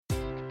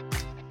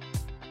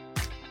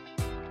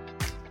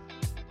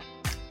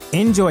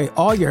Enjoy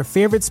all your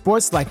favorite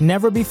sports like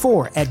never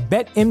before at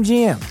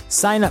BetMGM.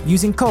 Sign up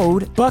using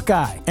code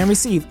Buckeye and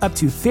receive up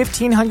to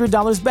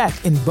 $1,500 back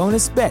in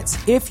bonus bets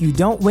if you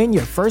don't win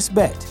your first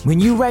bet. When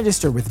you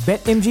register with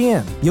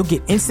BetMGM, you'll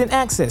get instant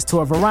access to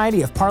a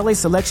variety of parlay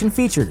selection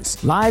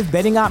features, live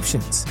betting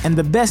options, and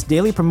the best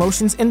daily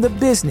promotions in the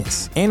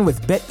business. And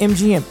with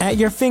BetMGM at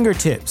your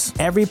fingertips,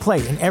 every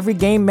play and every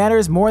game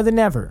matters more than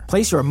ever.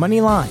 Place your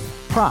money line,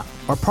 prop,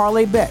 or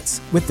parlay bets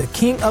with the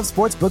king of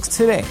sportsbooks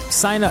today.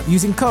 Sign up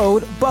using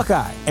code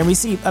Buckeye and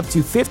receive up to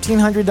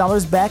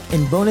 $1,500 back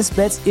in bonus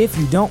bets if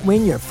you don't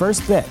win your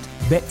first bet.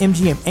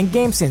 BetMGM and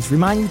GameSense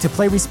remind you to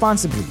play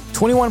responsibly.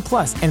 21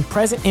 plus and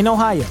present in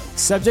Ohio,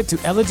 subject to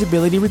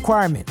eligibility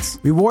requirements.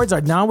 Rewards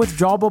are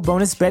non-withdrawable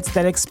bonus bets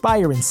that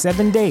expire in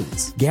 7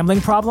 days. Gambling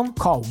problem?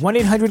 Call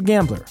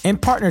 1-800-GAMBLER. In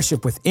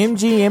partnership with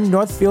MGM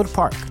Northfield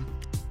Park.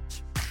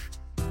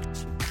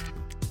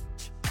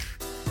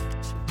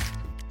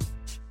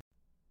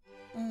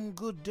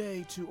 Good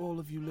day to all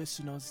of you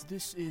listeners.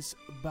 This is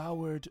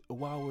Boward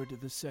Woward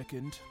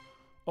II,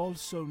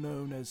 also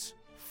known as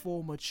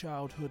former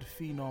childhood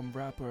phenom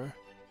rapper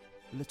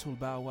Little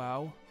Bow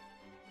Wow,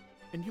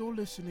 and you're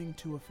listening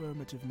to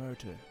Affirmative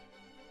Murder,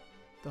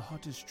 the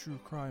hottest true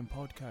crime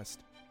podcast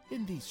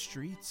in these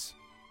streets.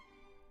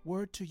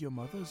 Word to your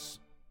mothers.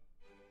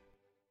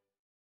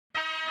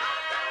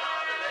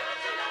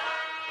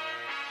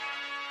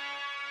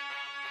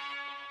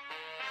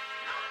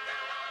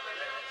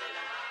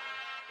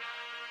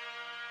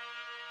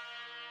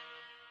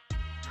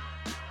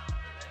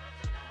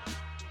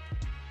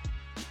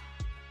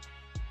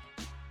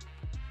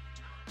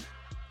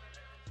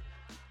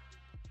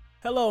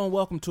 Hello and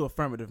welcome to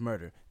Affirmative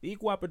Murder, the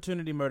Equal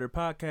Opportunity Murder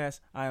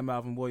Podcast. I am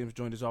Alvin Williams,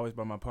 joined as always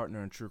by my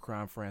partner in true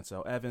crime,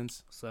 Francel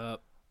Evans. What's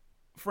up?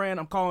 Fran,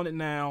 I'm calling it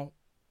now.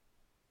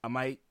 I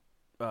might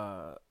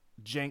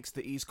jinx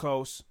the East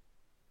Coast.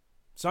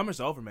 Summer's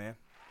over, man.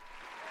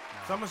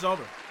 Summer's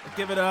over. Let's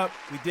give it up.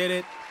 We did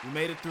it. We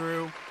made it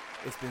through.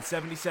 It's been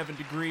 77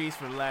 degrees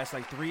for the last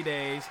 3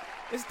 days.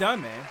 It's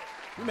done, man.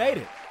 We made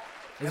it.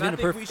 And I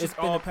think we should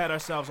all pat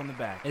ourselves on the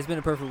back. It's been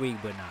a perfect week,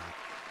 but nah.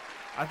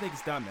 I think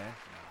it's done, man.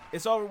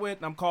 It's over with,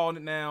 and I'm calling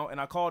it now,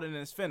 and I called it, and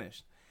it's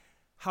finished.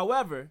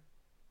 However,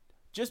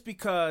 just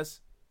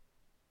because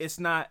it's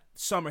not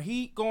summer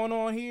heat going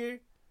on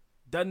here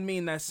doesn't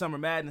mean that summer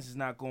madness is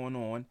not going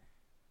on.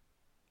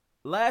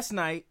 Last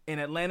night in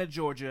Atlanta,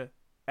 Georgia,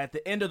 at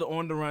the end of the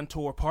On the Run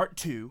tour, part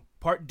two,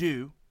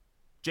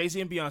 Jay-Z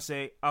and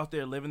Beyonce out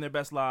there living their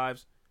best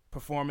lives,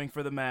 performing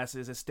for the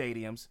masses at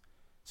stadiums.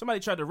 Somebody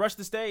tried to rush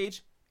the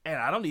stage, and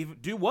I don't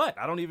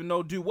even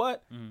know do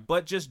what,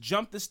 but just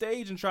jumped the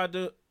stage and tried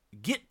to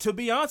get to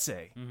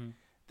Beyonce.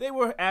 They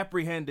were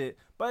apprehended,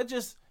 but it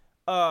just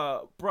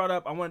brought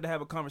up, I wanted to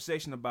have a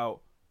conversation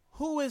about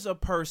who is a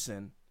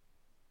person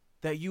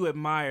that you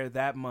admire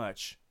that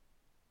much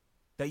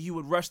that you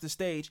would rush the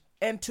stage,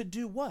 and to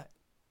do what?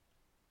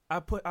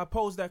 I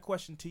posed that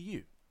question to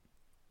you.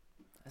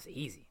 That's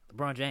easy.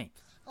 LeBron James.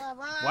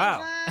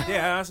 Wow.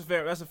 Yeah, that's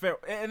a fair.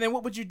 And then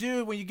what would you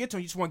do when you get to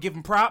him? You just want to give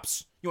him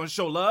props? You want to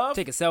show love?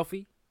 Take a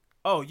selfie.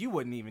 Oh, you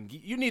wouldn't even.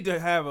 You need to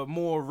have a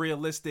more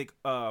realistic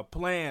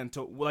plan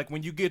to,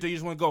 when you get there, you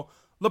just want to go,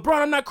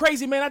 LeBron, I'm not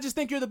crazy, man. I just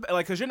think you're the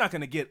because you're not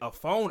gonna get a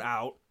phone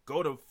out,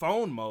 go to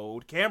phone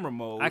mode, camera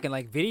mode. I can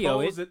video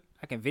it.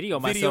 I can video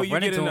myself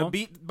running to him. Video you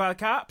beat by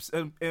cops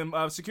and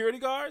security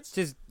guards.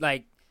 Just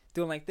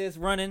doing like this,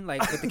 running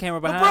with the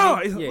camera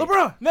behind me.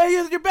 LeBron,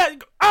 man, you're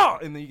back. Oh,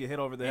 and then you get hit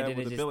over the head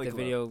with a billy club.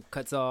 The video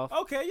cuts off.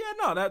 Okay,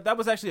 yeah, no, that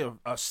was actually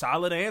a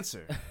solid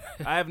answer.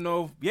 I have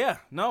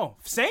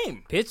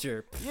same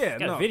picture. Yeah,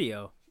 got a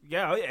video.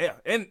 Yeah,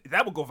 and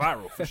that will go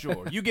viral for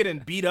sure. You getting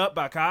beat up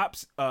by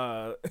cops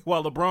while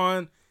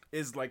LeBron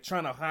is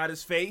trying to hide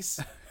his face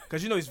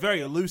because he's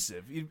very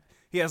elusive.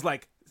 He has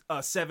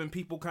 7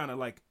 people kind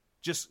of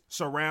just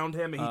surround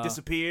him and he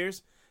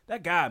disappears.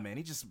 That guy, man,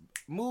 he just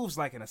moves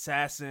like an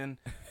assassin.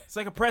 It's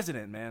like a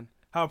president, man.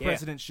 How a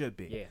president should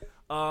be.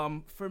 Yeah.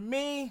 For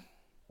me,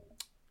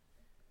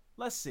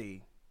 let's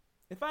see.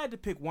 If I had to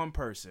pick one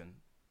person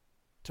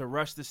to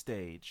rush the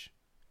stage,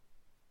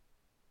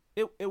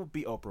 it would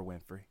be Oprah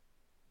Winfrey.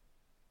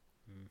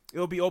 It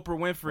would be Oprah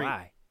Winfrey.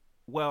 Why?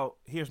 Well,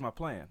 here's my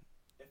plan.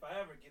 If I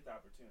ever get the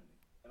opportunity,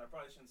 and I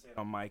probably shouldn't say it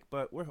on mic,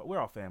 but we're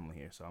all family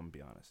here, so I'm gonna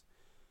be honest.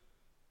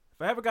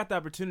 If I ever got the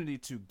opportunity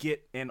to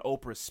get in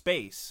Oprah's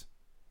space,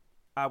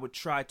 I would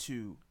try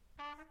to.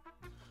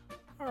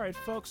 All right,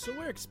 folks, so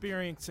we're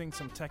experiencing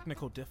some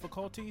technical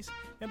difficulties.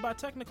 And by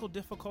technical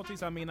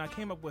difficulties, I mean I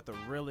came up with a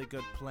really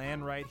good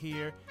plan right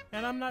here.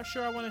 And I'm not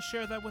sure I want to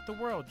share that with the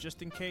world,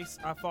 just in case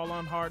I fall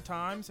on hard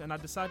times and I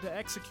decide to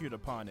execute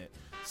upon it.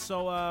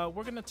 So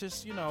we're going to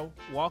just,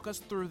 walk us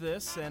through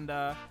this. And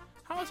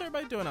how is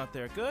everybody doing out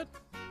there? Good?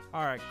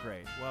 All right,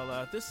 great.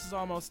 Well, this is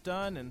almost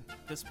done, and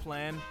this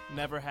plan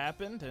never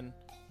happened, and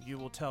you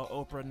will tell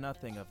Oprah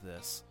nothing of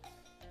this.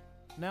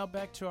 Now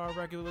back to our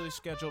regularly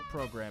scheduled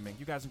programming.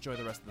 You guys enjoy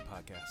the rest of the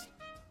podcast.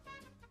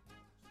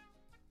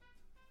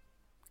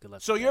 Good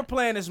luck. So with your that.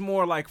 plan is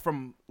more like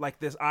from like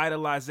this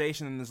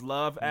idolization and this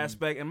love Mm-hmm.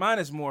 aspect, and mine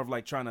is more of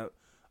like trying to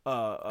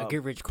a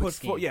get rich quick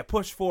scheme.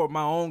 push forward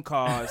my own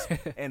cause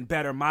and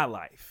better my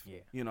life. Yeah.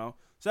 You know,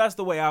 so that's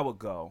the way I would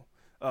go.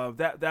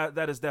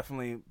 That is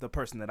definitely the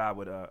person that I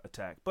would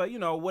attack. But you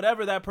know,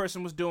 whatever that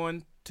person was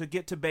doing to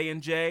get to Bay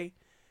and Jay,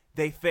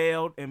 they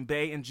failed, and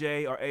Bay and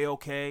Jay are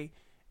A-OK.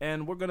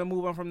 And we're gonna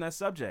move on from that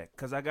subject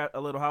because I got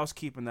a little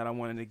housekeeping that I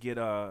wanted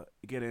to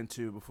get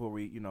into before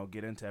we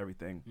get into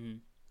everything. Mm.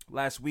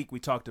 Last week we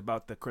talked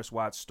about the Chris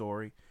Watts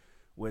story,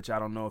 which I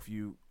don't know if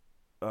you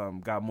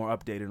got more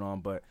updated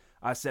on, but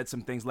I said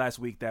some things last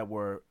week that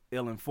were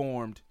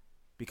ill-informed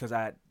because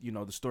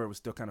the story was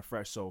still kind of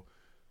fresh. So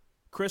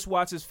Chris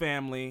Watts'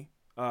 family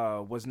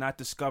was not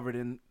discovered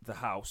in the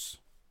house.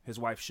 His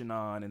wife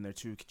Shannon and their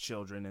 2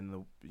 children,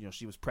 and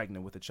she was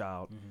pregnant with a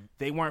child. Mm-hmm.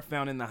 They weren't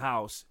found in the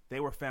house. They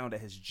were found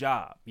at his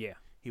job. Yeah.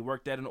 He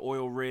worked at an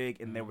oil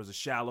rig, and there was a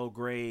shallow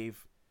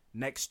grave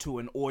next to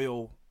an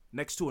oil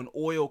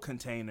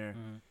container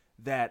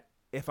that,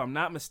 if I'm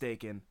not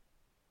mistaken,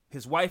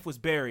 his wife was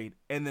buried,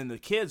 and then the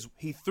kids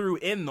he threw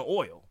in the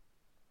oil.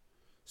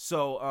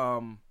 So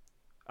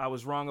I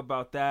was wrong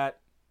about that.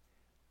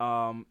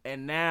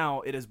 And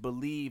now it is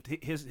believed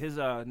his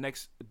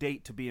next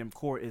date to be in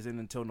court isn't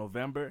until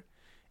November,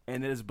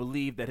 and it is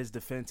believed that his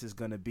defense is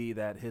going to be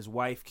that his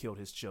wife killed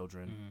his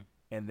children,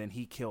 and then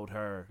he killed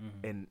her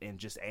in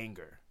just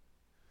anger,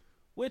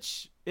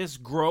 which is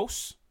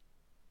gross,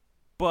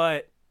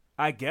 but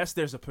I guess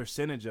there's a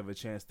percentage of a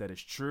chance that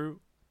it's true.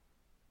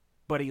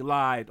 But he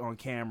lied on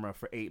camera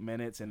for 8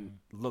 minutes and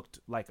looked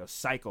like a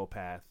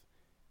psychopath.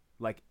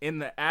 Like, in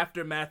the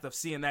aftermath of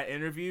seeing that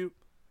interview,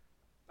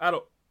 I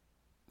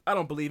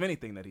don't believe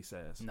anything that he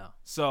says. No.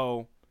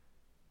 So,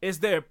 is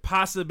there a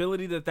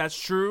possibility that that's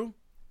true?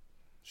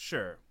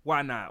 Sure.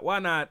 Why not? Why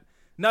not?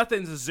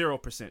 Nothing's a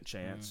 0%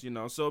 chance,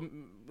 So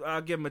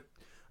I'll give him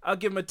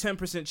a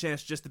 10%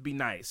 chance just to be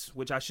nice,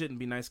 which I shouldn't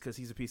be nice because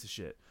he's a piece of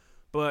shit.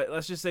 But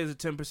let's just say there's a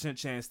 10%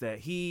 chance that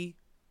he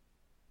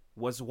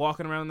was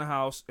walking around the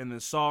house and then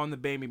saw on the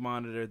baby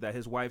monitor that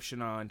his wife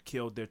Shannon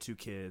killed their 2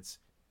 kids.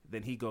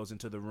 Then he goes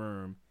into the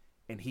room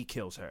and he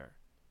kills her.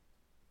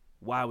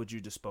 Why would you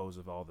dispose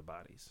of all the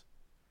bodies?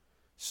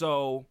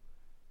 So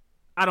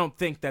I don't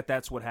think that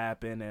that's what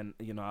happened,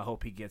 and I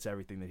hope he gets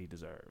everything that he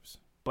deserves.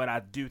 But I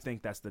do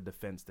think that's the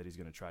defense that he's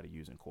going to try to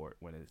use in court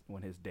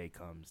when his day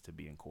comes to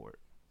be in court,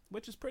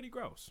 which is pretty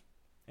gross.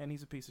 And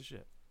he's a piece of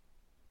shit.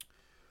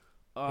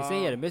 They say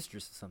he had a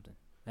mistress or something.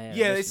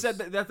 They said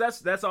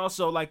that's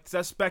also like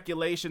that's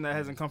speculation that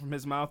hasn't come from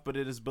his mouth, but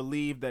it is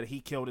believed that he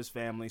killed his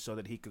family so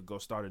that he could go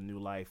start a new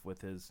life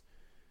with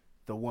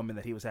the woman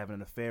that he was having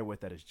an affair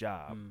with at his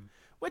job,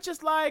 which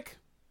is like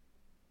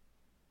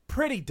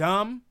pretty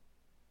dumb,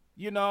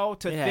 to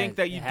think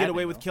that you get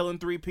away with killing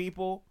 3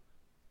 people,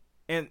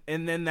 and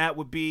then that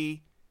would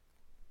be,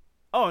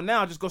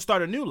 now just go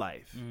start a new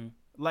life.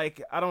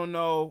 Like, I don't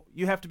know,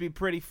 you have to be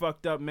pretty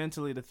fucked up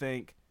mentally to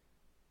think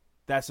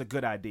that's a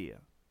good idea.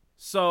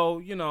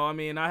 So,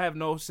 I have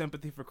no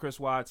sympathy for Chris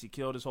Watts. He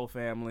killed his whole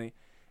family,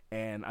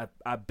 and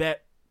I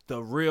bet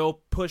the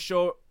real push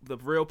over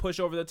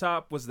the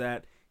top was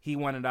that he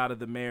wanted out of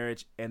the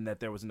marriage and that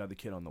there was another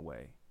kid on the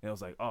way. And it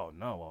was like, oh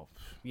no, well,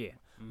 yeah,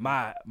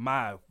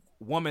 my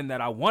woman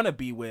that I want to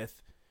be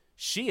with,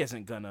 she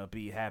isn't gonna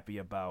be happy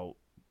about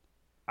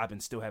I've been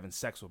still having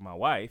sex with my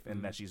wife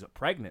and that she's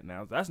pregnant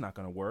now. That's not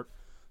gonna work.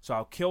 So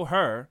I'll kill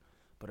her.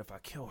 But if I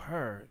kill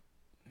her,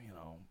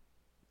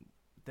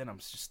 then I'm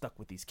just stuck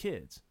with these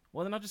kids.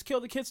 Well, then I'll just kill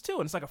the kids too,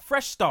 and it's like a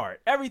fresh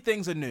start.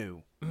 Everything's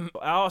anew.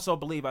 I also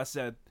believe I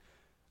said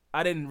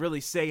I didn't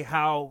really say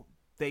how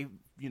they,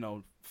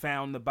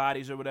 found the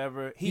bodies or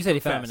whatever. You said he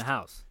found them in the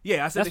house.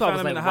 Yeah, I said That's they why found I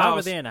was them in like, the house. why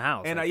were they in the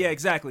house? And yeah,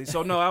 exactly.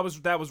 So no,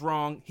 that was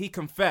wrong. He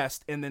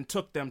confessed and then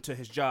took them to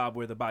his job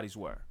where the bodies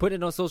were.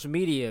 Putting it on social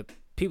media,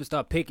 people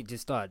start picking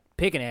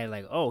at it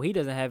like, oh, he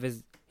doesn't have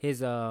his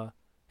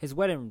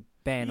wedding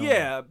band on.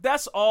 Yeah,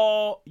 that's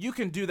all. You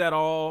can do that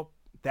all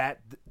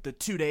the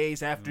 2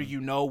 days after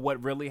you know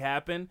what really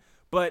happened.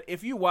 But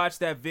if you watch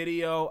that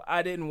video,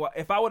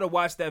 if I would have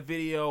watched that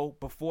video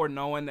before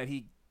knowing that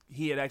he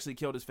had actually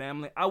killed his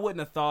family, I wouldn't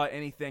have thought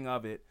anything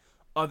of it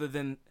other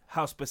than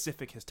how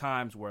specific his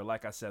times were.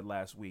 Like I said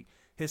last week,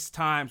 his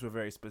times were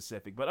very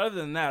specific. But other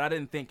than that, I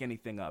didn't think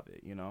anything of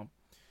it,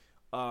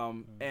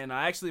 And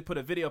I actually put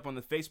a video up on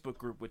the Facebook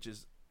group, which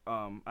is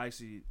I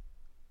actually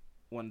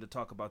wanted to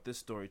talk about this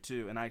story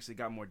too, and I actually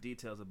got more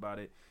details about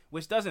it,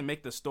 which doesn't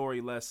make the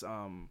story less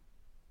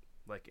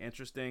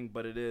interesting,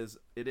 but it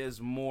is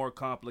more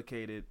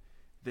complicated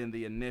than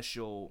the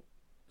initial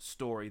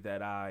story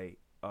that I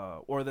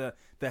or the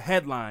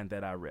headline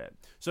that I read.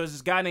 So there's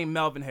this guy named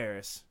Melvin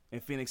Harris in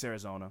Phoenix,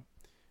 Arizona.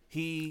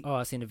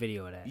 I seen the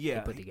video of that. Yeah,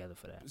 they put together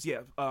for that.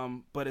 Yeah,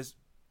 but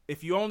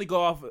if you only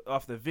go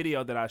off the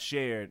video that I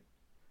shared,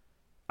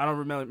 I don't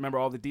remember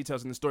all the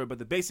details in the story,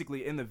 but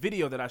basically in the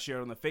video that I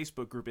shared on the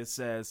Facebook group, it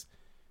says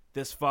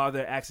this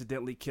father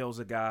accidentally kills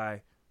a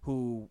guy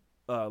who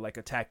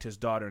attacked his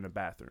daughter in the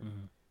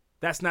bathroom.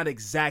 That's not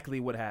exactly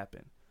what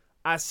happened.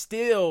 I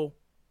still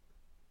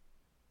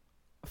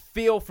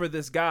feel for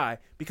this guy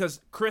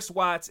because Chris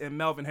Watts and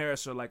Melvin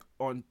Harris are like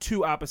on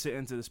two opposite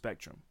ends of the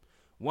spectrum.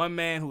 One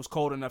man who's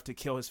cold enough to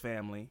kill his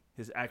family,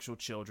 his actual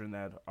children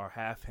that are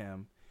half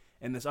him,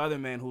 and this other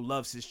man who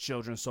loves his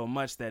children so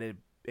much that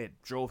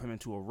it drove him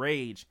into a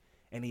rage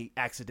and he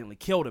accidentally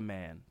killed a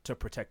man to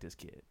protect his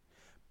kid.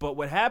 But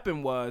what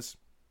happened was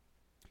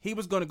he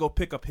was going to go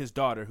pick up his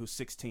daughter who's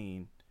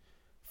 16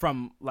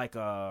 from like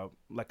a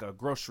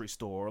grocery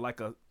store, or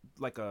like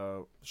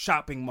a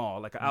shopping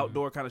mall, like an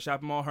outdoor kind of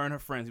shopping mall. Her and her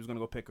friends, he was going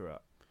to go pick her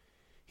up.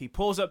 He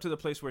pulls up to the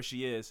place where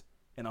she is,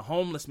 and a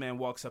homeless man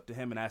walks up to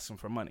him and asks him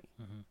for money.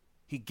 Mm-hmm.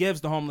 He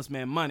gives the homeless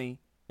man money,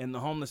 and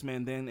the homeless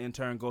man then in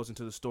turn goes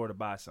into the store to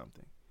buy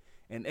something.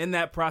 And in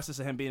that process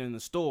of him being in the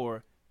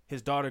store,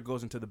 his daughter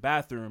goes into the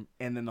bathroom,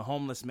 and then the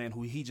homeless man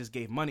who he just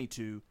gave money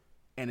to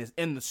and is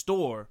in the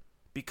store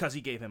because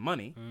he gave him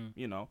money,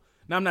 you know.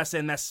 Now, I'm not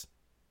saying that's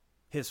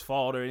his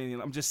fault or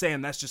anything. I'm just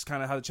saying that's just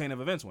kind of how the chain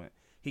of events went.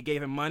 He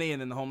gave him money,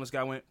 and then the homeless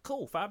guy went,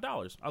 cool,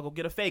 $5. I'll go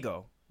get a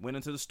Faygo. Went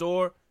into the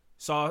store,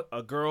 saw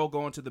a girl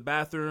go into the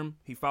bathroom.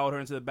 He followed her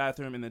into the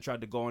bathroom and then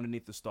tried to go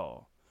underneath the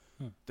stall.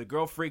 The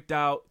girl freaked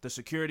out. The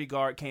security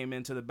guard came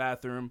into the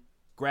bathroom,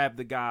 grabbed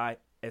the guy,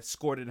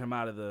 escorted him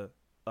out of the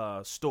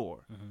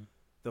store. Mm-hmm.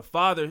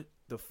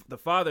 The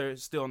father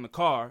is still in the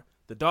car.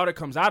 The daughter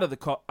comes out of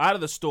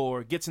the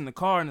store, gets in the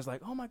car, and is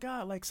like, "Oh my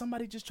God! Like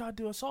somebody just tried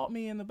to assault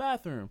me in the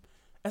bathroom."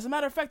 As a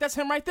matter of fact, that's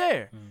him right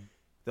there. Mm.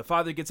 The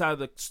father gets out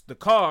of the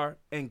car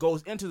and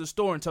goes into the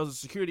store and tells the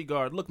security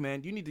guard, "Look,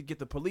 man, you need to get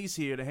the police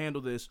here to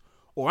handle this,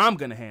 or I'm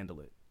gonna handle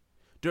it."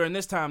 During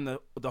this time, the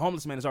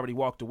homeless man has already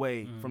walked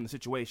away from the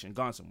situation,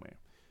 gone somewhere.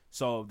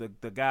 So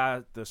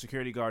the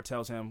security guard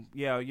tells him,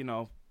 "Yeah, you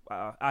know,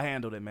 I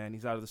handled it, man.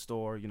 He's out of the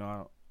store. You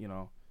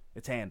know,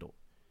 it's handled."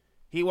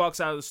 He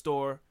walks out of the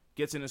store,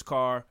 gets in his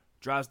car,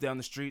 drives down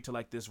the street to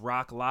like this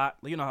rock lot.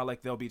 You know how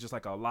like there'll be just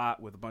like a lot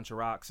with a bunch of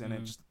rocks in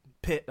it, just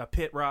a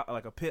pit lot.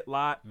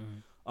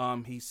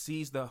 Mm-hmm. He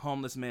sees the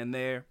homeless man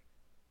there,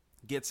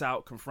 gets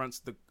out, confronts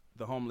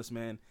the homeless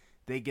man.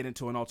 They get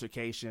into an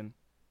altercation.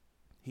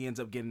 He ends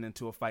up getting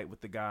into a fight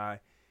with the guy,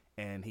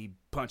 and he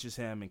punches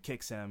him and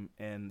kicks him,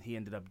 and he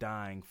ended up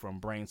dying from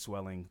brain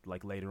swelling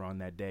like later on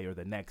that day or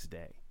the next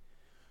day.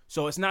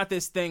 So it's not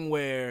this thing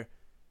where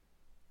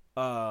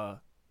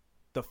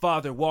the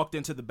father walked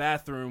into the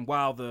bathroom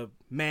while the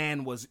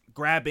man was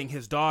grabbing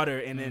his daughter,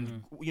 and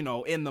then, you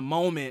know, in the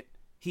moment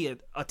he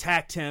had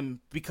attacked him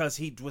because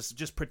he was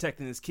just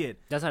protecting his kid.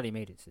 That's how they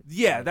made it seem.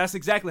 Yeah, that's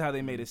exactly how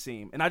they made it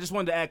seem. And I just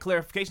wanted to add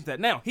clarification to that.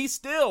 Now, he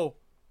still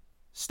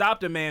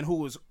stopped a man who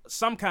was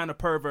some kind of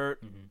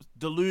pervert,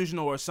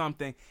 delusional or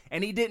something,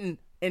 and he didn't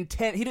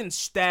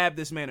stab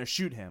this man or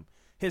shoot him.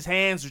 His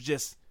hands were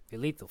just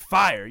lethal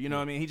fire, you know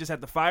what I mean? He just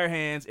had the fire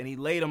hands, and he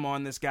laid them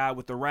on this guy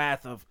with the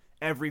wrath of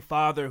every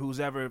father who's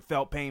ever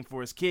felt pain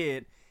for his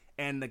kid,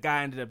 and the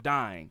guy ended up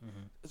dying.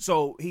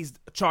 So he's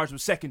charged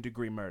with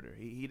second-degree murder.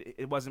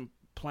 It wasn't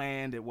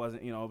planned. It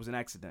wasn't, you know, it was an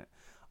accident.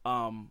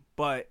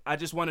 But I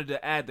just wanted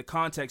to add the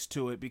context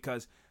to it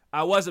because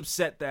I was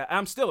upset that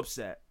I'm still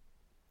upset.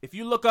 If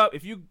you look up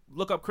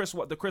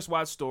the Chris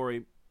Watts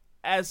story,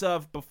 as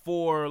of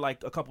before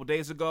like a couple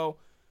days ago,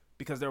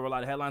 because there were a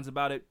lot of headlines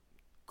about it,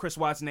 Chris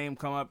Watts' name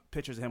come up,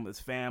 pictures of him with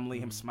his family,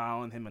 him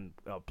smiling, him in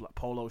a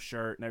polo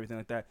shirt and everything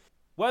like that.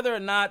 Whether or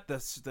not the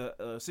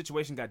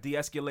situation got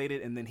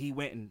de-escalated and then he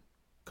went and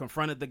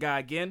confronted the guy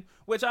again,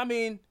 which, I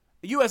mean,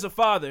 you as a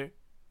father,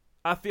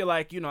 I feel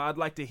like, you know, I'd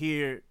like to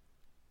hear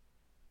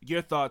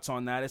your thoughts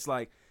on that. It's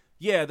like,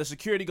 yeah, the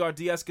security guard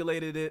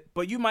de-escalated it,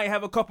 but you might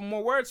have a couple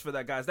more words for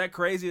that guy. Is that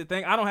crazy to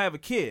think? I don't have a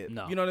kid.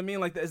 No. You know what I mean?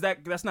 Like,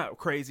 that's not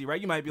crazy, right?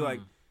 You might be like,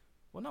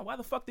 well, no, why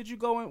the fuck did you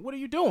go and what are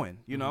you doing?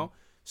 You know?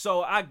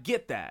 So I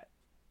get that.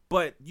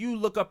 But you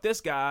look up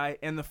this guy,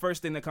 and the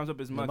first thing that comes up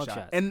is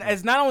mugshot. And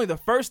it's not only the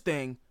first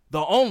thing,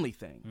 the only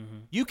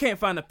thing. You can't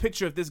find a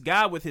picture of this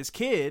guy with his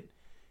kid,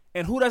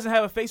 and who doesn't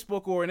have a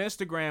Facebook or an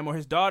Instagram, or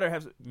his daughter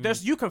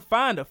has. You can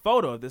find a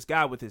photo of this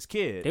guy with his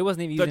kid. They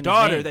wasn't even using the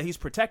daughter his name. That he's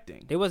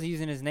protecting. They wasn't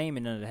using his name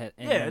in none of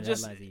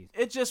the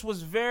it just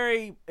was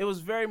very. It was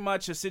very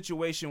much a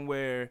situation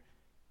where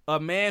a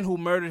man who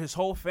murdered his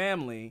whole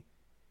family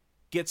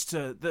gets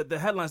to the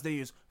headlines they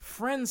use.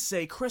 Friends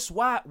say Chris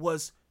Watt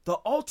was the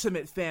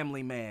ultimate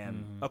family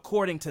man,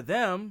 according to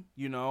them,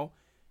 you know,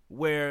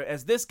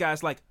 whereas this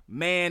guy's like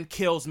man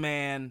kills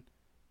man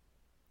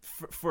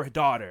for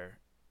daughter.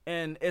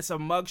 And it's a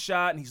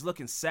mugshot, and he's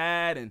looking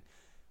sad and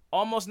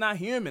almost not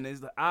human.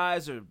 His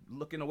eyes are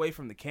looking away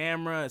from the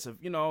camera. It's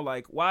you know,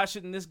 like, why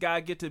shouldn't this guy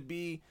get to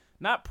be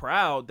not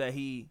proud that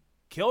he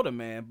killed a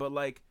man, but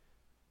like,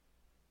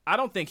 I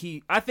think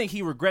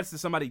he regrets that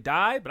somebody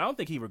died, but I don't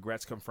think he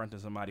regrets confronting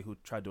somebody who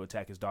tried to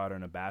attack his daughter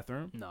in a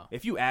bathroom. No.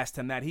 If you asked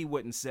him that, he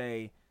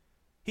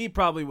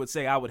probably would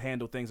say, I would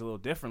handle things a little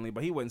differently,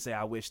 but he wouldn't say,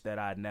 I wish that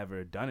I'd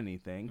never done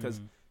anything,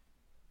 because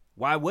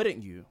why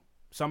wouldn't you?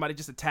 Somebody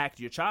just attacked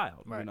your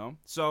child, right. You know?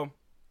 So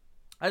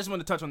I just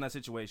wanted to touch on that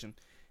situation,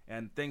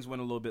 and things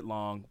went a little bit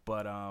long,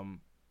 but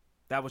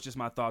that was just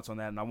my thoughts on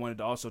that, and I wanted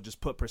to also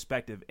just put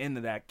perspective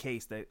into that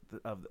case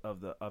of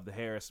the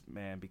Harris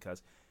man,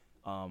 because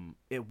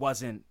It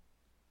wasn't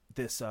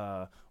this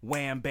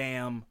wham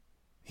bam.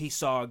 He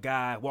saw a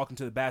guy walk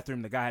into the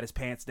bathroom. The guy had his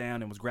pants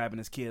down and was grabbing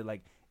his kid.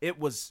 Like, it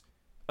was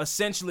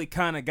essentially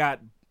kind of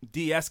got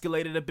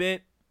de-escalated a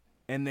bit,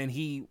 and then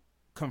he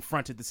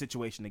confronted the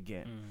situation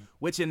again.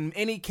 Which in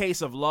any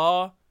case of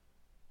law,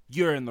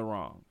 you're in the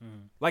wrong.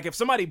 Like, if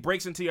somebody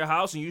breaks into your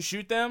house and you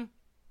shoot them,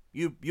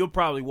 you'll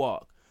probably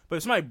walk. But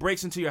if somebody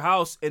breaks into your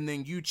house and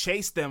then you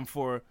chase them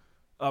for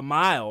a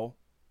mile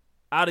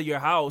out of your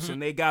house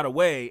and they got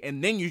away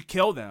and then you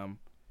kill them,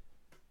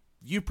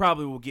 you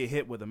probably will get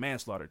hit with a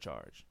manslaughter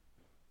charge.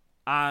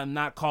 I'm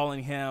not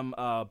calling him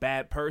a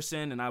bad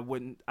person, and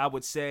I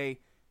would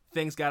say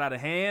things got out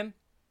of hand,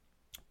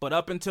 but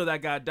up until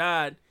that guy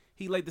died,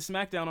 he laid the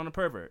smackdown on a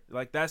pervert.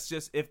 Like, that's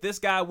just, if this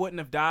guy wouldn't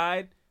have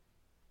died,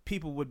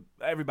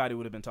 everybody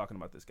would have been talking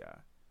about this guy.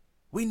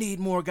 We need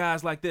more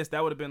guys like this.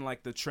 That would have been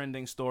like the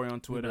trending story on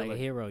Twitter. Like a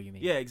hero, you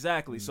mean? Yeah,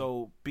 exactly.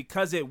 So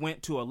because it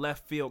went to a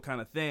left field kind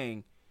of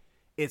thing,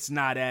 it's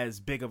not as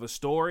big of a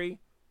story.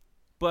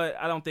 But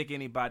I don't think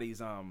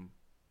anybody's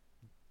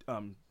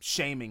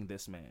shaming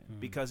this man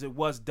because it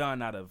was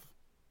done out of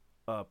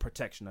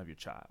protection of your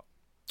child.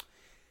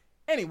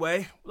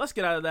 Anyway, let's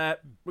get out of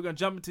that. We're going to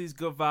jump into these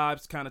good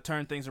vibes, kind of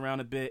turn things around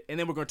a bit, and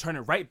then we're going to turn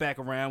it right back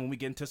around when we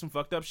get into some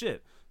fucked up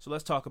shit. So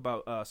let's talk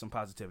about some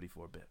positivity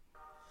for a bit.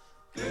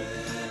 Good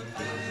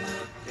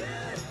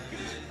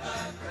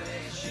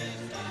vibration.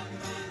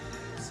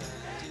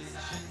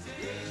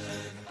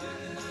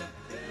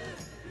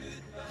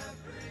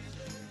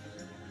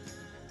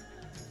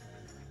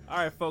 All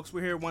right, folks,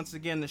 we're here once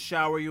again to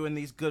shower you in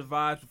these good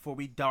vibes before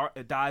we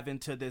dive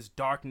into this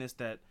darkness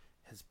that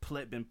has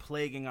been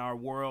plaguing our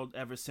world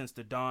ever since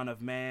the dawn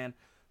of man.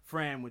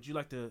 Fran, would you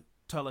like to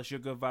tell us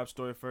your good vibe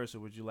story first, or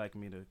would you like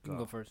me to go? You can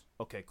go first.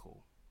 Okay,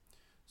 cool.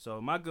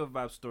 So my good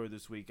vibe story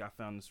this week, I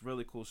found this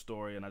really cool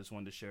story, and I just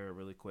wanted to share it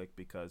really quick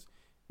because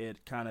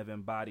it kind of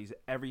embodies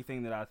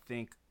everything that I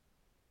think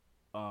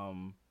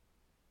would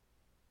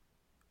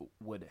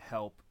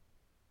help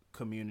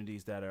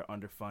communities that are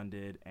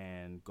underfunded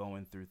and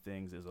going through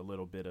things. Is a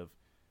little bit of,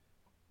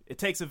 it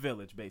takes a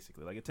village,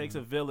 basically. Like, it takes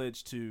a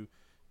village to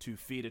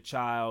feed a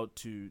child,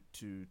 to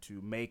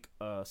make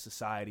a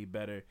society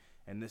better,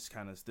 and this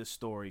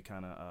story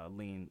kind of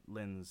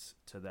lends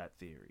to that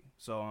theory.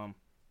 So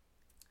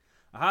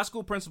a high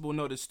school principal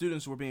noticed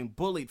students were being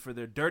bullied for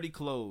their dirty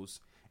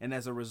clothes, and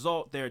as a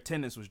result, their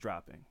attendance was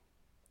dropping.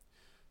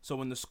 So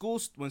when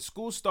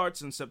school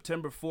starts on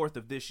September 4th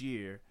of this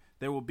year,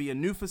 there will be a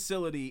new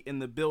facility in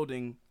the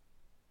building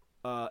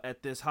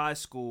at this high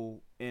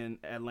school in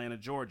Atlanta,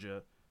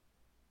 Georgia,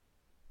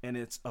 and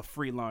it's a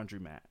free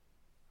laundromat.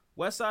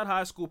 Westside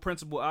High School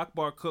Principal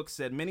Akbar Cook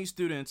said many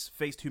students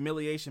faced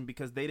humiliation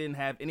because they didn't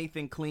have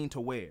anything clean to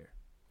wear.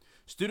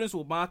 Students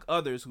will mock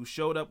others who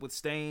showed up with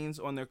stains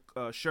on their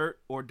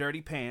shirt or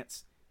dirty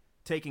pants,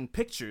 taking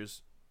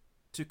pictures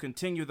to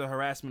continue the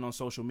harassment on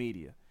social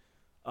media.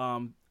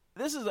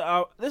 This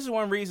is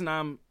one reason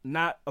I'm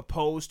not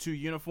opposed to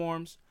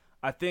uniforms.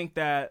 I think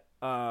that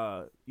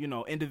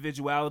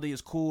individuality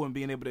is cool and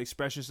being able to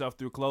express yourself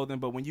through clothing,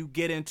 but when you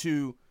get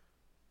into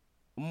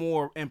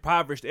more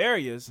impoverished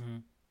areas,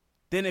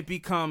 then it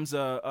becomes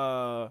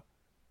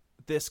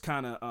this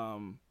kind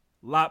of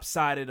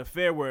lopsided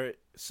affair where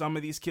some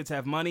of these kids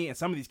have money and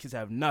some of these kids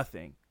have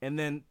nothing, and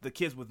then the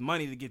kids with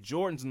money to get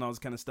Jordans and all this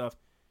kind of stuff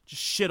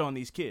just shit on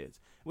these kids,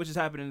 which is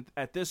happening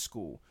at this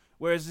school.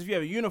 Whereas if you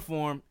have a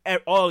uniform,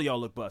 all of y'all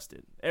look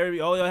busted. All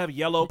y'all have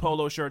yellow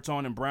polo shirts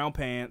on and brown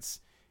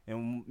pants,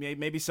 and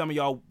maybe some of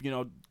y'all,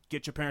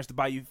 get your parents to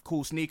buy you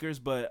cool sneakers,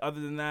 but other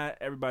than that,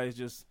 everybody's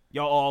just,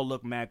 y'all all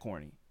look mad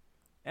corny.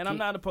 And I'm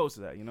not opposed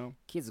to that,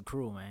 Kids are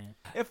cruel, man.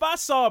 If I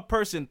saw a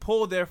person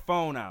pull their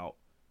phone out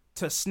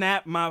to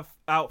snap my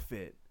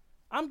outfit,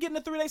 I'm getting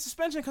a 3-day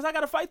suspension because I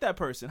got to fight that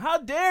person. How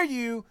dare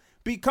you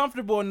be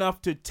comfortable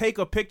enough to take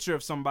a picture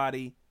of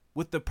somebody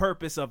with the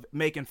purpose of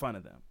making fun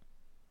of them?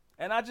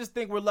 And I just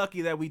think we're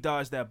lucky that we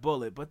dodged that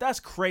bullet. But that's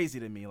crazy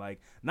to me.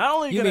 Like, not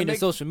only are you mean gonna the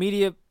social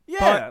media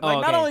part?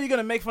 Not only are you going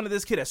to make fun of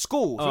this kid at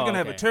school, so we're going to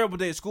have a terrible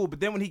day at school, but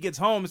then when he gets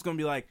home, it's going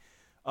to be like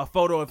a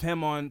photo of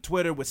him on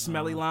Twitter with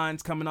smelly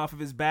lines coming off of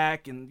his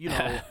back, and,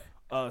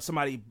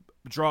 somebody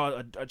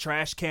draw a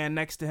trash can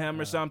next to him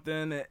or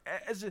something.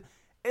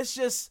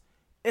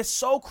 It's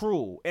so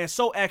cruel and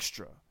so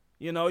extra.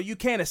 You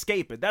can't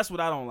escape it. That's what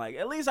I don't like.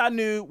 At least I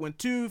knew when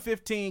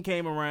 2:15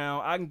 came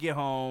around, I can get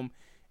home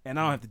and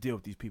I don't have to deal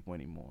with these people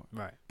anymore.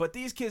 Right. But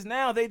these kids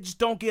now, they just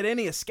don't get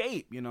any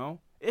escape,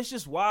 It's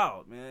just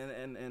wild, man.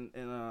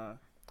 And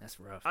that's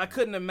rough. I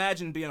couldn't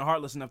imagine being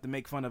heartless enough to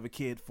make fun of a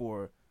kid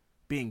for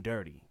being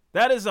dirty.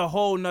 That is a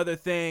whole nother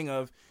thing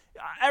of,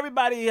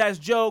 everybody has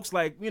jokes.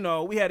 Like,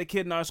 we had a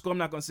kid in our school, I'm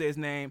not going to say his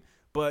name,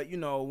 but,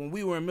 when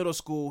we were in middle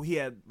school, he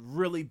had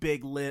really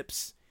big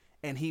lips,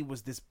 and he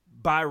was this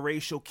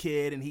biracial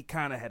kid, and he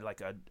kind of had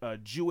like a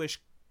Jewish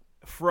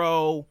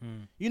fro.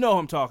 You know who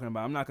I'm talking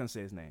about. I'm not going to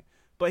say his name.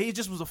 But he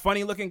just was a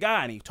funny-looking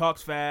guy, and he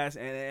talks fast,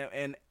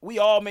 and we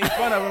all made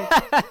fun of him.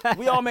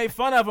 We all made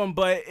fun of him,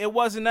 but it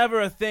wasn't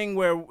ever a thing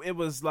where it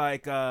was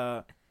like,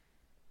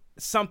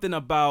 something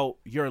about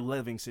your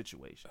living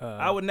situation.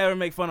 I would never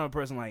make fun of a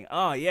person like,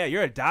 oh yeah,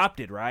 you're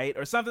adopted, right?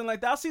 Or something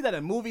like that. I'll see that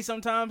in movies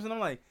sometimes, and I'm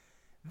like,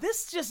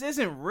 this just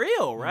isn't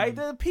real, right?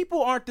 The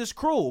people aren't this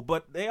cruel,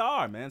 but they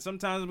are, man.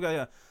 Sometimes I'm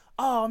like,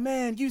 oh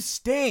man, you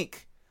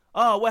stink.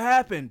 Oh, what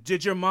happened?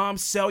 Did your mom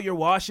sell your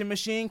washing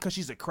machine because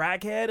she's a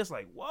crackhead? It's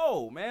like,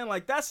 whoa, man.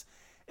 Like,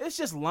 it's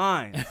just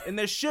lines. And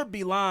there should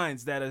be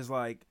lines that is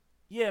like,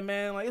 yeah,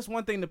 man, like, it's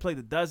one thing to play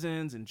the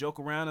dozens and joke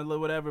around and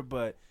whatever,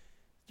 but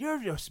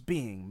you're just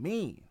being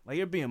mean. Like,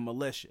 you're being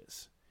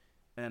malicious.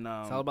 And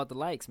it's all about the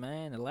likes,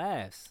 man, the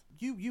laughs.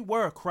 You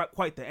were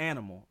quite the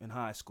animal in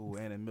high school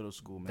and in middle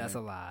school, man. That's a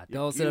lie.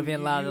 Don't sit up here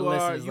and lie to the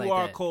listeners like that. You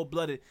are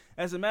cold-blooded.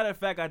 As a matter of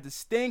fact, I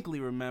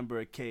distinctly remember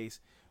a case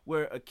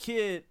where a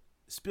kid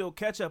spilled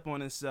ketchup on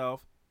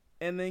himself,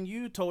 and then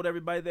you told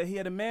everybody that he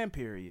had a man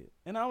period.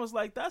 And I was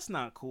like, that's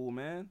not cool,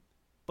 man.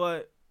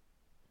 But,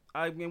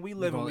 I mean, we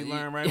live and we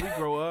learn, right? We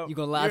grow up. You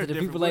gonna lie to the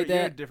people like that?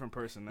 You're a different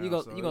person now. You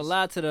gonna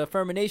lie to the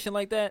affirmation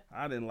like that?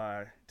 I didn't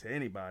lie to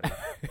anybody.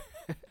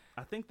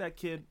 I think that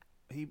kid,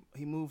 he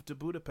moved to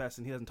Budapest,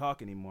 and he doesn't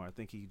talk anymore. I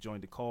think he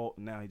joined the cult,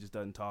 and now he just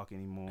doesn't talk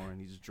anymore,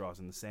 and he just draws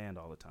in the sand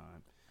all the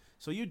time.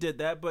 So you did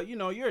that, but,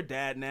 you're a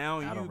dad now.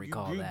 And I don't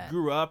recall you that.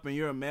 grew up, and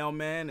you're a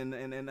mailman,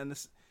 and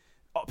this...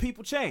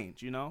 people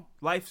change,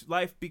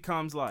 Life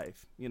becomes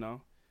life,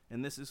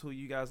 And this is who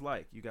you guys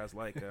like. You guys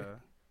like,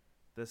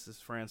 this is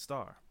Fran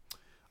Starr.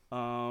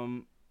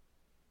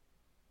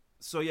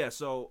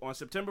 So on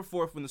September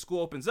 4th, when the school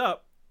opens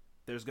up,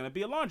 there's going to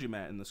be a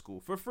laundromat in the school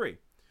for free.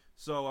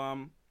 So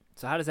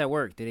how does that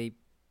work? They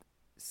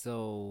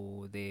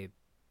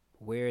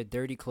wear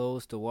dirty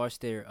clothes to wash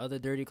their other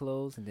dirty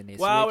clothes, and then they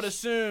switch? I would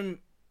assume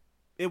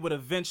it would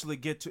eventually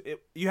get to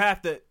it. You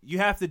have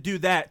to do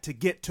that to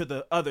get to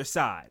the other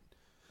side.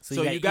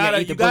 So you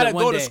gotta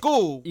go to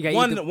school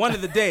one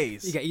of the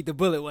days. You gotta eat the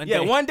bullet one day.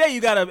 Yeah, one day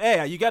you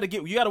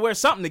gotta wear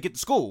something to get to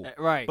school.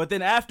 Right. But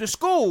then after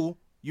school,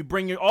 you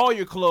bring all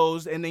your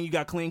clothes, and then you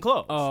got clean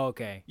clothes. Oh,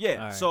 okay. Yeah.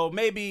 Right. So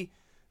maybe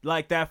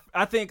like that.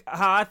 I think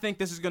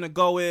this is gonna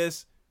go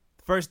is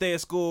first day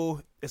of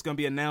school. It's gonna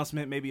be an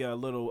announcement, maybe a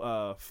little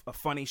a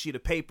funny sheet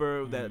of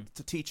paper that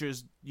the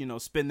teachers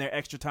spend their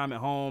extra time at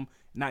home,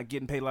 not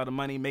getting paid a lot of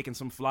money, making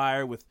some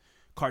flyer with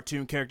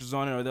cartoon characters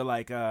on it, or they're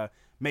like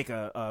make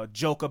a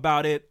joke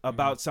about it,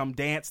 about some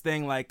dance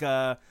thing like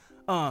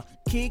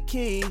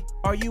Kiki,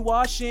 are you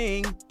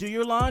washing? Do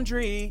your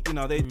laundry.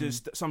 They do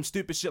some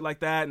stupid shit like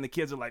that, and the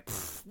kids are like,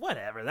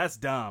 whatever, that's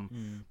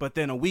dumb. But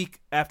then a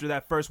week after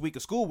that first week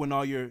of school, when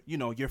all your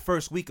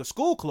first week of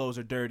school clothes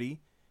are dirty,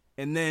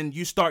 and then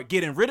you start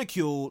getting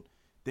ridiculed,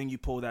 then you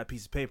pull that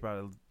piece of paper out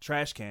of the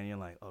trash can, and you're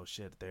like, oh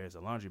shit, there's a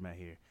laundromat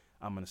here.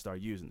 I'm going to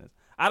start using this.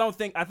 I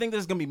think this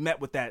is going to be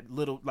met with that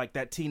little, like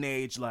that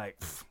teenage,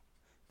 like,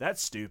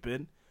 that's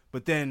stupid.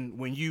 But then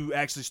when you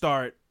actually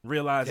start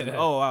realizing,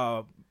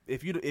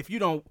 if you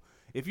don't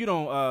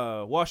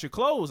wash your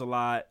clothes a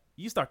lot,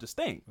 you start to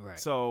stink. Right.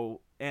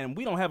 So, and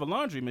we don't have a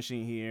laundry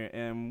machine here,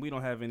 and we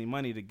don't have any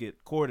money to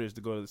get quarters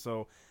to go to.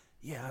 So,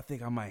 yeah, I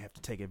think I might have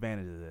to take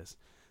advantage of this.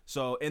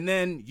 So, and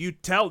then you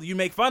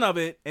make fun of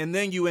it, and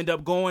then you end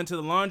up going to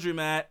the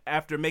laundromat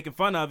after making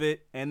fun of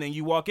it, and then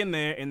you walk in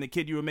there, and the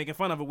kid you were making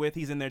fun of it with,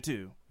 he's in there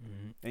too.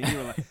 And you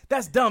were like,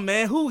 that's dumb,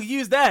 man. Who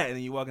used that? And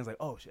then you walk in and it's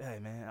like, oh, hey,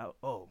 man,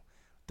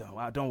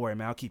 don't worry,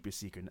 man. I'll keep your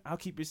secret. I'll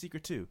keep your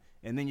secret too.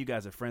 And then you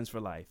guys are friends for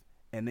life.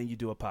 And then you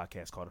do a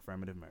podcast called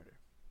Affirmative Murder.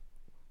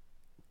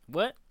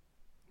 What?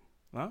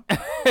 Huh?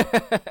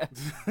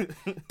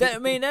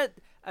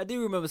 I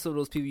do remember some of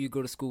those people you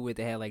go to school with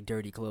that had like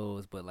dirty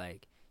clothes, but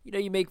like,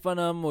 you make fun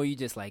of them, or you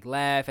just like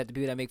laugh at the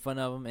people that make fun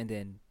of them, and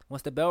then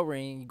once the bell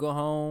ring, you go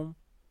home.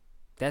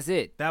 That's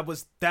it. That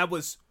was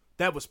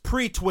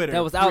pre-Twitter.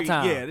 That was our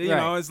time.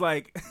 Yeah, it's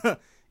like.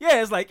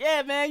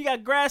 Yeah, man, you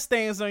got grass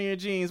stains on your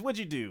jeans. What'd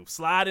you do?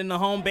 Slide in the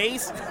home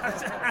base?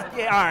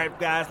 Yeah, all right,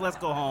 guys, let's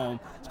go home.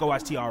 Let's go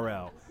watch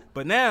TRL.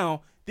 But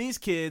now, these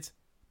kids,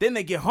 then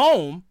they get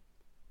home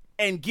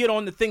and get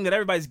on the thing that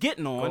everybody's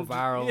getting on. Go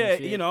viral. Yeah,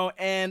 and shit.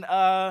 And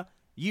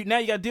now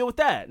you got to deal with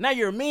that. Now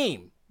you're a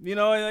meme. You're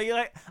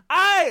like,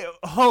 I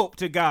hope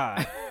to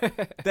God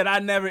that I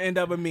never end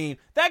up a meme.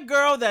 That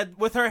girl that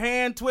with her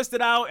hand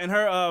twisted out and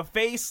her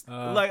face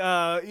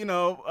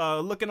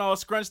looking all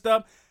scrunched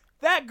up,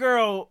 that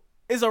girl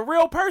is a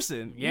real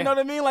person. Yeah. You know what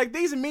I mean? Like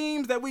these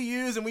memes that we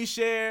use and we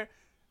share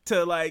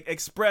to like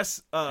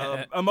express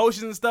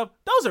emotions and stuff,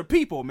 those are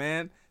people,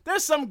 man.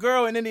 There's some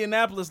girl in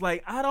Indianapolis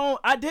like,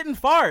 I didn't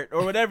fart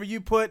or whatever you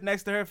put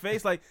next to her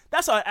face. Like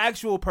that's an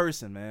actual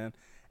person, man.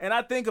 And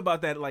I think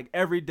about that like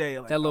every day.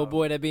 Like, that little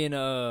boy that be in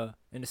the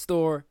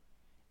store,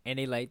 and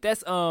they like,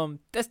 that's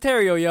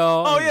Terrio,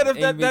 y'all. Oh yeah,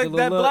 and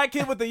that black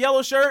kid with the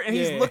yellow shirt, and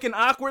he's looking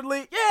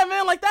awkwardly. Yeah,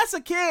 man, like that's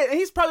a kid, and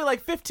he's probably like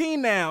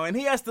 15 now, and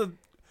he has to.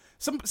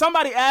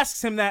 Somebody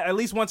asks him that at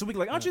least once a week,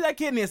 like, aren't you that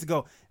kid? And he has to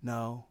go,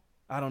 no,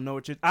 I don't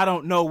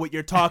know what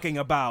you're talking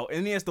about,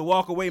 and he has to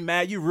walk away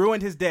mad. You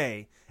ruined his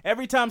day.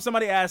 Every time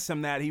somebody asks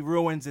him that, he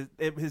ruins it.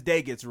 His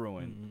day gets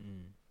ruined. Mm-hmm.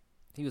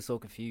 He was so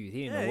confused.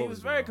 He didn't know what he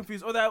was very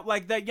confused. Or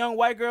that young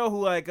white girl who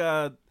like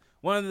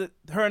her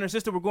and her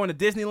sister were going to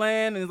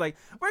Disneyland, and it's like,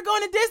 we're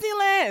going to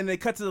Disneyland, and they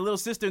cut to the little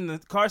sister in the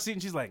car seat,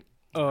 and she's like,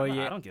 Oh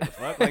yeah. I don't give a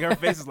fuck. Like her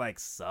face is like,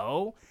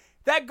 so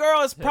that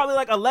girl is probably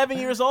like 11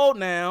 years old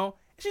now.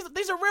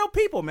 These are real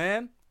people,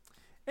 man.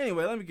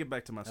 Anyway, let me get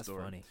back to my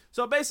story. Funny.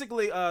 So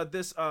basically,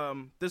 this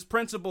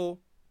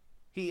principal,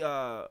 he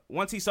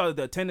once he saw that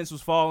the attendance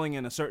was falling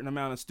in a certain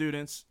amount of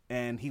students,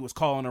 and he was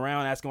calling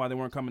around asking why they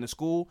weren't coming to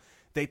school.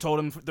 They told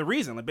him the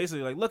reason. Like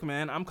basically, like, look,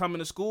 man, I'm coming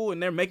to school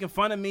and they're making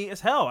fun of me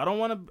as hell. I don't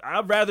want to.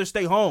 I'd rather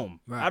stay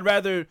home. Right.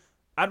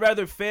 I'd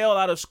rather fail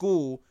out of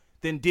school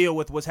than deal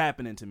with what's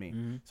happening to me.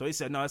 Mm-hmm. So he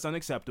said, no, it's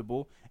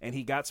unacceptable, and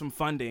he got some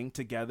funding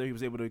together. He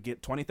was able to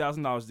get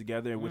 $20,000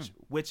 together,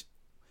 which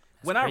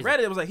when I read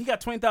it, it was like he got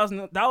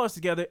 $20,000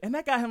 together, and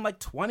that got him like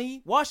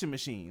 20 washing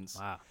machines.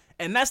 Wow.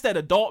 And that's that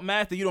adult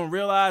math that you don't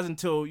realize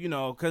until,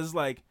 because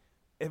like,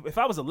 if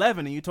I was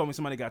 11 and you told me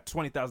somebody got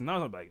 $20,000,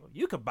 I'd be like,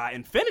 you could buy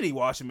infinity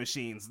washing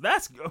machines.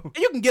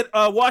 You can get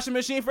a washing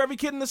machine for every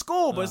kid in the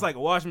school, but it's like a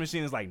washing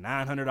machine is like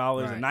 $900.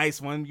 Right. A nice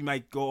one, you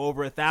might go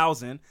over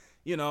 $1,000. And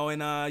you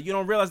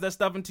don't realize that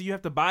stuff until you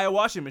have to buy a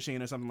washing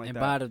machine or something like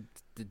that. And buy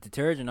the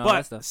detergent and all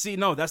that stuff. See,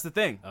 no, that's the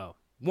thing. Oh.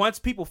 Once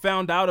people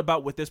found out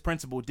about what this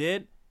principal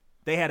did,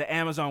 they had an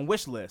Amazon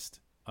wish list.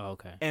 Oh,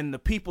 okay. And the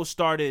people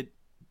started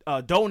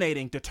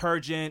donating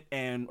detergent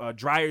and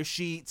dryer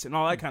sheets and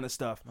all that kind of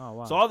stuff. Oh,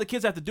 wow. So all the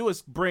kids have to do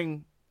is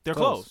bring their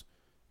clothes.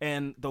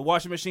 And the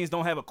washing machines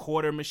don't have a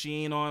quarter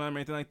machine on them or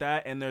anything like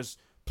that. And there's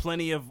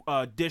plenty of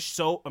dish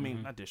soap. I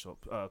mean, not dish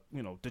soap.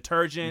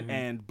 Detergent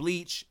and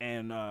bleach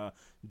and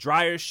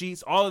dryer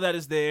sheets. All of that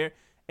is there.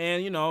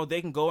 And,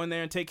 they can go in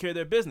there and take care of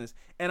their business.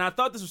 And I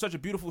thought this was such a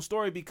beautiful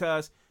story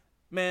because,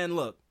 man,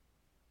 look,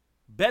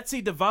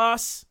 Betsy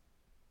DeVos,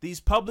 these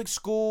public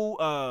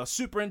school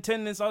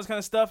superintendents, all this kind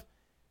of stuff,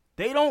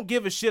 they don't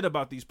give a shit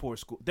about these poor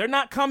schools. They're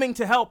not coming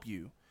to help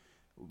you.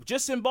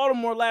 Just in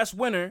Baltimore last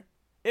winter,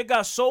 it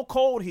got so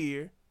cold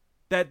here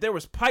that there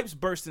was pipes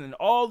bursting in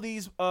all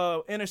these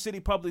inner city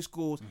public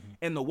schools,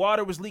 and the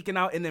water was leaking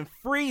out and then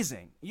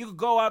freezing. You could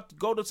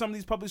go to some of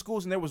these public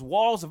schools, and there was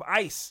walls of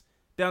ice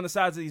down the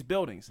sides of these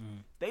buildings.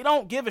 They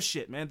don't give a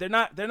shit, man. They're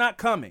not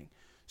coming.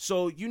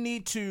 So you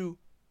need to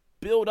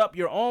build up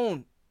your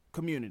own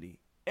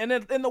community, and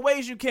in the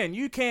ways you can.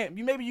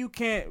 Maybe you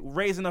can't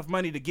raise enough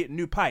money to get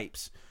new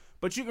pipes,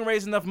 but you can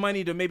raise enough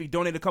money to maybe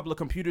donate a couple of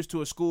computers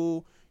to a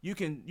school. You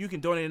can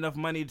donate enough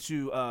money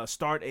to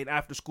start an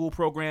after-school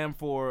program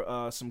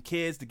for some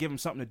kids to give them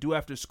something to do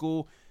after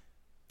school.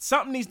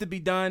 Something needs to be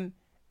done,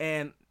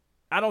 and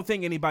I don't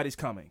think anybody's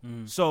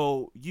coming.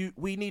 So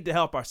we need to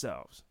help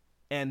ourselves.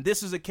 And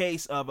this is a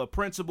case of a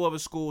principal of a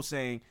school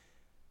saying,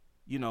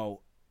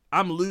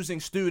 I'm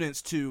losing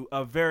students for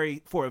a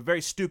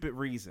very stupid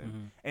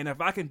reason. And if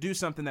I can do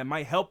something that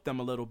might help them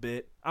a little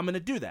bit, I'm going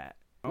to do that.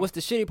 What's the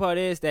shitty part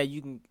is that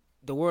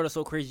the world is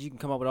so crazy, you can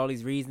come up with all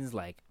these reasons,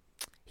 like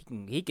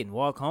he can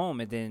walk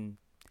home and then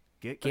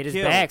get his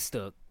bag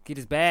stuck, get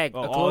his bag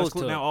clothes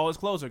took. Now all his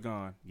clothes are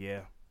gone.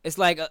 Yeah. It's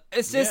like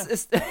it's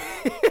just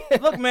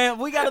Look, man,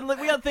 we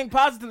gotta think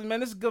positively, man.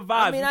 This is good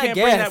vibes. I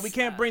mean, We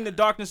can't bring the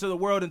darkness of the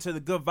world into the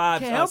good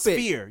vibes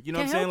sphere. You know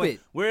what I'm saying? Like,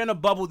 we're in a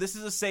bubble. This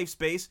is a safe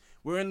space.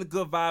 We're in the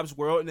good vibes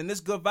world, and in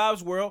this good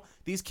vibes world,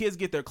 these kids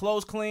get their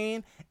clothes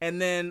clean,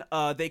 and then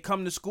they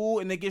come to school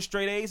and they get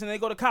straight A's and they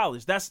go to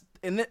college. That's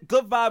in the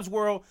good vibes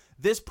world.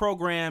 This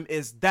program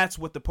that's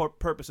what the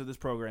purpose of this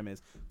program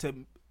is,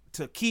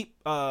 to keep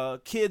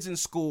kids in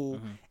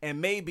school,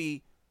 and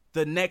maybe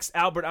the next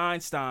Albert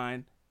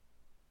Einstein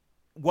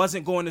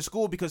wasn't going to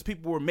school because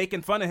people were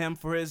making fun of him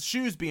for his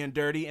shoes being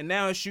dirty, and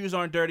now his shoes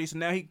aren't dirty, so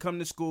now he can come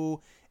to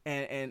school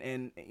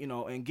and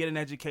get an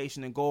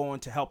education and go on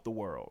to help the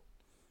world.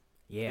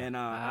 Yeah, and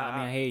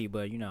I hear you,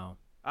 but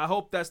I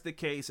hope that's the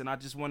case, and I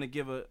just want to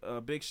give a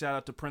big shout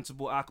out to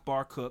Principal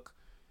Akbar Cook,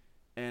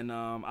 and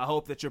I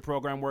hope that your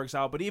program works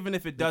out. But even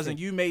if it doesn't,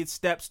 you made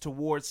steps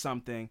towards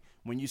something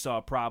when you saw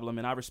a problem,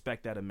 and I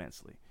respect that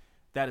immensely.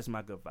 That is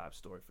my good vibe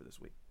story for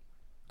this week.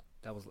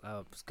 That was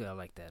good. I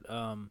like that.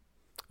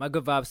 My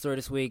good vibe story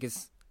this week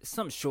is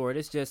something short.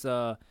 It's just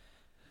the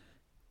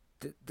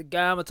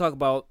guy I'm gonna talk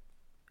about.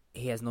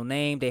 He has no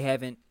name.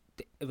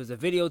 It was a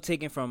video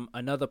taken from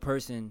another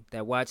person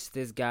that watched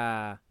this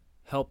guy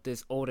help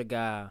this older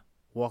guy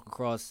walk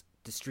across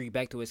the street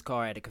back to his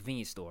car at a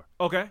convenience store.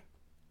 Okay.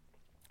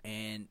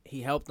 And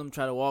he helped him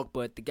try to walk,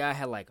 but the guy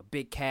had like a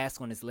big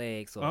cast on his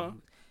leg, so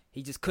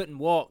he just couldn't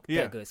walk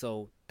that good.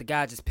 So the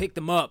guy just picked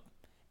him up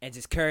and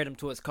just carried him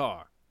to his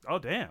car. Oh,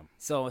 damn.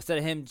 So instead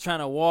of him trying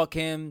to walk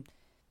him,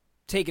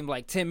 take him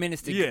like 10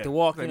 minutes to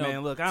walk. Like,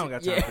 man, look, I don't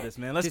got time for this,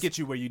 man. Let's get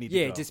you where you need to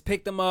go. Yeah, just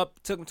picked him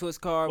up, took him to his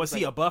car. Was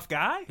he a buff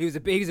guy? He was a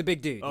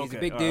big dude. Okay. He's a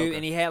big dude,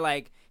 and he had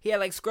like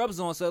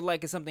scrubs on, so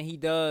like it's something he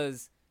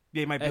does.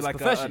 Yeah, he might be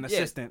like an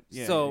assistant.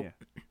 Yeah. So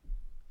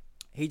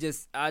I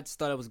just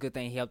thought it was a good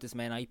thing he helped this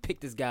man out. He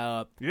picked this guy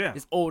up. Yeah.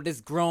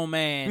 This grown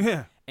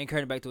man. And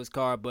carried him back to his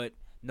car, but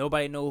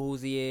nobody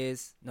knows who he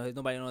is. No,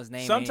 nobody knows his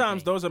name.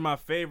 Sometimes those are my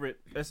favorite.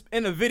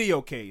 In a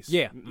video case.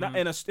 Yeah. Not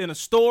in a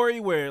story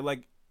where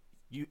like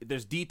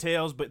there's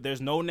details, but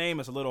there's no name.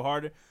 It's a little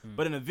harder.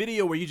 But in a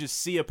video where you just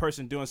see a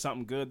person doing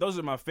something good, those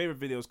are my favorite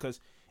videos because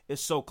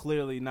it's so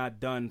clearly not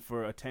done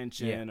for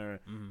attention or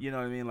you know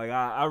what I mean. Like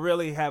I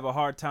really have a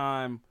hard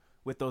time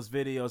with those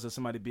videos of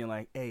somebody being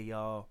like, "Hey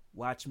y'all,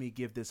 watch me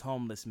give this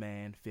homeless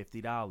man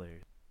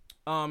 $50."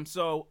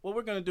 So what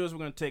we're gonna do is we're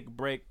gonna take a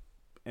break,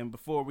 and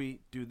before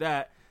we do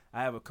that,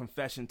 I have a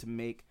confession to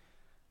make.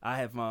 I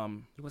have You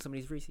want some of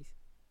these Reese's?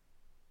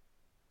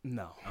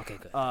 no. Okay,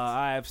 good.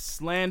 I have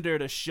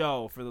slandered a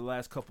show for the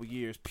last couple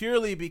years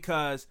purely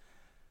because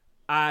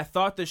I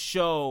thought the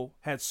show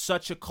had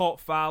such a cult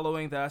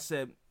following that I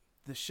said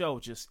the show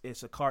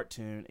it's a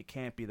cartoon. It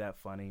can't be that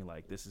funny.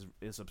 Like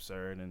it's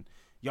absurd, and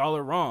y'all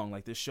are wrong.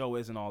 Like this show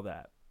isn't all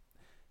that.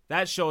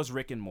 That show is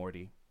Rick and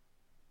Morty.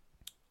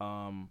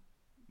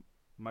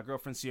 My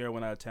girlfriend Sierra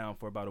went out of town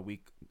for about a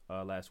week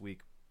last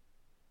week,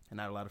 and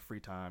I had a lot of free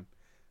time,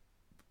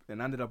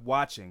 and I ended up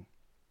watching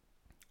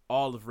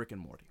all of Rick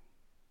and Morty.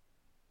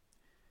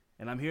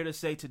 And I'm here to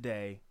say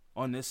today,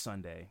 on this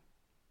Sunday,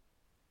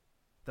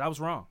 that I was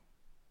wrong.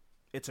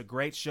 It's a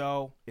great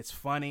show. It's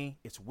funny.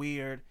 It's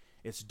weird.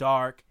 It's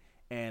dark.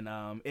 And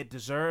it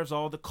deserves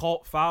all the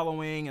cult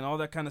following and all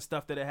that kind of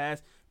stuff that it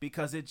has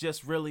because it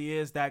just really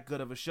is that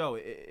good of a show.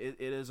 It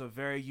is a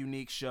very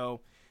unique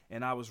show,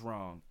 and I was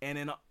wrong. And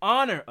in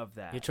honor of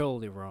that... You're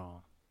totally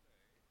wrong.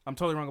 I'm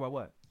totally wrong about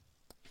what?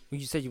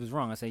 When you said you was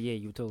wrong, I said, yeah,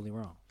 you were totally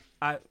wrong.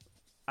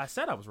 I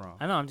said I was wrong.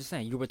 I know, I'm just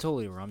saying, you were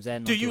totally wrong.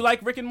 Do you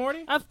like Rick and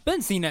Morty? I've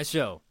been seeing that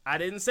show. I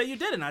didn't say you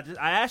didn't.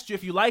 I asked you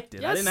if you liked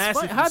it. Yes, I didn't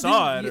ask if how you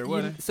saw did it or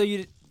what.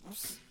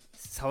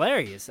 It's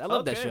hilarious. I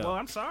love that show. Well,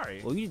 I'm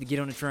sorry. Well, you need to get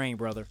on the train,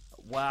 brother.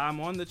 Well, I'm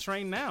on the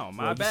train now.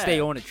 My bad. You stay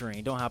on the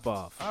train. Don't hop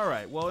off. All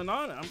right. Well,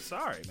 I'm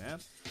sorry, man.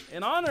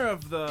 In honor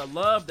of the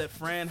love that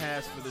Fran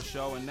has for the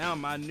show and now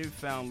my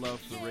newfound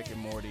love for Rick and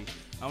Morty,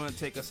 I'm going to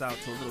take us out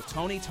to a little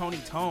Tony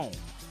Tone.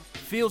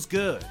 Feels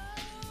Good,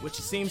 which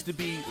seems to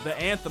be the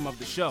anthem of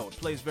the show. It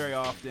plays very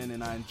often,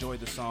 and I enjoy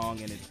the song,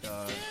 and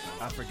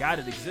I forgot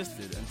it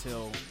existed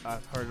until I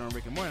heard it on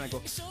Rick and Morty, and I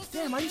go,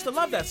 damn, I used to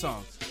love that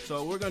song.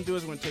 So what we're going to do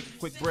is we're going to take a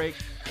quick break,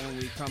 and when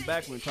we come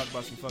back, we're going to talk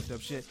about some fucked up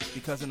shit,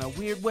 because in a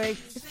weird way, it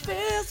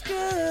feels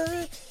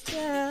good,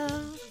 yeah.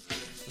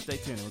 So stay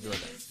tuned, and we'll be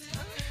right back.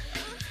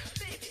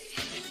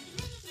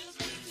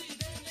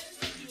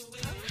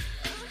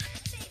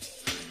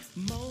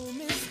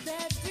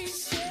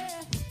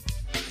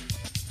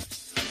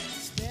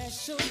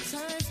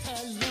 Times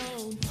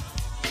alone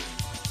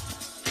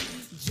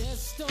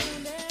just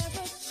don't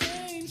ever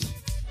change,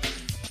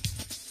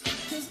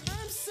 'cause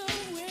I'm so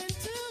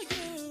into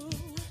you,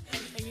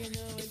 and you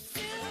know it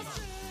feels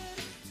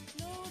good,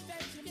 know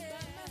that you're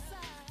by my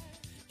side,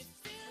 it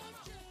feels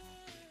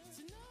good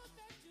to know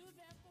that you're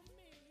there for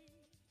me.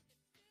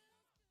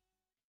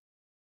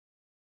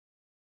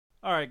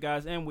 Alright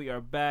guys, and we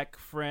are back,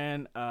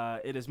 Fran.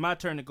 It is my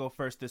turn to go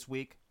first this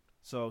week,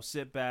 so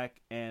sit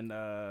back and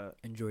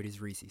enjoy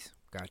these Reese's.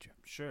 Gotcha.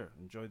 Sure,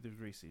 enjoy the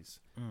Reese's.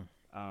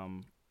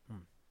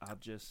 I'll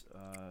just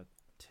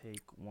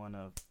take one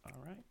of.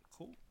 All right,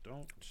 cool.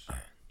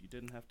 You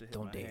didn't have to hit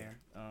my hair.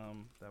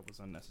 That was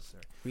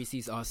unnecessary.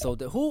 Reese's are so.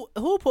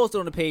 Who posted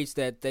on the page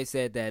that they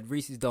said that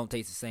Reese's don't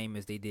taste the same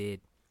as they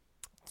did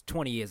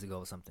 20 years ago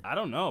or something? I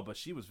don't know, but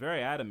she was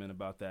very adamant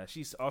about that.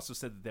 She also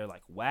said that they're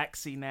like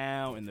waxy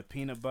now, and the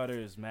peanut butter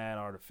is mad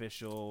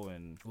artificial,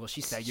 and she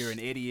said you're an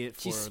idiot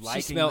for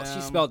liking them. She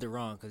spelled it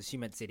wrong because she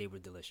meant to say they were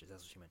delicious.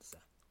 That's what she meant to say.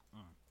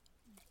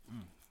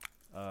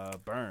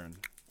 Burn.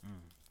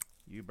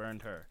 You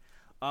burned her.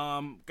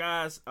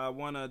 Guys, I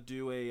want to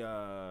do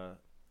a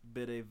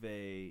bit of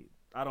a...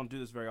 I don't do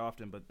this very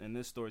often, but in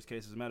this story's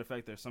case, as a matter of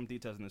fact, there's some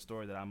details in the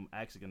story that I'm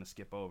actually going to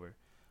skip over.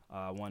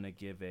 I want to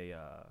give a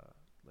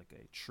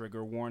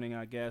trigger warning,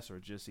 I guess, or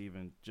just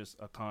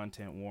a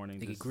content warning.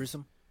 Think it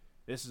gruesome?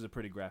 This is a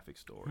pretty graphic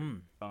story.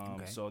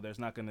 Okay. So there's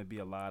not going to be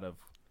a lot of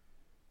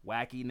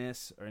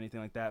wackiness or anything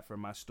like that for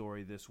my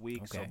story this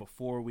week. Okay. So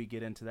before we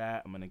get into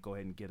that, I'm going to go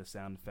ahead and get a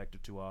sound effect or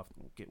two off.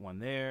 We'll get one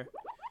there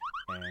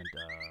and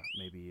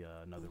maybe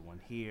another one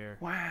here.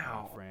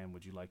 Wow. Fran,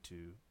 would you like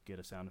to get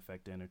a sound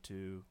effect in or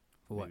two?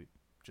 For what? Maybe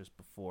just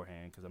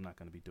beforehand, because I'm not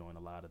going to be doing a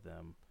lot of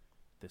them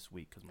this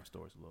week because my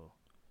story's a little...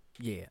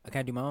 Yeah. Can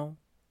I do my own?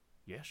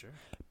 Yeah, sure.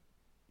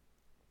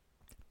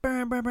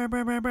 Burn, burn, burn,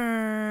 burn, burn,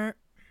 burn.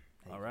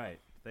 All right.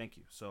 Thank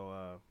you.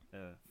 So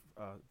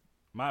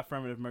my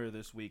affirmative murder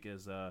this week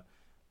is the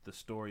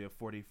story of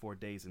 44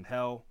 Days in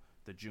Hell,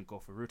 the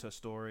Junko Furuta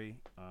story.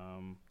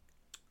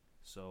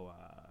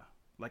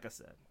 Like I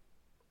said,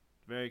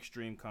 very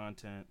extreme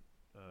content.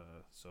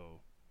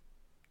 So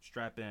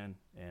strap in,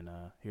 and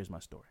here's my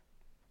story.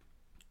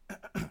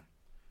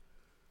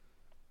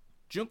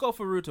 Junko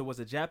Furuta was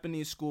a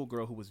Japanese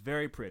schoolgirl who was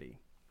very pretty.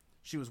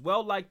 She was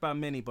well liked by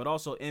many, but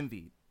also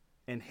envied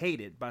and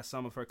hated by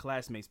some of her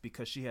classmates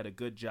because she had a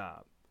good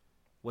job,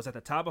 was at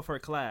the top of her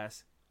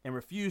class, and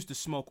refused to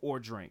smoke or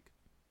drink.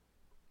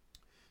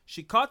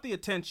 She caught the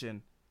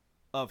attention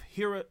of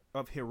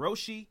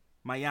Hiroshi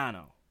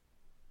Mayano.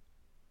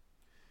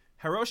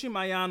 Hiroshi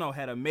Mayano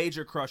had a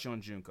major crush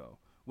on Junko,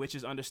 which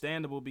is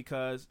understandable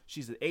because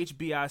she's an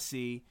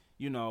HBIC,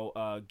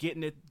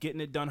 getting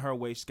it done her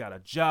way. She's got a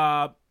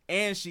job,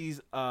 and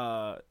she's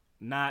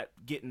not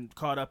getting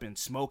caught up in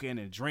smoking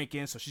and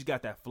drinking, so she's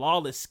got that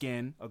flawless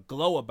skin, a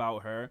glow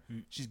about her.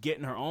 She's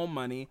getting her own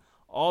money.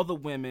 All the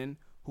women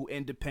who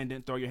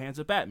independent, throw your hands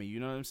up at me. You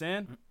know what I'm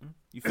saying?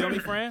 You feel me,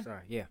 Fran?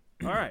 Sorry, yeah.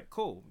 All right,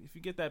 cool. If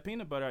you get that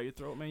peanut butter out your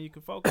throat, man, you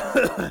can focus.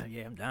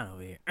 Yeah, I'm down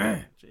over here.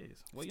 Jeez.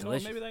 Well, It's you know what?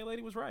 delicious. Maybe that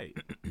lady was right.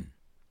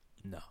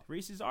 No.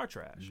 Reese's are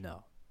trash.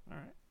 No. All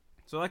right.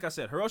 So like I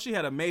said, Hiroshi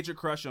had a major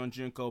crush on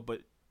Junko,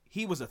 but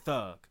he was a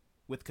thug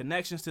with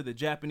connections to the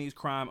Japanese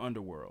crime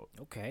underworld.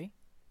 Okay.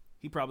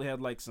 He probably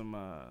had like some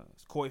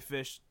koi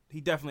fish.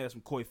 He definitely had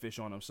some koi fish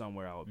on him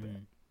somewhere, I would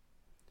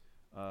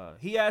bet.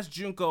 He asked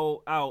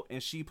Junko out,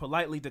 and she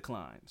politely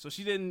declined. So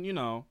she didn't,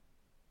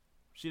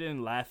 she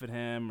didn't laugh at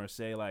him or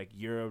say like,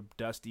 "You're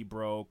dusty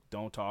broke,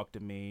 don't talk to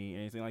me,"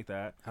 anything like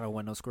that. I don't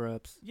want no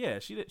scrubs. Yeah,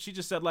 she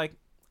just said like,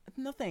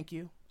 "No, thank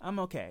you, I'm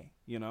okay."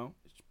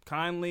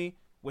 Kindly,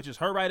 which is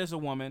her right as a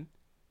woman,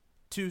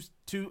 to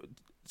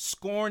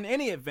scorn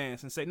any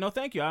advance and say, "No,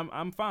 thank you,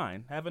 I'm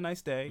fine. Have a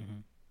nice day.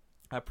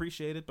 I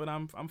appreciate it, but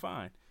I'm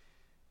fine."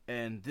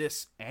 And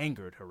this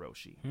angered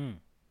Hiroshi.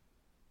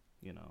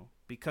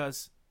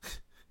 Because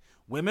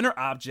women are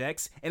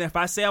objects, and if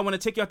I say I want to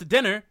take you out to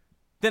dinner,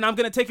 then I'm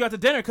going to take you out to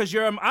dinner because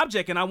you're an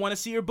object and I want to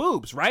see your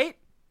boobs, right?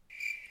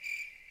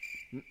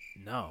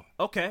 No.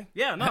 Okay.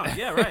 Yeah, no.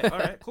 Yeah, right. All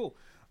right, cool.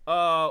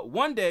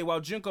 One day while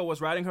Junko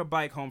was riding her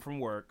bike home from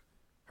work,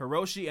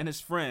 Hiroshi and his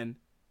friend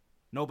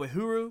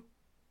Nobuharu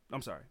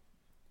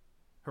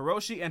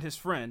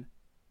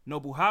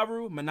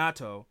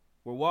Minato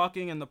were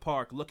walking in the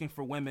park looking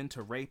for women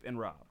to rape and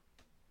rob.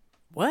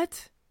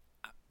 What?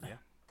 Yeah.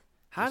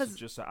 How This does is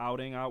just an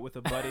outing out with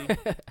a buddy.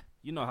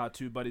 You know how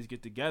two buddies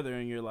get together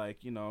and you're like,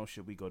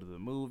 should we go to the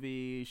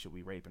movie? Should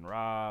we rape and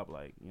rob?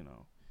 Like,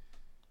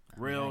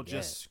 real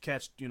just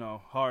catch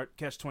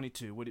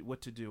 22.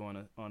 What to do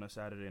on a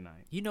Saturday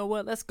night? You know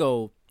what? Let's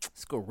go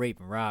rape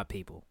and rob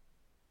people.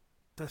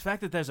 The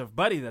fact that there's a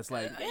buddy that's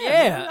like,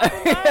 Yeah.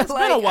 it's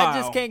been a Like, while. I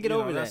just can't get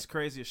over That's that.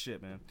 crazy as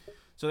shit, man.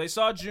 So they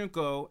saw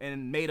Junko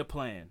and made a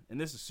plan, and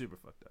this is super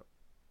fucked up.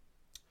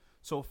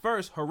 So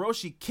first,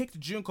 Hiroshi kicked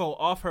Junko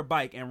off her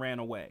bike and ran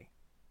away.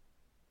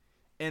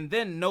 And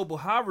then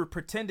Nobuharu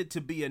pretended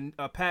to be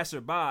a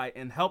passerby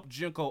and helped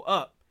Junko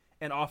up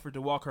and offered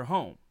to walk her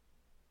home.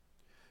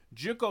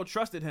 Junko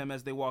trusted him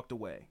as they walked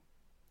away.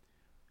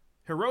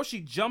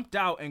 Hiroshi jumped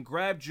out and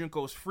grabbed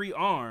Junko's free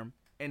arm,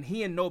 and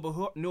he and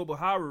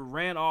Nobuharu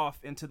ran off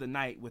into the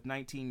night with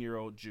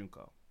 19-year-old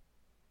Junko.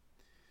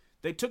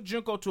 They took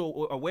Junko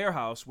to a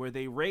warehouse where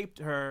they raped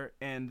her,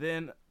 and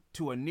then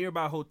to a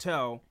nearby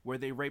hotel where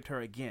they raped her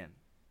again.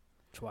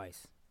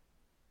 Twice.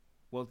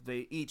 Well,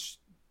 they each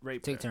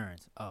raped her. Take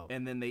turns. Oh.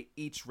 And then they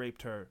each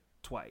raped her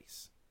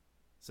twice.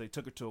 So they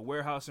took her to a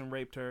warehouse and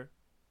raped her,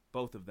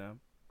 both of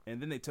them.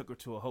 And then they took her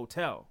to a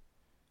hotel.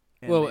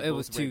 And Well, they it both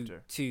was raped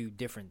her. two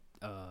different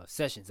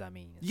sessions, I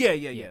mean. Yeah.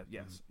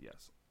 Yes.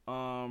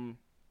 From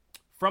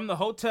the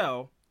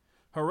hotel,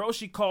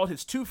 Hiroshi called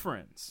his two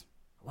friends,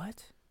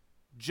 What?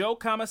 Joe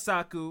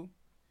Kamasaku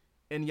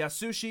and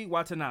Yasushi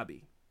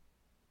Watanabe,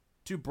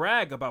 to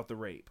brag about the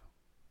rape.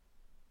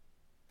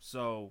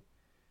 So,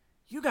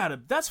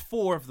 that's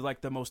four of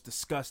the most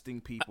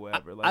disgusting people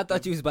ever. I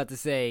thought you was about to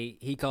say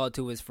he called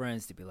two of his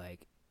friends to be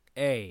like,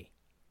 "Hey,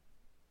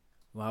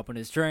 want to hop on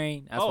this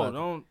train?" That's what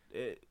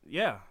I-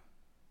 yeah.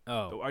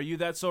 Oh. Are you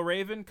that so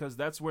Raven? Because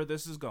that's where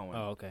this is going.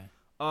 Oh, okay.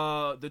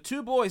 The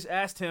two boys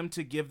asked him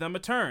to give them a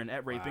turn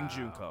at raping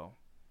Junko.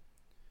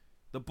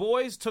 The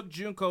boys took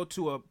Junko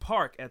to a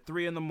park at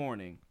 3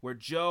 a.m, where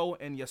Joe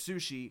and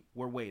Yasushi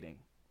were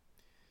waiting.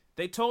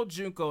 They told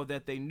Junko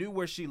that they knew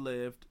where she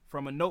lived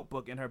from a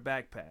notebook in her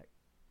backpack,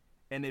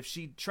 and if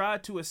she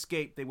tried to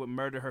escape, they would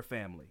murder her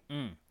family.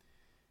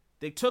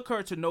 They took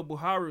her to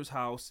Nobuharu's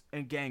house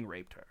and gang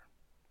raped her.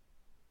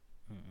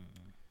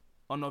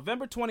 On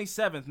November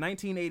 27th,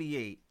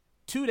 1988,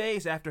 2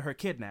 days after her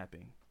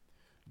kidnapping,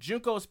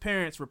 Junko's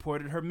parents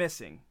reported her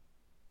missing.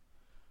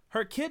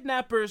 Her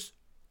kidnappers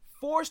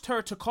forced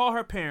her to call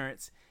her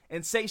parents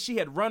and say she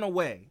had run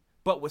away,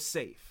 but was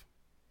safe.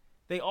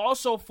 They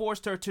also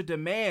forced her to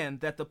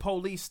demand that the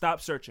police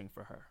stop searching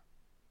for her.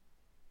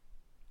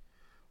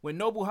 When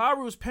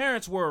Nobuharu's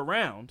parents were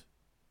around,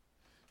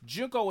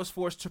 Junko was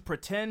forced to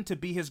pretend to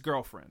be his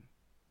girlfriend.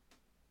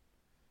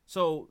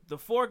 So the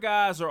four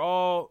guys are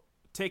all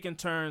taking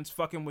turns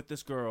fucking with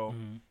this girl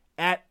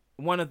at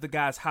one of the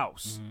guys'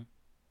 house.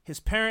 His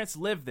parents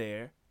lived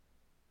there,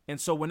 and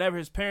so whenever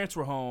his parents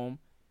were home,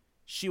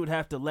 she would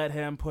have to let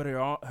him put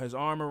his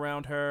arm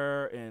around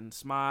her and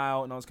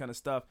smile and all this kind of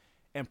stuff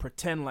and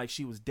pretend like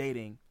she was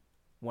dating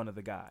one of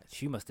the guys.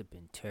 She must have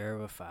been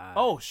terrified.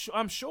 Oh,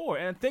 I'm sure.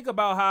 And think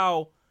about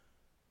how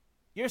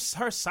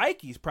her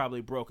psyche's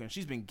probably broken.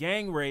 She's been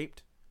gang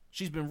raped.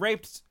 She's been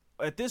raped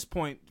at this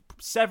point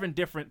several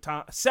different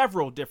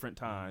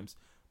times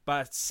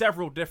by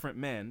several different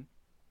men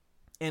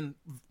in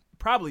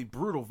probably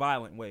brutal,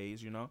 violent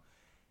ways,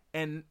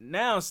 And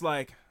now it's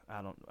like,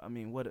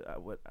 what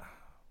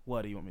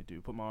what do you want me to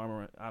do? Put my arm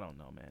around? I don't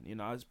know, man. You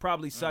know, it's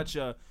probably such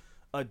a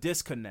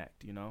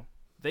disconnect, you know.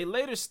 They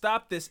later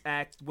stopped this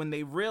act when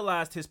they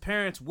realized his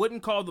parents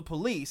wouldn't call the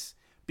police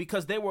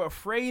because they were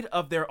afraid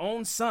of their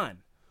own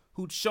son,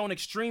 who'd shown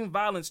extreme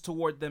violence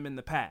toward them in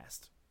the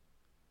past.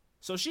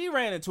 So she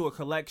ran into a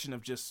collection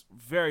of just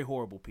very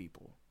horrible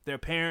people. Their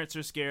parents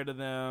are scared of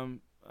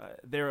them.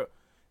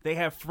 They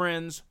have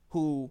friends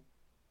who,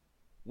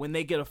 when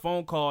they get a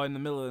phone call in the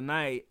middle of the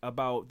night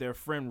about their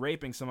friend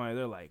raping somebody,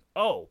 they're like,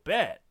 "Oh,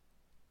 bet.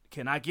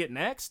 Can I get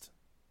next?"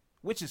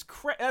 Which is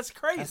that's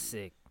crazy. That's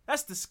sick.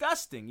 That's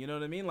disgusting. You know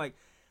what I mean? Like,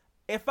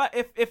 if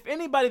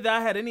anybody that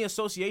I had any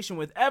association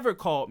with ever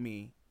called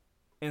me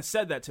and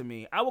said that to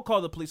me, I would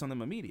call the police on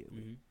them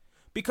immediately. Mm-hmm.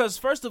 Because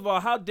first of all,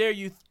 how dare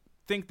you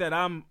think that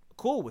I'm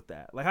cool with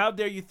that? Like, how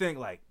dare you think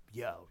like,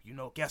 yo, you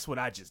know, guess what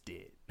I just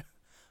did?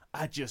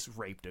 I just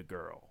raped a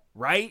girl,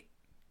 right?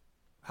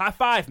 High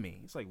five me.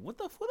 It's like, who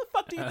the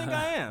fuck do you think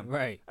I am?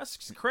 Right. That's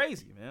just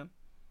crazy, man.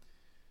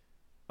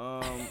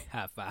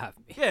 High five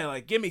me. Yeah,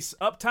 like give me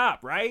up top,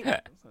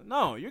 right?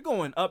 No, you're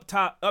going up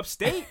top,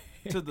 upstate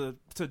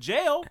to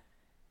jail.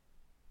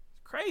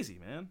 It's crazy,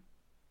 man.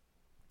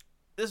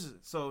 This is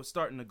so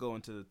starting to go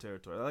into the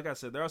territory. Like I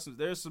said,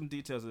 there's some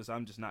details of this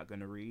I'm just not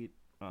going to read,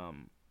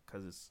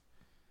 because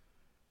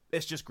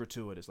it's just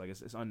gratuitous. Like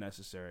it's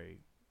unnecessary,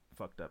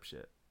 fucked up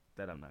shit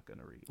that I'm not going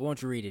to read. Why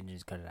don't you read it and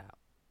just cut it out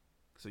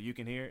So you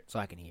can hear it. so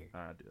I can hear it?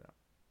 All right, I'll do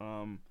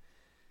that.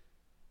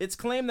 It's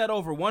claimed that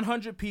over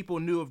 100 people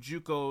knew of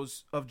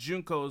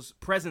Junko's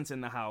presence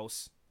in the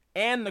house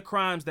and the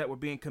crimes that were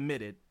being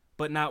committed,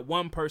 but not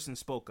one person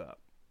spoke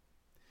up.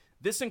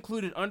 This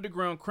included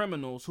underground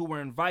criminals who were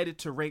invited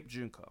to rape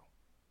Junko.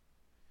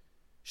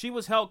 She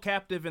was held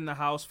captive in the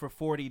house for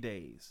 40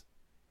 days.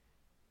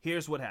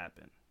 Here's what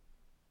happened.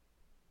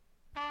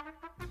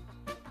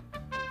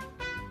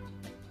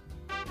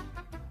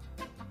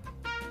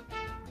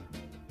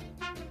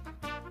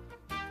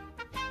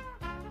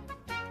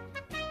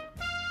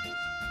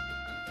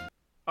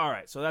 All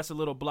right, so that's a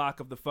little block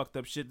of the fucked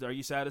up shit. Are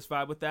you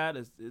satisfied with that?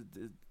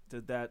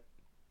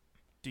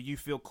 Do you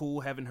feel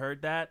cool having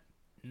heard that?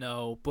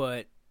 No,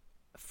 but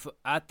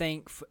I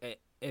think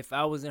if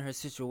I was in her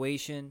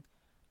situation,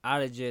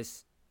 I'd have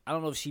just, I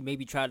don't know if she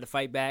maybe tried to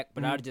fight back,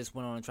 but I'd have just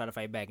went on and tried to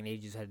fight back, and they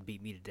just had to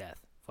beat me to death.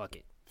 Fuck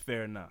it.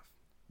 Fair enough.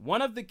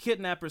 One of the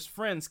kidnapper's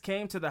friends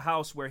came to the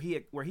house where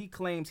he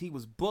claims he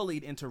was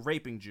bullied into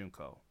raping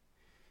Junko.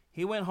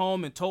 He went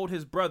home and told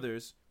his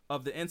brothers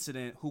of the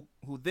incident, who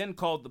then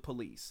called the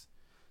police.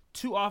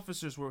 2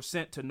 officers were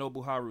sent to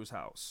Nobuharu's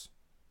house.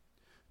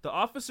 The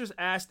officers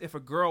asked if a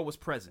girl was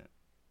present.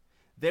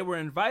 They were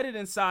invited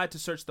inside to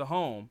search the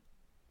home,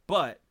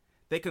 but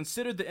they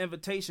considered the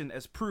invitation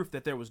as proof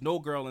that there was no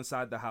girl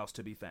inside the house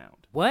to be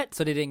found. What?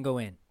 So they didn't go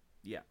in?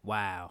 Yeah.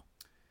 Wow.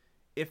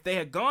 If they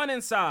had gone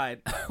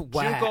inside,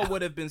 Wow. Junko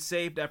would have been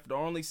saved after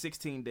only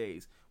 16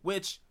 days,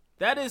 which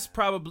that is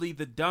probably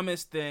the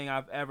dumbest thing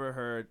I've ever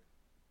heard.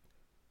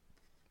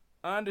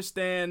 I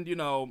understand, you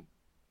know,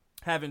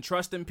 having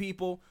trust in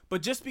people,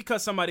 but just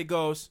because somebody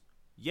goes,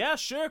 yeah,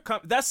 sure,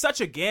 that's such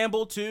a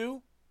gamble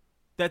too,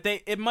 that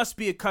it must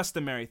be a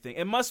customary thing.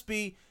 It must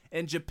be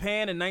in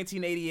Japan in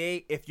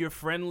 1988, if you're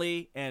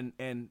friendly and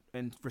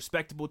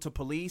respectable to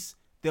police,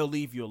 they'll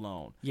leave you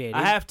alone. Yeah,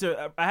 I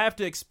have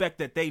to expect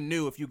that they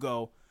knew if you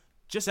go,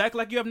 just act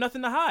like you have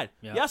nothing to hide.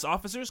 Yeah. Yes,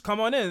 officers, come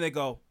on in. And they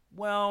go,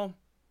 well,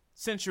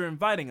 since you're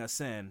inviting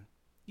us in,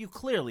 you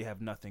clearly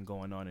have nothing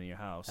going on in your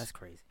house. That's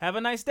crazy. Have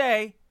a nice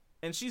day.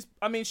 And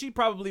she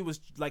probably was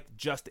like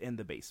just in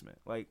the basement,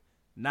 like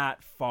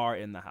not far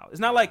in the house. It's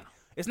not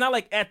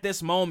like at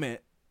this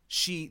moment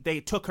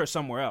they took her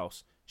somewhere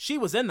else. She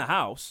was in the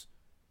house,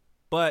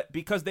 but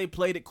because they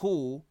played it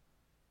cool,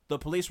 the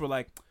police were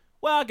like,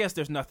 well, I guess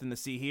there's nothing to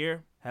see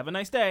here. Have a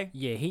nice day.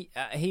 Yeah, he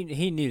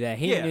knew that.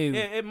 He knew.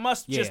 It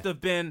must just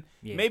have been.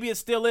 Yeah. Maybe it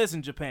still is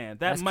in Japan.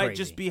 That That's might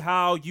crazy. just be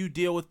how you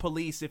deal with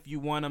police if you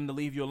want them to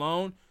leave you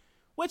alone.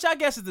 Which I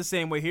guess is the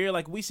same way here.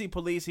 Like, we see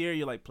police here,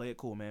 you're like, play it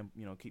cool, man.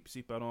 You know, keep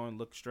your seatbelt on,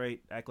 look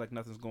straight, act like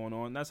nothing's going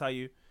on. That's how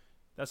you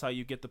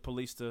get the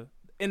police to,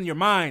 in your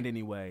mind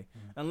anyway.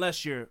 Mm-hmm.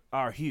 Unless you're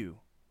our Hugh,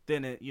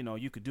 then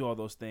you could do all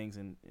those things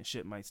and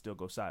shit might still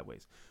go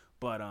sideways.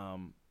 But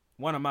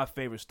one of my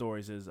favorite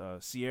stories is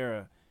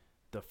Sierra.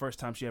 The first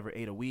time she ever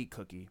ate a weed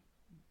cookie,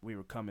 we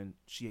were coming.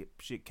 She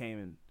came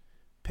and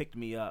picked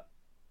me up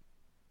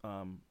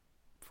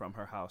from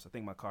her house. I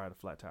think my car had a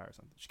flat tire or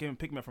something. She came and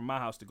picked me up from my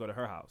house to go to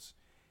her house.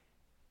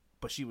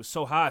 But she was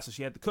so high, so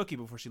she had the cookie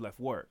before she left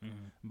work.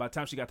 Mm-hmm. By the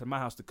time she got to my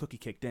house, the cookie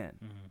kicked in.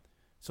 Mm-hmm.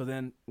 So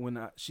then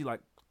when she like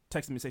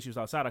texted me and said she was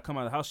outside, I come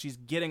out of the house. She's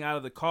getting out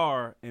of the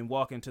car and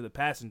walking to the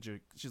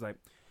passenger. She's like,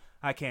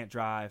 I can't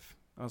drive.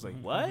 I was like,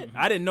 what?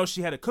 I didn't know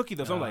she had a cookie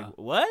though. So I'm like,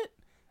 what?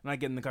 And I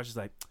get in the car. She's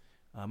like,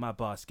 my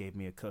boss gave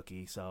me a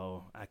cookie,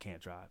 so I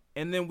can't drive.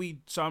 And then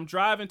so I'm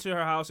driving to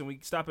her house and we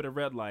stop at a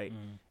red light.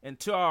 Mm-hmm. And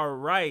to our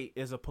right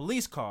is a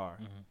police car.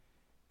 Mm-hmm.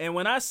 And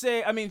when I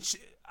say,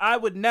 I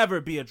would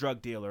never be a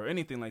drug dealer or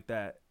anything like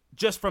that,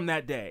 just from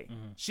that day.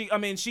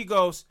 Mm-hmm. She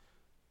goes,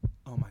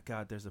 oh my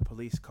God, there's a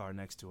police car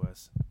next to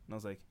us. And I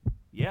was like,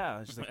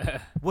 yeah. She's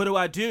like, what do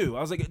I do?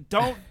 I was like,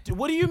 don't.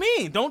 What do you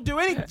mean? Don't do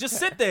anything. Just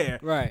sit there.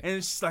 Right.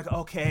 And she's like,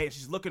 okay.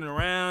 She's looking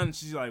around. And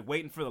she's like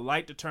waiting for the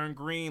light to turn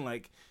green,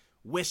 like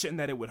wishing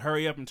that it would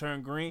hurry up and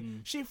turn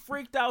green. She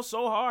freaked out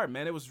so hard,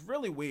 man. It was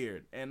really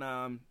weird. And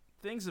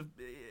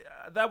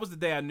that was the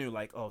day I knew,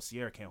 like, oh,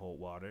 Sierra can't hold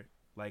water.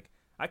 Like,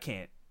 I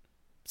can't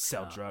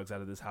sell drugs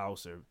out of this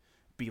house or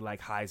be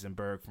like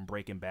Heisenberg from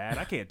Breaking Bad.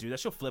 I can't do that.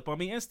 She'll flip on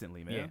me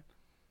instantly, man. Yeah.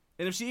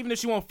 And even if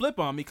she won't flip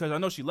on me, because I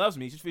know she loves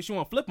me, if she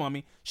won't flip on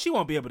me, she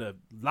won't be able to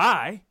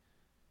lie,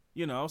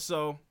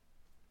 So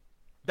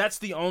that's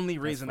the only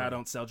reason I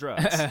don't sell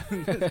drugs.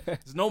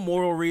 There's no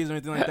moral reason or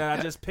anything like that.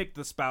 I just picked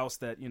the spouse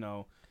that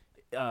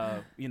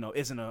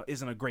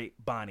isn't a great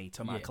Bonnie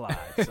to my Clyde.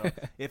 So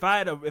if I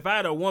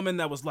had a woman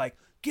that was like,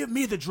 give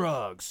me the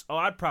drugs,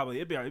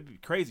 it'd be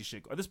crazy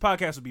shit. This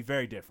podcast would be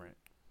very different.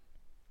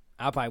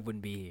 I probably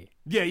wouldn't be here.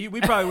 Yeah,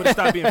 we probably would have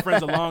stopped being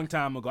friends a long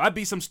time ago. I'd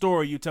be some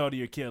story you tell to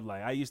your kid,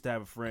 like, I used to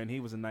have a friend, he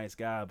was a nice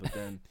guy, but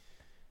then,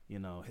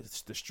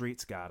 the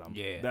streets got him.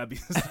 Yeah. That'd be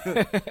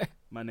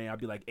my name. I'd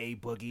be like A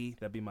Boogie.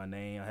 That'd be my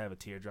name. I have a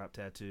teardrop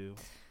tattoo.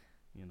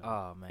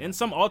 Oh, man. In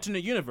some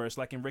alternate universe,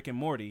 like in Rick and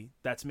Morty,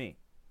 that's me.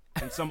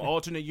 In some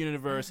alternate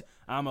universe,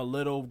 I'm a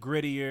little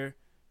grittier.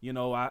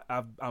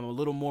 I'm a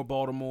little more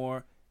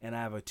Baltimore, and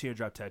I have a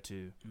teardrop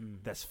tattoo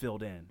that's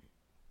filled in,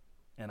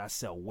 and I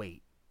sell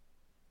weight.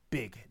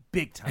 Big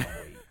time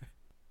weight.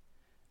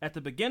 At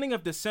the beginning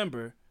of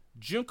December,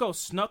 Junko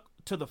snuck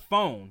to the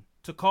phone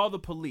to call the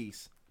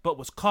police, but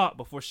was caught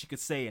before she could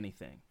say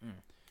anything.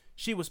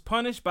 She was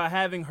punished by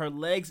having her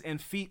legs and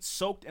feet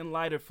soaked in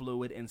lighter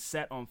fluid and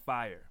set on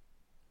fire.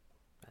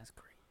 That's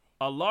crazy.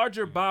 A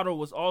larger bottle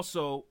was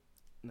also...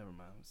 Never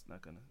mind. It's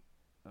not gonna...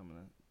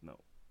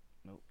 Nope.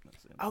 Not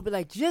saying that. I'll be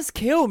like, just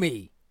kill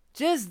me.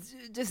 Just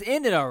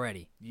end it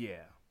already.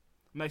 Yeah.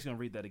 I'm actually gonna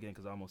read that again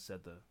because I almost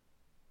said the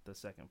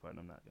second part, and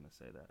I'm not gonna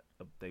say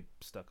that. They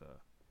stuck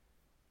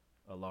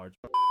a large...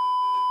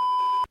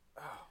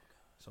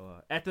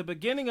 So, at the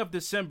beginning of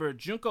December,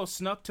 Junko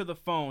snuck to the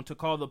phone to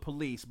call the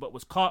police, but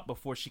was caught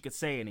before she could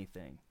say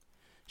anything.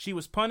 She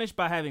was punished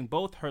by having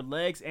both her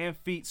legs and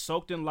feet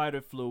soaked in lighter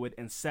fluid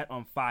and set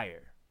on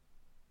fire.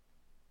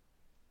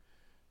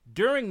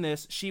 During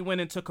this, she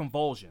went into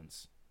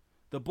convulsions.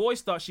 The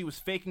boys thought she was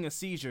faking a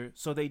seizure,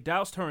 so they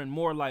doused her in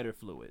more lighter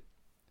fluid.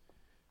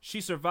 She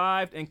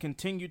survived and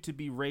continued to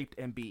be raped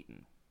and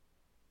beaten.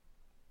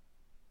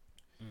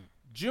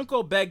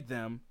 Junko begged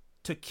them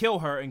to kill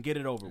her and get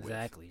it over with.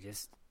 Exactly.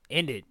 Just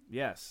end it.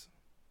 Yes.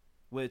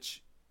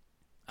 Which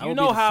I you would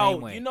know be the how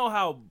same way.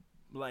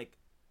 like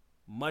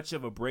much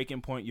of a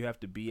breaking point you have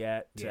to be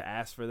at to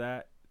ask for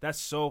that. That's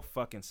so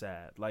fucking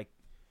sad. Like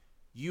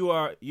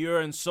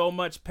you're in so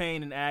much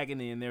pain and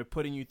agony, and they're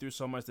putting you through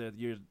so much that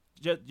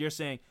you're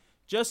saying,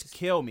 just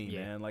kill me,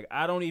 man. Like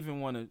I don't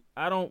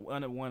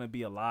want to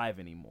be alive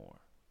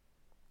anymore.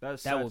 That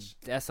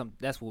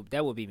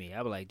would be me.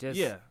 I would like just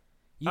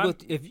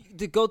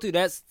to go through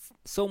that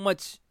so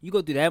much. You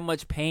go through that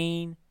much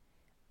pain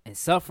and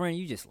suffering.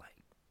 You just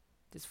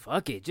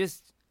fuck it.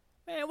 Just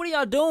man, what are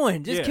y'all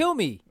doing? Just kill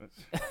me.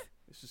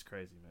 It's just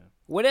crazy, man.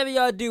 Whatever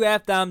y'all do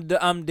after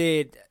I'm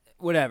dead,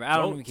 whatever. I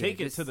don't even care.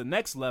 Take it to the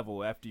next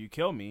level after you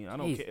kill me. I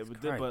don't care,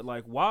 but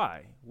like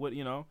why? What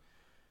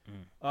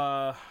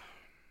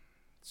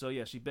So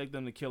yeah, she begged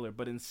them to kill her,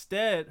 but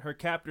instead her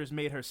captors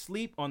made her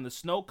sleep on the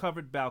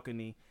snow-covered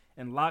balcony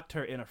and locked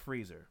her in a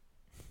freezer.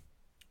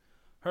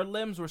 Her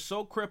limbs were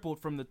so crippled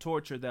from the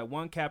torture that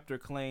one captor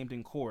claimed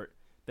in court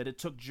that it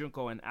took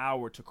Junko an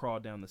hour to crawl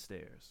down the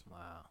stairs.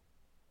 Wow.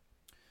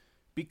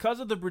 Because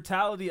of the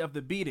brutality of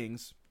the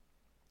beatings,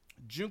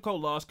 Junko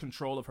lost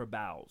control of her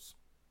bowels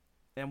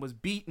and was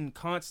beaten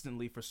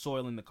constantly for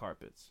soiling the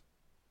carpets.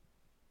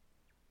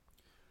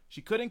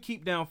 She couldn't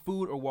keep down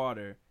food or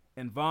water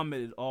and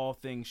vomited all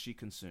things she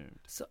consumed.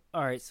 So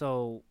all right,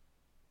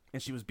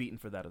 and she was beaten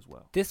for that as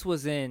well. This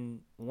was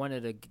in one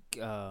of the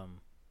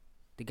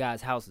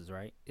guy's houses,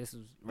 right? This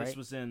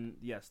was in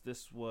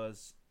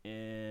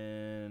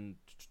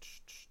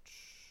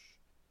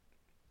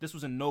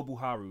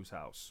Nobuharu's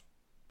house.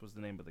 Was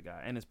the name of the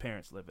guy, and his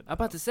parents live in. I'm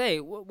about to say,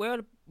 where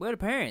are the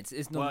parents?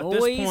 Is no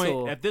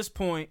noise? At this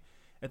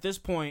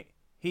point,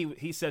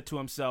 he said to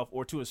himself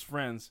or to his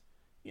friends,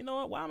 you know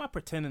what? Why am I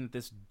pretending that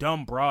this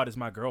dumb broad is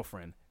my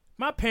girlfriend?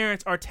 My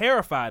parents are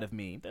terrified of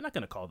me. They're not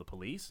gonna call the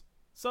police.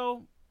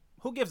 So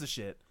who gives a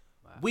shit?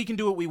 Wow. We can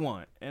do what we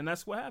want, and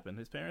that's what happened.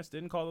 His parents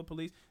didn't call the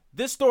police.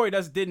 This story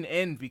didn't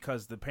end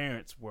because the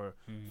parents were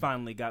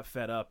finally got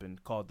fed up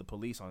and called the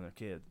police on their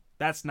kid.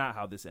 That's not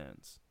how this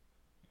ends.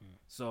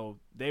 So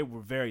they were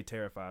very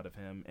terrified of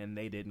him, and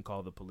they didn't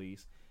call the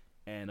police.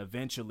 And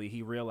eventually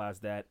he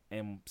realized that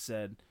and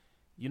said,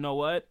 you know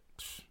what?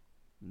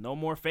 No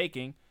more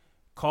faking.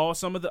 Call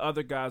some of the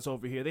other guys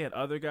over here. They had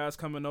other guys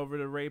coming over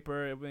to rape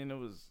her. I mean, it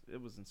was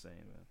insane,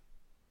 man.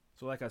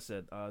 So like I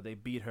said, they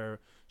beat her.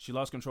 She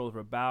lost control of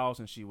her bowels,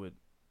 and she would,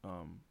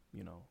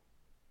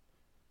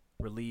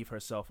 relieve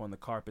herself on the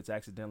carpets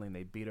accidentally, and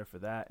they beat her for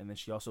that. And then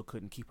she also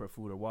couldn't keep her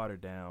food or water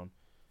down,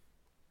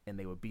 and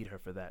they would beat her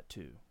for that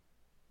too,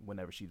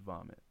 whenever she'd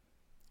vomit.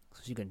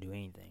 So she couldn't do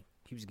anything.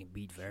 She was getting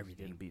beat for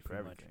everything. Getting beat for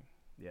pretty much. everything.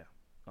 Yeah.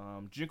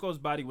 Junko's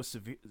body was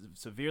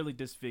severely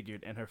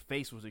disfigured, and her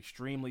face was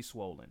extremely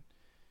swollen.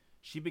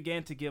 She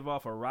began to give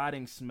off a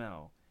rotting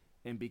smell,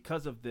 and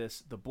because of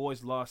this, the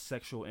boys lost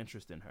sexual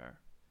interest in her,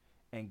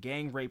 and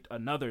gang raped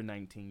another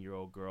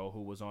 19-year-old girl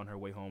who was on her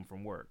way home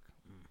from work.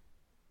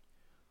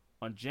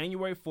 On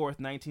January 4th,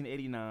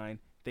 1989,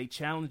 they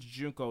challenged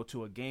Junko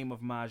to a game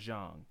of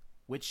mahjong,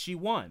 which she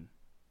won.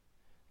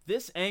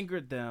 This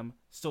angered them,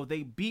 so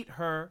they beat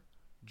her,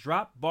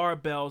 dropped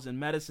barbells and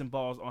medicine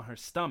balls on her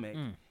stomach,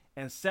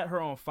 and set her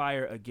on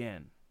fire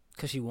again.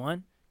 'Cause she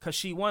won? 'Cause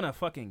she won a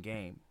fucking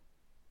game.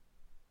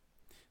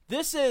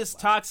 This is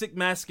toxic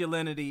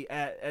masculinity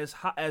as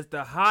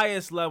the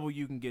highest level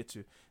you can get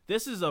to.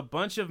 This is a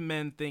bunch of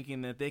men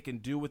thinking that they can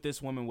do with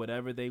this woman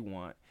whatever they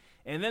want,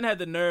 and then had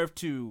the nerve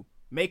to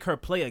make her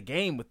play a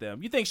game with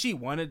them. You think she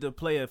wanted to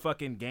play a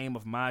fucking game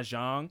of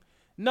mahjong?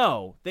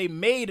 No, they're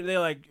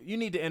like, you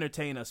need to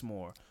entertain us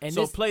more. And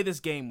so this- play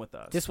this game with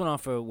us. This went on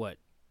for what?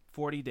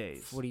 40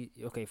 days. 40,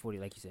 okay, 40,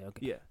 like you said.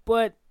 Okay. Yeah.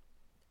 But,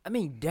 I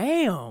mean,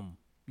 damn.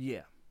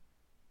 Yeah.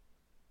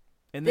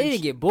 And They then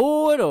didn't get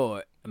bored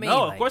or? I mean,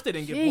 no, like, of course they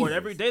didn't get bored. Jesus.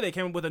 Every day they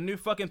came up with a new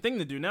fucking thing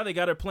to do. Now they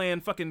got her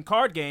playing fucking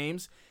card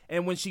games,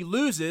 and when she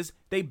loses,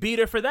 they beat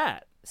her for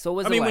that. So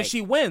was I it mean, when like,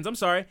 she wins, I'm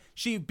sorry,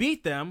 she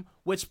beat them,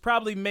 which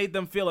probably made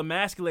them feel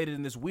emasculated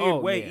in this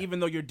weird way, yeah. even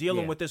though you're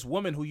dealing Yeah. with this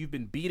woman who you've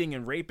been beating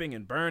and raping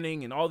and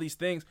burning and all these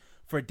things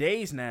for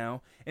days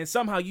now, and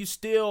somehow you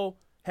still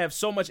have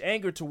so much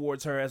anger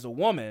towards her as a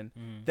woman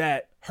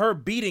that her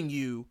beating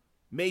you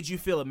made you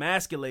feel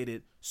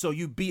emasculated, so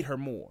you beat her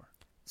more.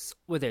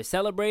 were they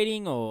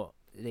celebrating or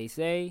they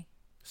say?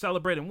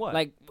 Celebrating what?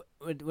 Like,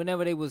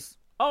 whenever they was,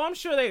 Oh, I'm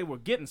sure they were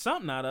getting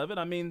something out of it.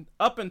 I mean,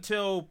 up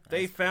until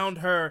they found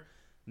her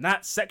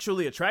not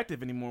sexually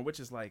attractive anymore, which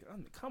is like,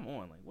 come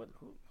on, like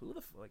who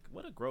the like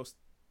what gross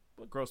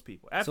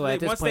people. After at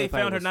this once point, they it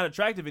probably found her was- not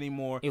attractive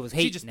anymore, it was she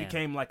hate just now.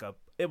 became like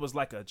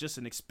just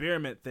an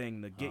experiment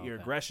thing to get your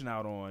okay. aggression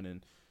out on,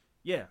 and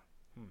yeah.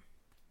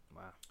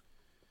 wow.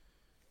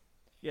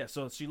 Yeah,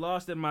 so she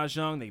lost at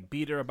mahjong. They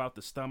beat her about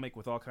the stomach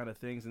with all kind of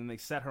things, and then they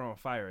set her on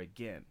fire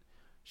again.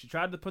 She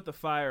tried to put the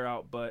fire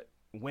out, but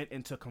went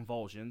into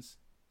convulsions,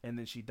 and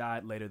then she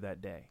died later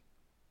that day.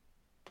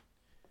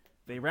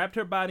 They wrapped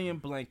her body in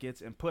blankets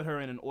and put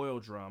her in an oil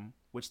drum,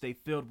 which they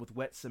filled with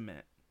wet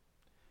cement.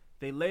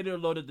 They later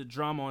loaded the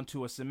drum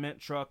onto a cement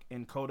truck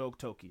in Kodo,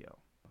 Tokyo.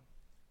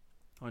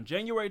 On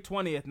January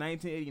 20th,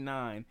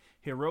 1989,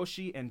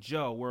 Hiroshi and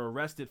Joe were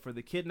arrested for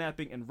the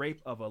kidnapping and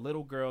rape of a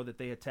little girl that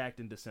they attacked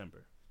in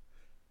December.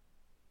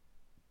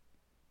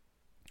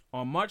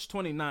 On March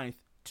 29th,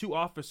 2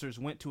 officers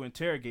went to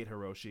interrogate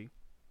Hiroshi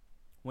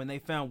when they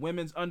found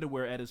women's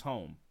underwear at his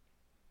home.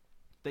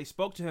 They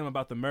spoke to him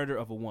about the murder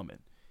of a woman.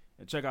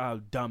 And check out how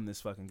dumb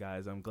this fucking guy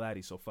is. I'm glad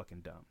he's so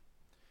fucking dumb.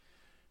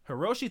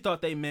 Hiroshi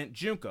thought they meant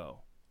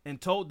Junko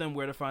and told them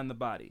where to find the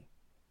body,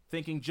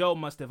 thinking Joe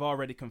must have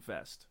already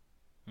confessed.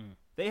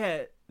 They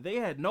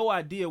had no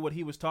idea what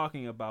he was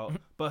talking about,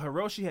 but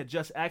Hiroshi had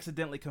just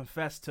accidentally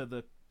confessed to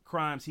the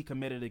crimes he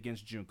committed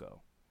against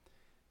Junko.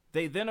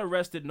 They then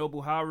arrested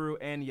Nobuharu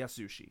and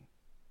Yasushi.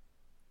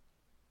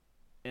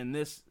 And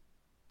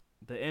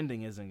the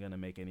ending isn't going to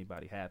make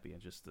anybody happy,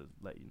 and just to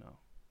let you know.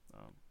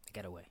 They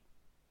got away.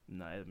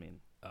 No, I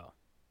mean, Oh.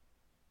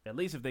 at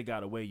least if they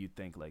got away, you'd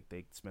think like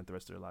they spent the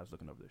rest of their lives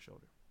looking over their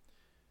shoulder.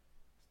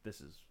 This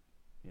is,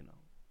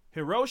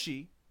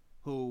 Hiroshi,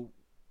 who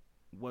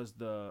was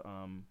the,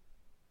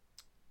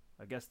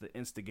 I guess the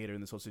instigator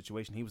in this whole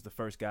situation. He was the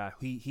first guy.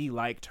 He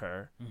liked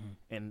her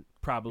and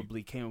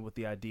probably came up with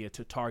the idea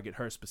to target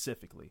her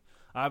specifically.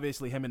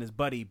 Obviously, him and his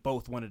buddy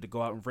both wanted to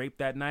go out and rape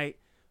that night,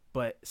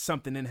 but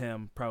something in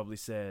him probably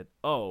said,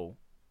 "Oh,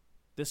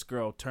 this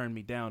girl turned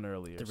me down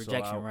earlier. The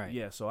rejection, right.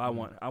 Yeah, so I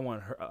want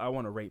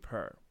to rape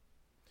her."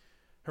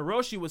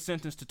 Hiroshi was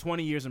sentenced to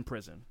 20 years in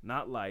prison,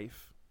 not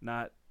life,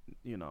 not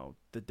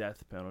the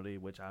death penalty,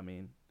 which I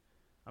mean,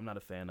 I'm not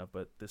a fan of,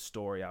 but this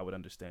story I would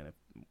understand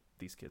if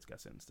these kids got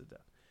sentenced to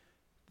death.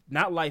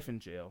 Not life in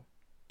jail,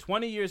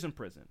 20 years in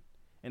prison,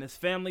 and his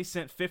family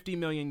sent 50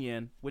 million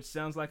yen, which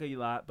sounds like a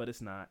lot, but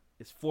it's not.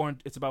 It's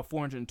about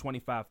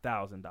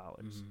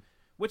 $425,000,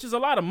 which is a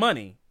lot of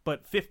money,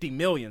 but 50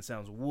 million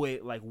sounds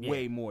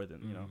way more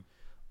than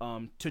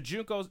to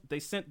Junko's. They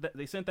sent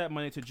that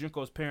money to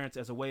Junko's parents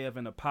as a way of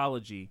an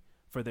apology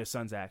for their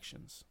son's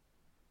actions.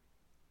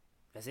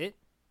 That's it?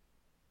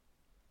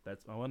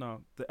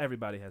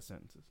 Everybody has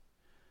sentences.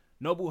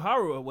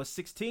 Nobuharu was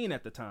 16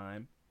 at the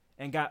time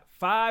and got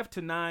 5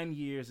 to 9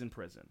 years in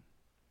prison.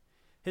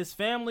 His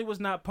family was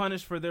not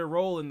punished for their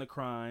role in the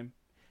crime,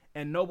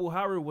 and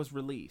Nobuharu was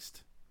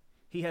released.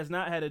 He has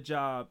not had a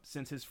job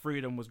since his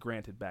freedom was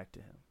granted back to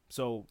him.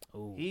 So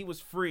he was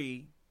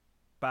free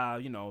by,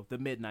 the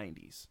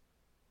mid-90s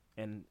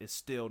and is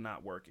still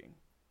not working.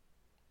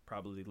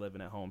 Probably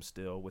living at home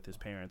still with his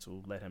parents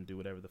who let him do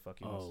whatever the fuck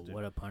he wants to do.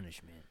 What a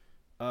punishment.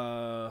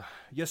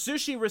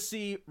 Yasushi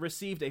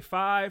received a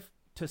 5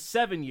 to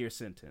 7 year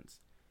sentence.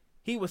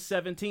 He was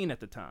 17 at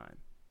the time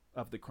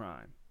of the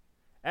crime.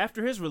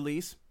 After his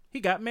release, he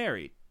got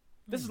married.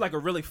 This is like a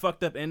really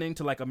fucked up ending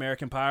to like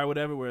American Pie or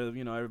whatever, where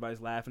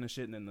everybody's laughing and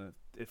shit, and then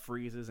it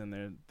freezes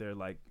and they're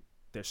like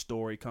their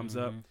story comes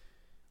up.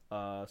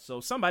 So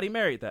somebody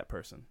married that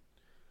person.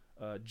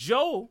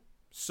 Joe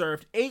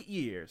served 8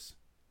 years.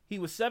 He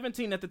was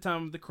 17 at the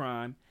time of the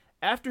crime.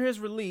 After his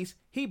release,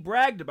 he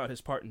bragged about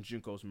his part in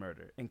Junko's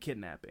murder and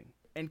kidnapping,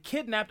 and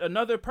kidnapped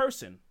another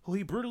person who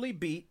he brutally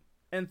beat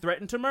and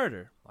threatened to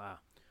murder. Wow.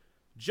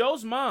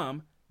 Joe's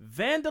mom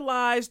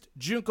vandalized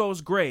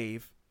Junko's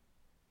grave,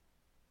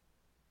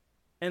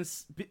 and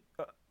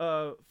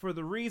for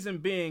the reason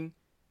being,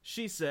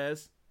 she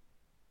says,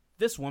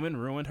 this woman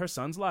ruined her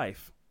son's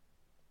life.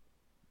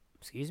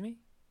 Excuse me?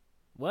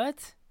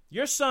 What?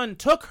 Your son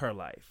took her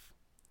life,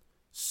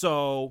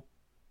 so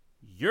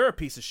you're a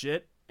piece of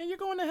shit, and you're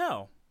going to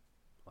hell.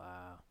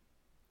 Wow.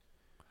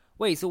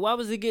 Wait, so why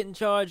was he getting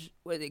charged?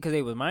 Because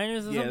they were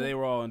minors or Yeah, something? they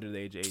were all under the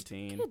age of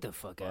 18. Get the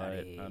fuck out of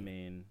But, here. I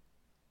mean,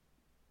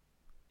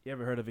 you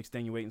ever heard of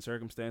extenuating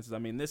circumstances? I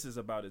mean, this is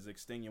about as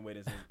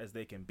extenuating as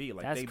they can be.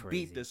 Like, That's they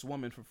crazy. beat this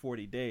woman for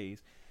 40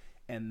 days,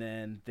 and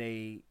then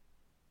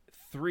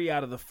 3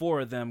 out of the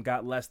 4 of them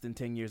got less than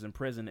 10 years in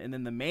prison. And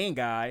then the main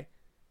guy,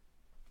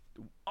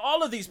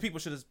 all of these people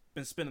should have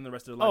been spending the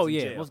rest of their lives in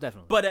jail. most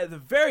definitely. But at the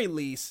very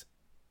least,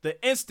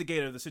 the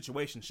instigator of the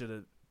situation should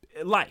have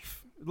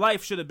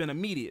life should have been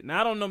immediate. Now,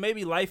 I don't know,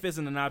 maybe life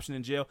isn't an option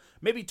in jail.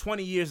 Maybe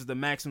 20 years is the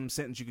maximum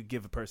sentence you could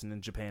give a person in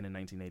Japan in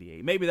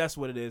 1988. Maybe that's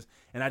what it is,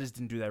 and I just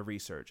didn't do that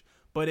research.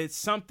 But it's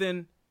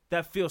something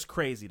that feels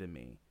crazy to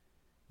me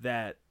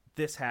that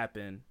this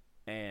happened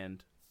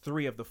and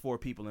 3 of the 4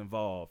 people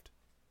involved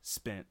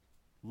spent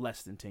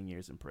less than 10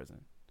 years in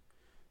prison.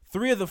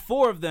 3 of the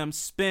 4 of them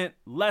spent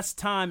less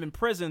time in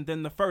prison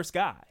than the first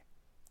guy.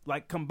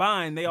 Like,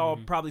 combined, they all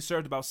probably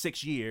served about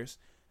 6 years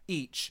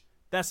each.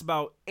 That's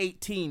about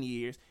 18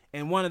 years.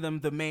 And one of them,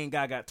 the main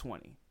guy, got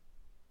 20.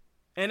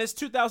 And it's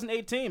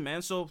 2018,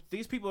 man. So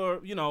these people are,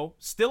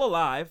 still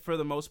alive for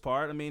the most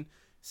part. I mean,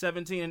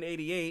 17 and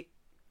 88.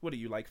 What are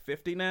you, like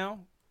 50 now?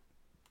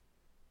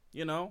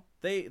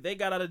 They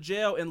got out of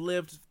jail and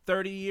lived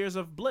 30 years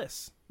of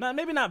bliss.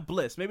 Maybe not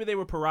bliss. Maybe they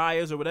were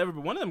pariahs or whatever.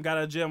 But one of them got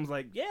out of jail and was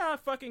like, yeah, I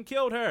fucking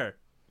killed her.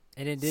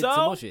 And then did So-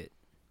 some bullshit.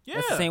 Yeah.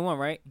 That's the same one,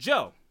 right?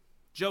 Joe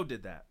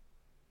did that.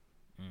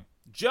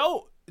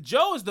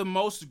 Joe is the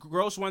most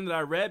gross one that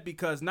I read,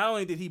 because not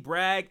only did he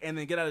brag and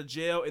then get out of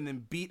jail and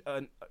then beat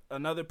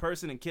another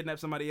person and kidnap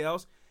somebody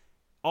else,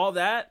 all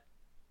that,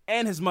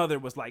 and his mother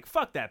was like,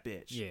 fuck that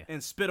bitch. Yeah.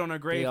 And spit on her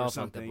grave all or fucked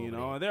something, up you over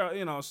know.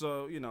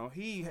 They're,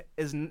 he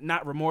is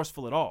not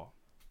remorseful at all.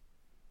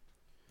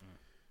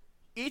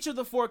 Each of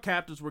the 4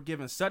 captives were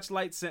given such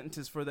light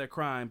sentences for their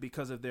crime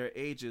because of their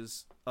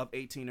ages of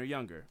 18 or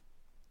younger.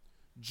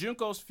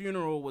 Junko's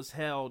funeral was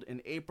held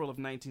in April of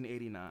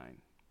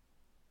 1989.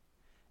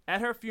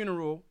 At her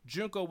funeral,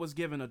 Junko was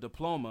given a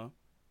diploma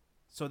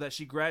so that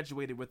she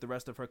graduated with the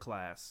rest of her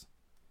class.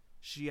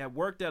 She had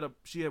worked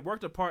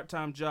a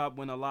part-time job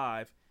when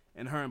alive,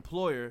 and her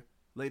employer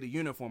laid a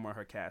uniform on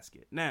her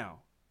casket.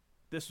 Now,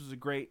 this was a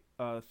great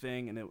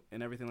thing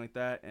and everything like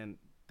that, and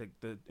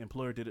the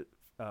employer did it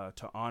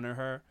to honor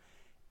her,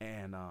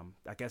 and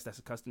I guess that's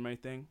a customary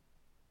thing.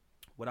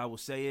 What I will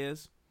say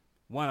is,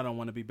 1, I don't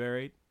want to be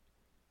buried.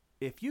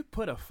 If you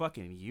put a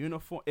fucking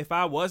uniform, if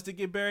I was to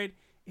get buried,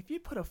 if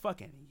you put a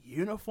fucking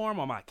uniform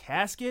on my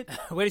casket,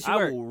 Where did she I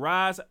work? will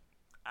rise.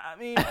 I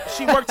mean,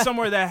 she worked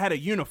somewhere that had a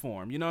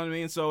uniform, you know what I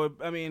mean? So,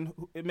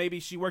 maybe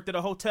she worked at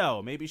a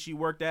hotel. Maybe she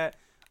worked at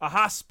a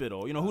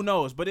hospital, who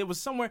knows? But it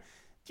was somewhere,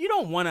 you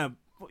don't want to,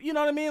 you know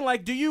what I mean?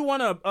 Like, do you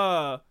want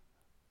to,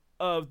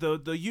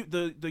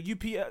 the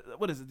UPS,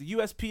 what is it? The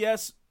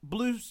USPS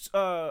blue,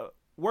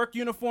 work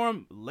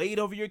uniform laid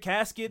over your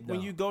casket when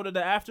No. you go to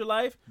the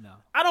afterlife? No.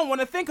 I don't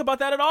want to think about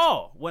that at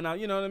all. When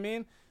you know what I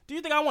mean? Do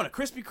you think I want a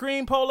Krispy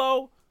Kreme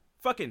polo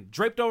fucking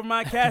draped over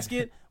my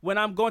casket when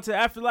I'm going to the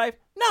afterlife?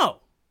 No.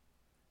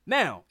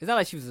 Now, It's not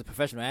like she was a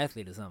professional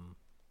athlete or something.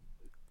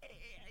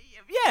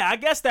 yeah, I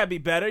guess that'd be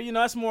better.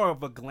 That's more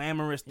of a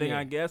glamorous thing, Yeah.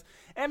 I guess.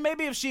 And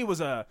maybe if she was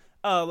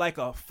like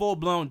a full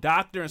blown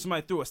doctor and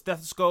somebody threw a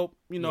stethoscope,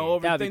 over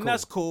that'd the be thing, cool.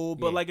 that's cool.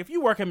 But Yeah. like if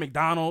you work at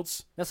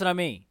McDonald's, That's what I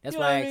mean. That's you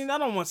know why what I mean? I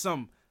don't want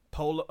some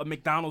a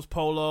McDonald's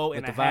polo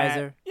and the a hat.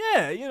 visor.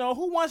 Yeah,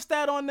 who wants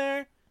that on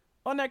their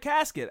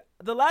casket?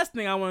 The last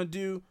thing I want to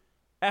do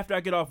after I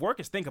get off work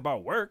is think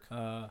about work.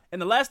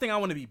 And the last thing I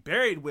want to be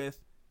buried with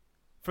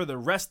for the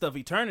rest of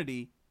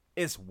eternity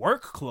is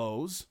work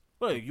clothes.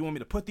 What, you want me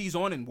to put these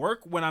on and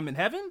work when I'm in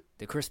heaven?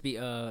 the crispy,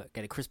 got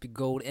a crispy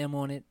gold M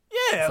on it.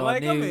 Yeah, It's all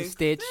like I new, mean,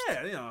 stitched.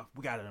 Yeah,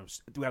 we got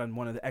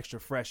one of the extra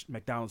fresh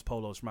McDonald's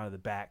polos from out of the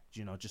back,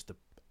 just to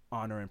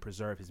honor and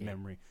preserve his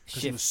memory, because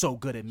he Shift- was so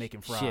good at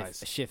making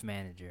fries. Shift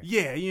manager.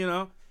 Yeah,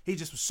 he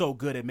just was so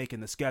good at making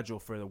the schedule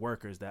for the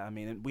workers that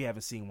we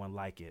haven't seen one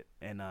like it,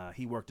 and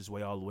he worked his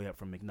way all the way up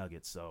from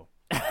McNuggets. So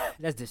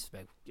That's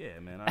disrespectful. yeah,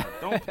 man,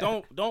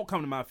 don't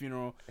come to my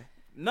funeral.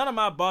 None of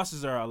my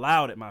bosses are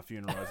allowed at my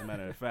funeral. As a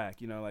matter of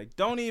fact,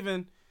 don't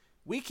even.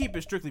 We keep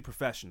it strictly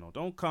professional.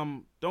 Don't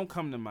come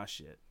to my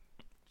shit.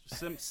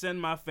 Send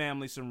my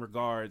family some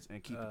regards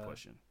and keep it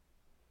pushing.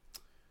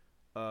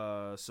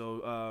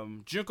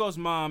 Junko's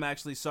mom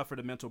actually suffered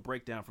a mental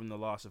breakdown from the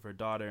loss of her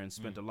daughter and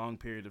spent a long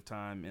period of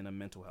time in a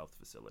mental health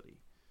facility.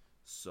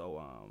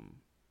 So,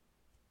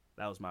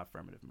 that was my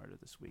affirmative murder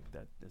this week.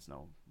 That there's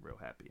no real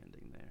happy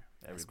ending there.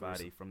 That's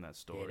Everybody gruesome. from that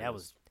story that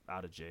was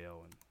out of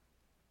jail, and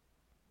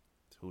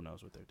who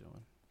knows what they're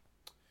doing.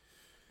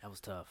 That was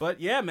tough. But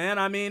yeah, man,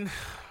 I mean,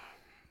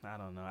 I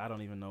don't know. I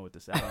don't even know what to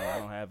say. I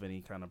don't have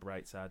any kind of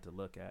bright side to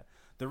look at.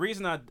 The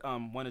reason I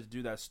wanted to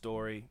do that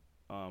story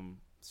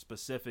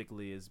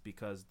specifically is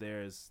because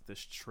there's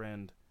this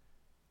trend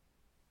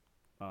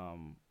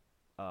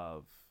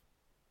of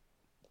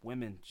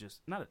women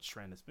just, not a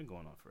trend, it's been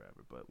going on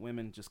forever, but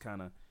women just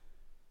kind of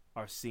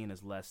are seen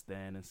as less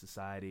than in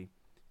society.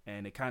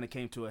 And it kind of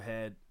came to a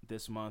head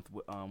this month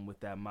with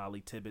that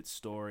Molly Tibbetts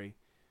story.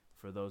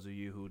 For those of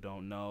you who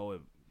don't know,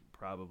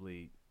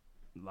 probably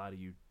a lot of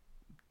you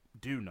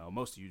do know.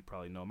 Most of you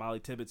probably know.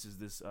 Molly Tibbetts is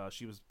this,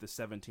 she was the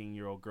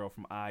 17-year-old girl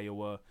from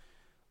Iowa.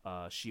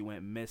 She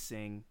went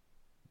missing.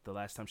 The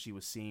last time she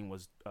was seen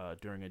was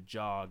during a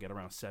jog at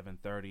around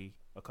 7:30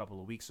 a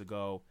couple of weeks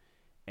ago.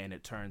 And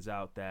it turns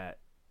out that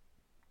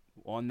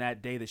on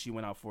that day that she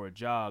went out for a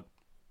jog,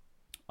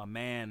 a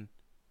man,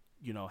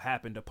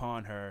 happened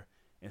upon her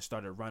and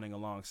started running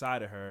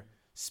alongside of her,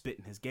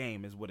 spitting his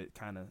game, is what it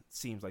kind of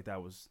seems like.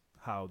 That was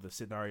how the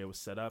scenario was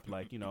set up.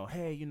 Like,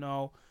 hey,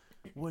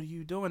 what are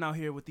you doing out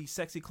here with these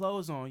sexy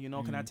clothes on?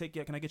 Can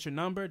I get your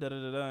number? Da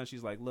da da da. And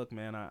she's like, look,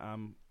 man,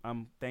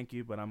 I'm thank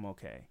you, but I'm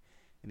okay.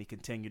 And he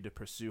continued to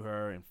pursue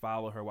her and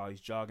follow her while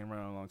he's jogging,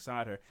 running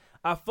alongside her.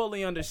 I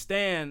fully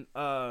understand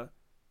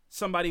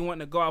somebody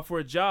wanting to go out for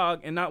a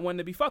jog and not wanting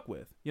to be fucked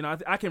with.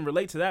 I can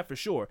relate to that for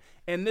sure.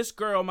 And this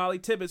girl, Molly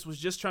Tibbetts, was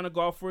just trying to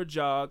go out for a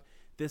jog.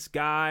 This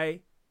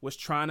guy was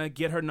trying to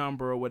get her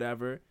number or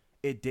whatever.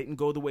 It didn't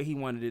go the way he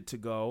wanted it to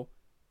go.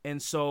 And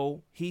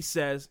so he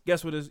says,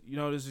 guess what his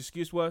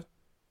excuse was?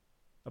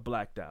 I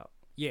blacked out.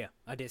 Yeah,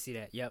 I did see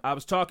that. Yep. I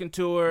was talking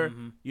to her.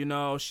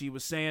 She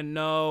was saying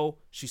no.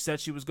 She said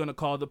she was going to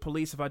call the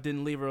police if I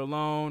didn't leave her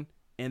alone.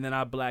 And then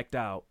I blacked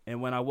out.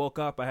 And when I woke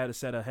up, I had a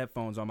set of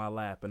headphones on my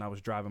lap, and I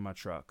was driving my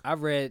truck. I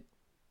read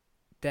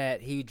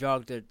that he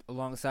jogged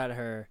alongside of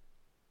her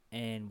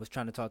and was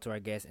trying to talk to her, I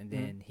guess, and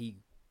then he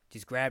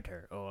just grabbed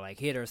her or like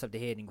hit her upside the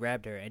head and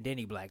grabbed her, and then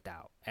he blacked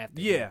out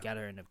after he got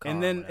her in the car.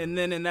 And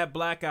then in that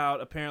blackout,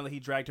 apparently he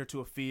dragged her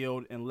to a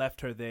field and left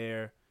her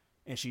there,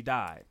 and she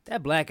died.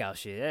 That blackout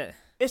shit.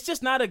 It's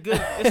just not a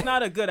good. It's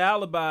not a good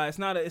alibi. It's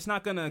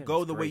not gonna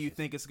go the way you gracious.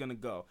 think it's gonna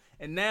go.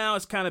 And now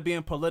it's kind of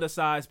being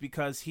politicized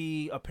because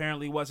he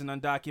apparently was an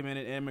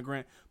undocumented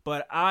immigrant.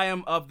 But I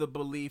am of the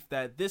belief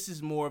that this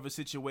is more of a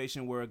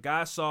situation where a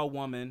guy saw a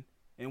woman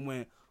and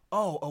went,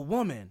 "Oh, a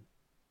woman.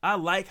 I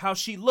like how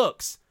she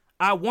looks.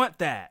 I want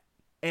that."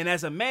 And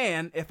as a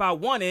man, if I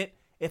want it,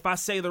 if I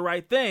say the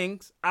right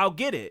things, I'll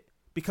get it,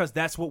 because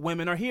that's what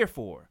women are here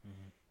for.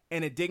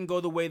 And it didn't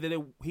go the way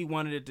that he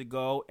wanted it to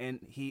go, and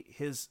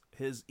his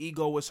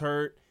ego was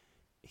hurt.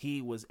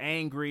 He was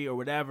angry or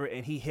whatever,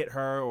 and he hit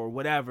her or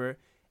whatever,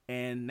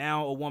 and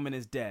now a woman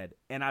is dead.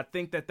 And I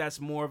think that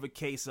that's more of a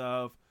case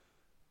of,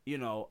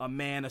 a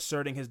man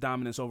asserting his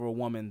dominance over a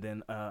woman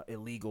than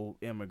illegal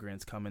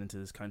immigrants coming into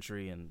this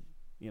country and,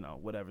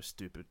 whatever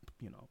stupid,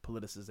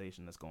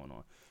 politicization that's going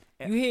on.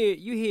 And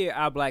You hear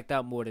I blacked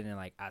out more than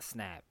like I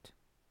snapped.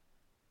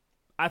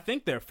 I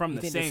think they're from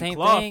the think the same same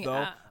cloth, thing?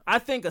 though. I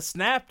think a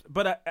snapped,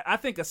 but I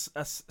think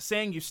a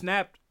saying you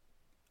snapped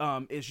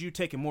is you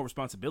taking more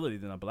responsibility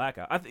than a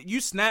blackout.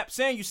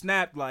 Saying you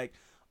snapped, like,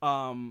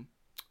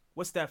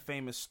 what's that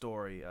famous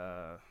story?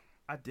 I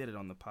did it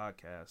on the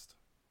podcast.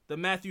 The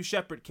Matthew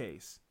Shepard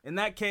case. In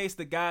that case,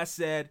 the guy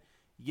said,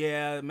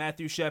 yeah,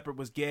 Matthew Shepard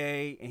was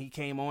gay, and he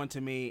came on to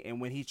me,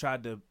 and when he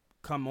tried to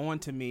come on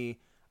to me,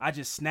 I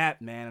just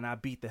snapped, man, and I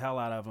beat the hell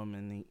out of him,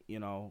 and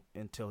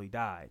until he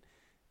died.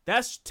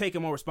 That's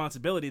taking more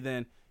responsibility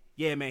than,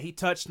 yeah, man, he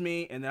touched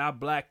me, and then I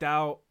blacked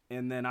out,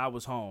 and then I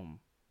was home.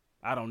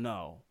 I don't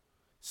know.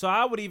 So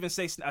I would even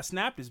say a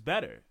snapped is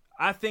better.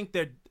 I think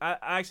I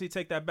actually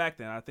take that back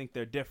then. I think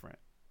they're different.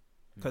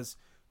 Because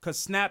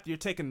snapped, you're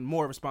taking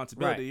more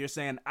responsibility.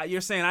 Right.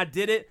 You're saying I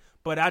did it,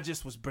 but I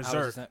just was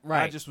berserk.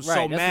 I just was so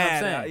That's what I'm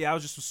mad. saying. I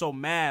was just so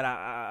mad.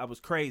 I was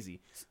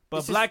crazy.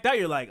 But blacked out,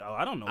 you're like, oh,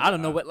 I don't know. I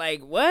don't know what.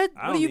 What?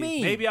 What do you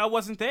mean? Maybe I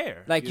wasn't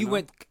there. Like you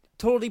went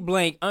totally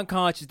blank,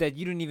 unconscious, that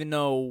you didn't even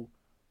know,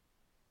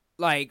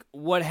 like,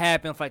 what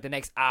happened for like the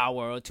next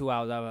hour or 2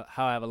 hours,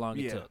 however long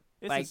it took.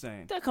 It's like,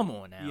 insane. Come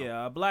on now.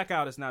 Yeah, a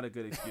blackout is not a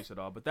good excuse at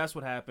all. But that's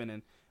what happened.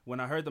 And when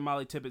I heard the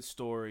Molly Tibbetts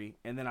story,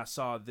 and then I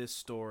saw this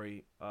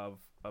story of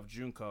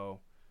Junko,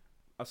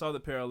 I saw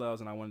the parallels,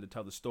 and I wanted to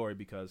tell the story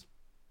because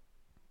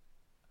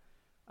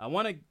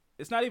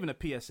it's not even a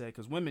PSA,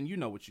 because women, you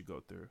know what you go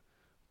through.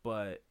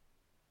 But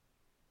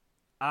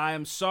I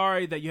am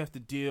sorry that you have to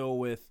deal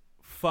with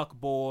fuck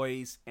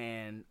boys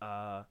and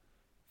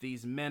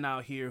these men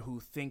out here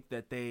who think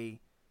that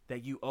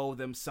you owe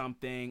them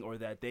something, or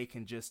that they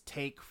can just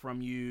take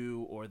from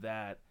you, or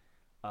that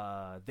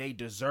they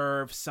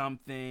deserve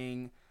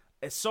something.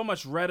 It's so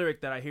much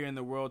rhetoric that I hear in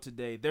the world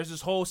today. There's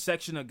this whole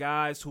section of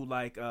guys who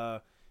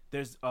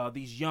there's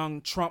these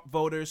young Trump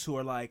voters who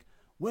are like,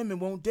 women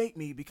won't date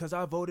me because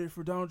I voted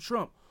for Donald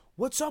Trump.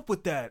 What's up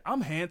with that?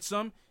 I'm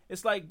handsome.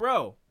 It's like,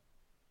 bro,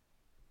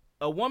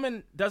 a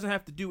woman doesn't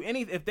have to do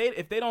anything. If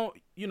they don't,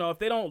 if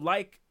they don't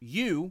like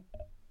you,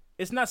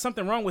 it's not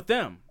something wrong with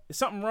them. It's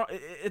something wrong.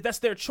 That's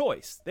their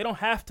choice. They don't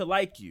have to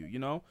like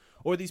you,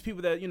 Or these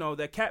people that,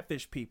 that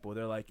catfish people.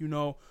 They're like,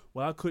 well,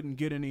 I couldn't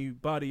get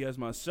anybody as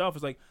myself.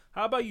 It's like,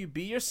 how about you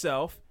be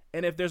yourself?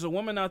 And if there's a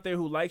woman out there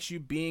who likes you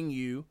being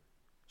you,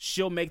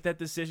 she'll make that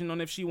decision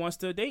on if she wants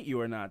to date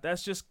you or not.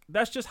 That's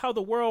just how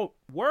the world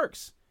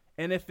works.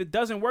 And if it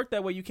doesn't work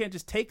that way, you can't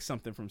just take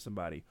something from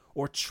somebody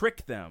or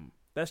trick them.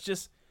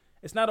 It's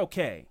not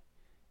okay.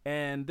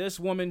 And this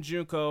woman,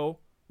 Junko,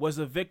 was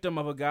a victim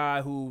of a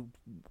guy who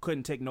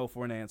couldn't take no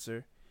for an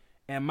answer.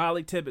 And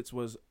Molly Tibbetts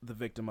was the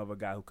victim of a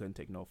guy who couldn't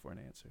take no for an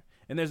answer.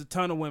 And there's a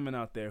ton of women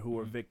out there who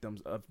are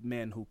victims of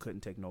men who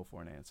couldn't take no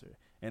for an answer.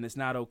 And it's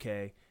not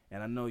okay.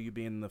 And I know you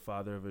being the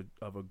father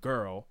of a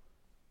girl,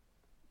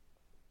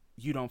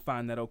 you don't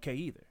find that okay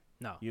either.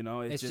 No.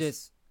 It's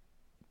just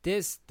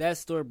that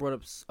story brought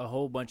up a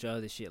whole bunch of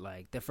other shit.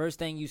 Like, the first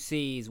thing you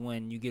see is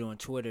when you get on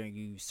Twitter and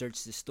you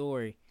search the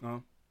story.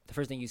 The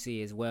first thing you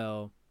see is,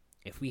 well,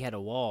 if we had a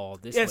wall,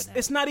 this wouldn't happen.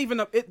 It's not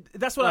even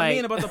that's what I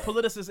mean about the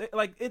politicization.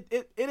 Like,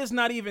 it is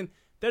not even,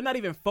 they're not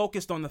even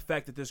focused on the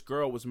fact that this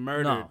girl was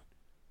murdered.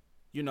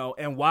 No.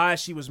 And why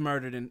she was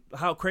murdered and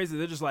how crazy.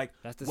 They're just like,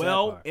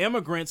 well,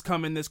 immigrants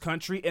come in this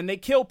country and they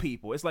kill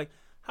people. It's like,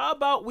 how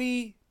about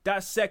we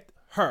dissect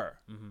her?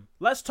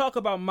 Let's talk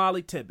about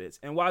Molly Tibbetts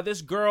and why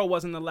this girl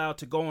wasn't allowed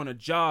to go on a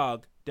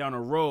jog down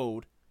a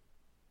road.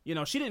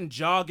 She didn't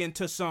jog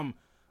into some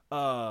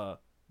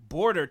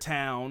border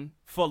town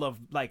full of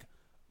like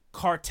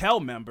cartel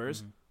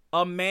members.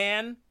 A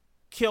man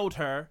killed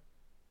her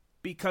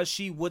because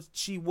she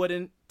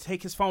wouldn't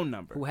take his phone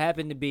number. Who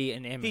happened to be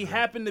an immigrant. He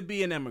happened to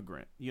be an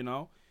immigrant,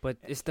 But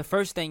it's the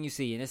first thing you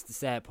see, and it's the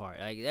sad part.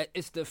 Like,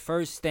 it's the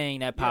first thing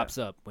that pops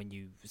up when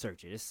you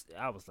search it.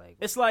 I was like,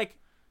 it's like,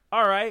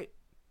 all right,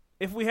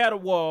 if we had a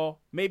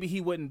wall, maybe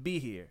he wouldn't be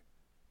here.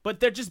 But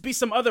there'd just be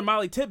some other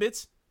Molly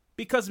Tibbetts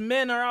because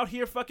men are out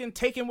here fucking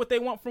taking what they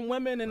want from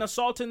women and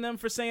assaulting them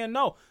for saying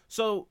no.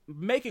 So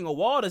making a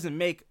wall doesn't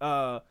make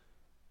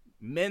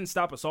men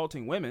stop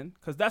assaulting women,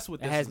 because that's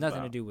what this has is nothing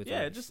about. to do with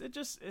it.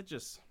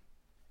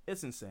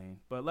 It's insane.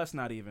 But let's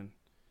not even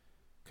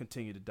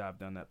continue to dive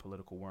down that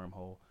political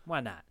wormhole.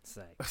 Why not? It's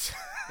like,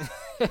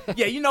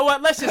 yeah, you know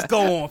what? Let's just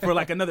go on for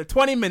like another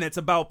 20 minutes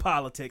about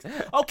politics.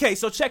 Okay,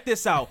 so check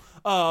this out.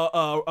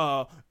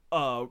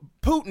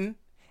 Putin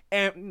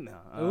and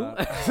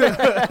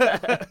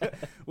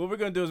what we're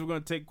gonna do is we're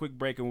gonna take a quick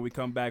break, and when we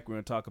come back, we're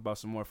gonna talk about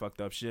some more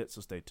fucked up shit.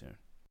 So stay tuned.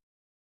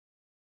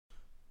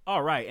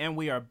 All right, and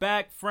we are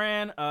back,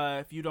 Fran.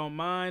 If you don't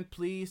mind,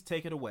 please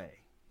take it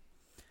away.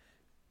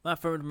 My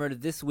affirmative murder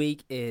this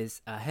week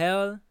is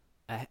I'm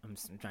trying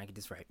to get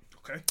this right.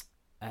 Okay.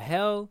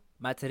 Ahel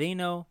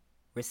Matarino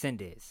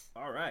Resendez.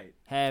 All right.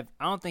 I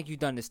don't think you've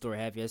done this story,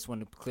 have you? I just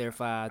want to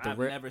clarify. I've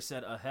never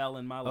said a hell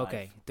in my life.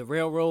 Okay. The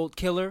railroad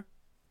killer,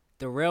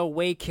 the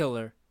railway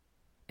killer,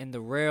 and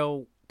the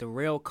rail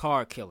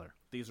car killer.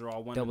 These are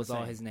all one. That was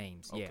all his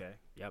names. Okay.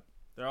 Yeah. Yep.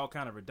 They're all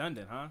kind of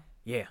redundant, huh?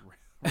 Yeah.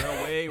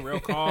 Railway, rail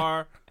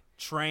car,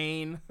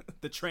 train,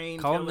 the train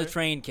Call killer. him the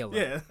train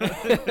killer.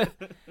 Yeah.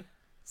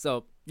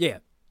 So, yeah.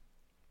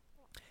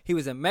 He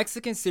was a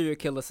Mexican serial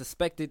killer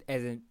suspected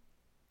in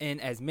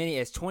as many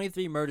as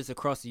 23 murders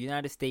across the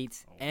United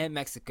States and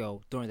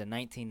Mexico during the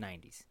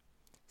 1990s.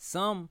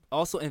 Some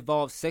also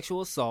involved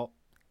sexual assault.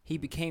 He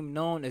became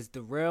known as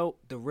the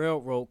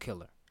railroad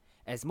killer,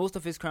 as most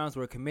of his crimes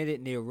were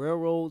committed near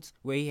railroads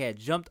where he had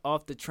jumped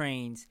off the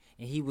trains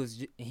and he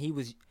was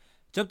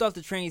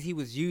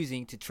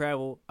using to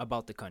travel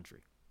about the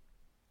country.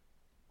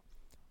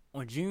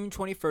 On June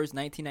 21st,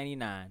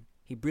 1999,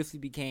 he briefly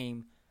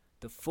became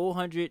the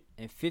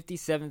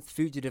 457th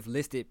fugitive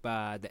listed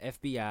by the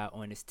FBI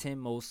on its 10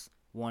 most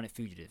wanted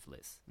fugitive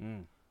list.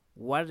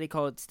 Why do they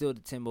call it still the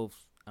 10 most?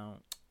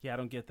 Yeah, I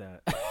don't get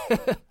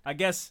that. I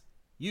guess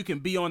you can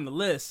be on the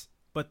list,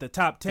 but the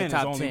top 10 is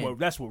only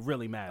that's what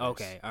really matters.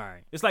 Okay, all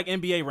right. It's like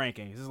NBA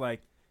rankings. It's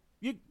like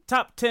you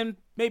top 10,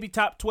 maybe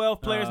top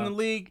 12 players in the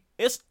league.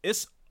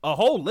 It's a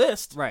whole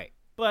list. Right.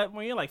 But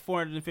when you're like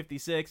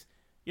 456,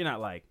 you're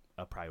not like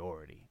a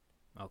priority.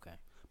 Okay.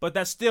 But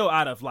that's still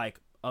out of like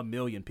a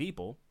million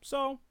people.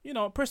 So,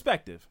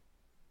 perspective.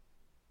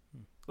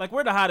 Like,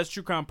 we're the hottest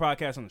true crime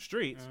podcast on the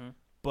streets,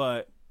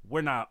 but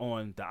we're not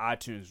on the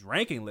iTunes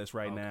ranking list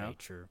right now. Okay,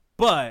 true.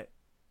 But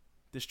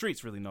the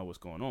streets really know what's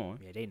going on.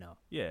 Yeah, they know.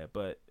 Yeah,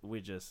 but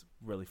we're just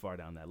really far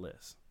down that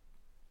list.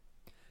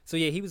 So,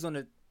 yeah, he was on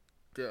the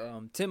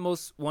 10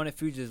 most wanted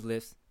fugitives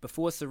list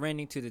before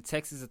surrendering to the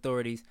Texas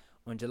authorities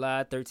on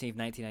July 13th,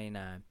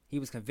 1999. He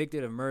was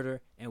convicted of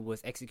murder and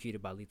was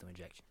executed by lethal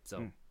injection.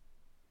 So,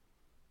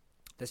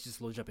 that's just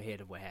a little jump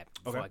ahead of what happened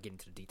before I get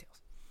into the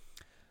details.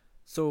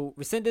 So,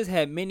 Resendez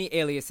had many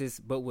aliases,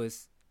 but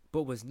was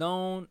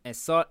known and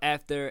sought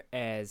after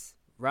as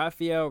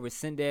Rafael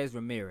Resendez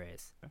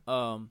Ramirez.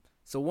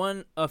 So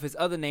one of his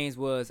other names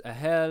was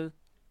Ahel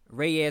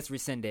Reyes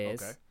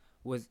Resendez Okay.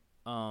 was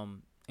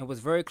and was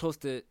very close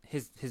to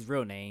his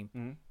real name,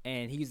 Mhm.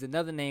 and he used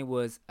another name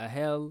was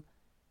Ahel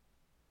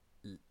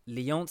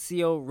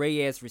Leoncio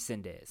Reyes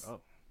Resendez.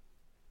 Oh.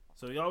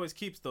 So he always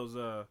keeps those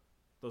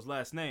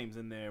last names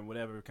in there, and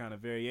whatever kind of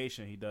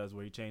variation he does,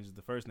 where he changes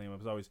the first name.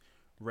 It's always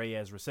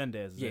Reyes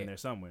Resendez is Yeah. in there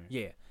somewhere.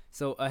 Yeah.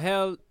 So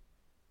Ahel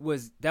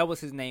was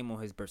his name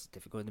on his birth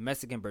certificate, or the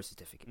Mexican birth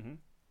certificate. Mm-hmm.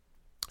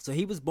 So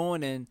he was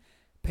born in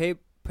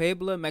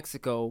Puebla,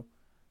 Mexico,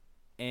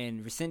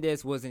 and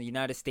Resendez was in the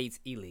United States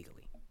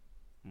illegally.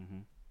 Mm-hmm.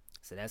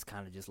 So that's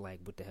kind of just like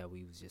what the hell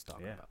we was just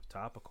talking Yeah, about.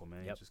 topical,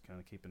 man. Yep. Just kind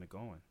of keeping it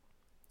going.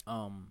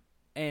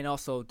 And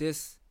also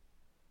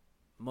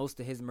most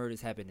of his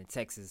murders happened in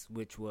Texas,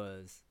 which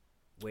was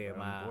where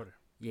Right on the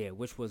border.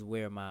 which was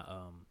where my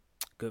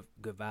good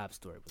vibe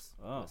story was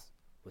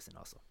in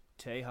also.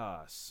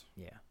 Tejas.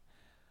 Yeah.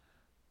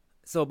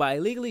 So by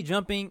illegally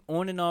jumping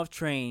on and off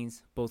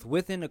trains, both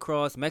within and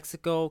across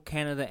Mexico,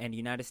 Canada, and the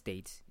United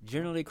States,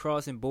 generally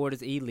crossing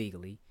borders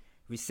illegally,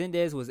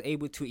 Resendez was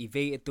able to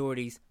evade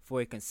authorities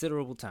for a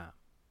considerable time.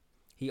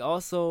 He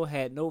also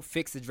had no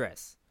fixed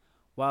address.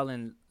 While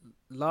in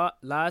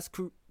Las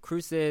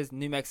Cruces,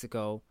 New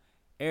Mexico,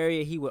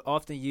 area, he would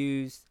often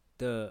use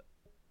the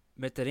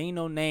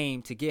Meterino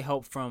name to get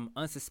help from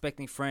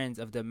unsuspecting friends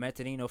of the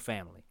Meterino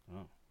family.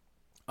 Oh.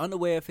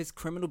 Unaware of his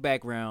criminal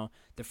background,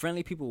 the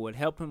friendly people would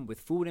help him with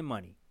food and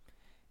money.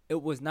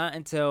 It was not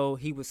until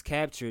he was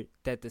captured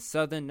that the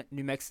southern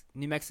New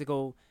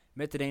Mexico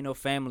Meterino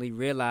family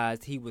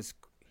realized he was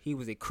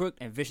a crook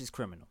and vicious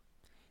criminal.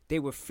 They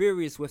were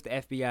furious with the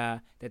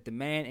FBI that the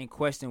man in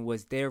question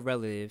was their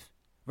relative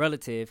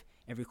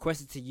and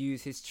requested to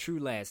use his true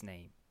last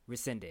name,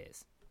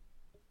 Resendez.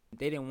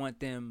 They didn't want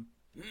them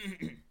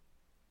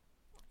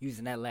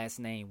using that last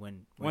name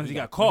when He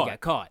got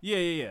caught.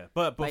 Yeah.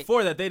 But Like-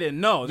 before that, they didn't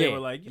know. They Yeah, were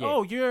like, yeah.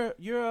 "Oh, you're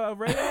a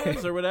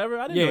Reyes or whatever.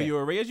 I didn't know Yeah. you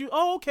were a Reyes.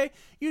 Okay.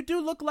 You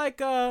do look like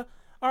our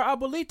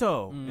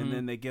abuelito." Mhm. And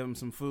then they give him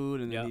some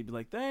food, and then Yep. he'd be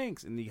like,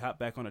 "Thanks," and he hop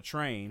back on a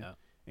train Yep.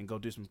 and go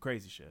do some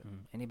crazy shit.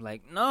 And he'd be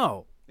like,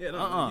 no. Yeah, no,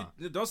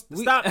 Uh-uh. don't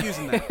stop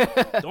using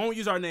that. Don't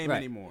use our name Right.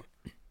 anymore.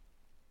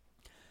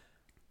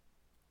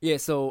 Yeah,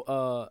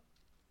 so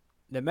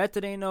the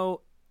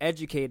Meterino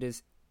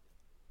educators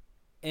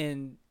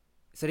and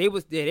so they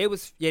was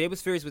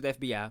furious with the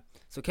FBI.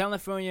 So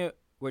California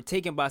were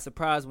taken by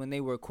surprise when they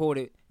were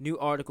quoted new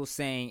articles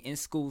saying in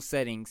school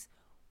settings,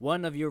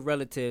 one of your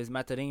relatives,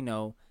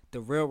 Meterino,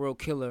 the railroad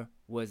killer,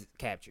 was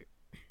captured.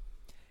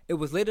 It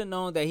was later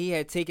known that he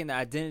had taken the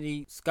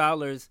identity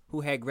scholars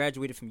who had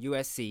graduated from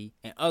USC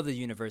and other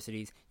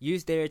universities,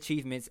 used their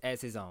achievements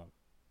as his own.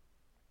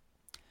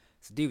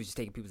 So D was just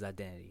taking people's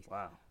identities.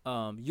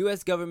 Wow.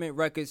 U.S. government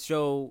records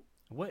show.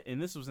 What?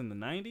 And this was in the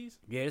 90s?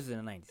 Yeah, this is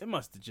in the 90s. It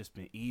must have just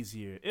been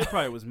easier. It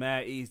probably was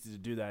mad easy to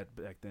do that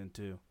back then,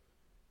 too.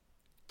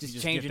 Just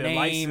You change get your their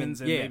name license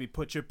and yeah. maybe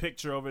put your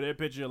picture over their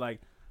picture.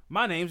 Like,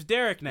 my name's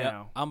Derek Yep.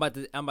 now. I'm about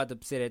to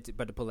say that,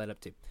 about to pull that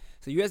up too.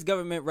 So U.S.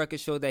 government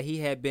records show that he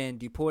had been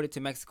deported to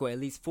Mexico at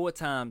least 4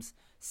 times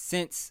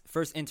since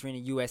first entering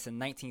the U.S. in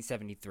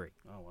 1973.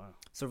 Oh, wow.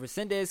 So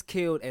Resendez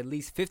killed at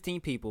least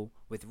 15 people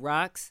with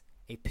rocks,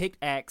 a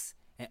pickaxe,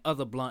 and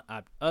other blunt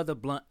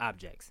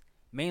objects,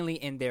 mainly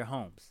in their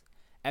homes.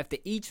 After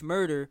each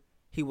murder,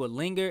 he would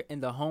linger in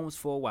the homes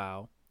for a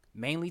while,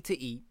 mainly to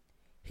eat.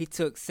 He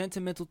took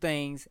sentimental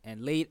things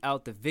and laid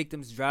out the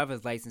victim's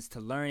driver's license to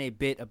learn a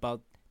bit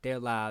about their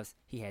lives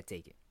he had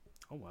taken.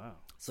 Oh, wow.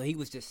 So he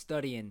was just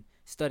studying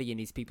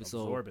these people.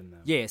 Absorbing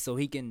them. Yeah, so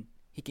he can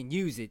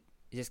use it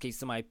just in case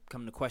somebody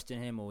come to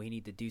question him or he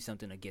need to do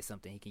something or get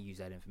something. He can use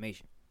that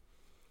information.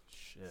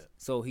 Shit.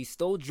 So he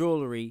stole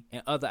jewelry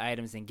and other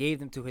items and gave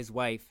them to his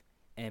wife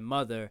and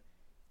mother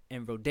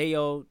in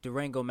Rodeo,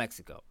 Durango,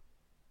 Mexico.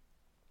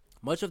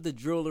 Much of the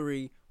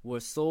jewelry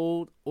was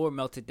sold or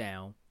melted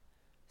down.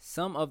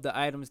 Some of the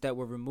items that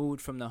were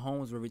removed from the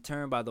homes were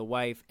returned by the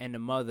wife and the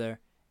mother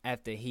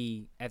after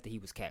he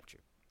was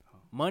captured.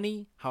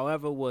 Money,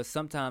 however, was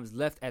sometimes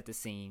left at the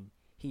scene.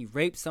 He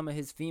raped some of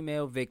his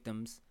female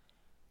victims.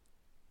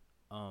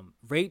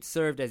 Rape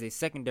served as a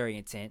secondary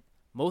intent.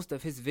 Most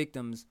of his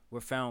victims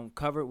were found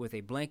covered with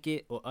a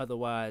blanket or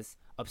otherwise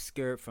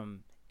obscured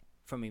from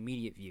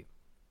immediate view.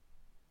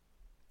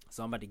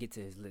 So I'm about to get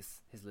to his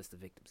list of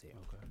victims here.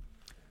 Okay.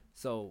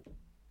 So,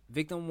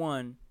 victim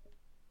 1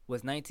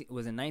 was in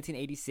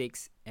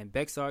 1986 in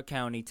Bexar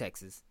County,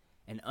 Texas.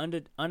 An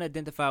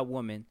unidentified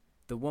woman.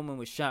 The woman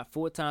was shot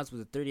 4 times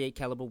with a .38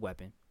 caliber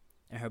weapon,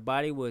 and her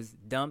body was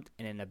dumped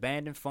in an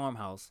abandoned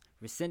farmhouse.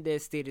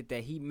 Resendez stated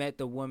that he met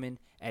the woman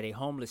at a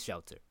homeless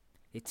shelter.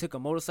 They took a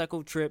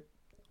motorcycle trip.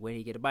 Where did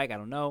he get a bike? I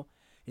don't know.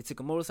 They took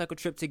a motorcycle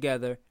trip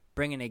together,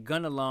 bringing a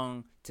gun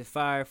along to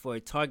fire for a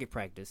target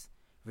practice.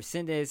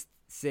 Resendez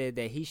said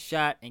that he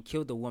shot and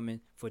killed the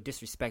woman for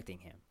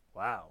disrespecting him.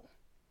 Wow.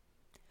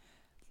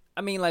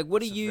 I mean, like,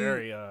 what That's do you?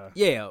 Very,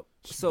 Yeah.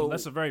 So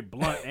that's a very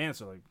blunt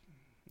answer. Like,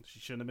 she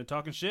shouldn't have been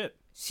talking shit.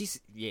 she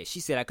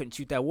said I couldn't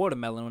shoot that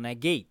watermelon on that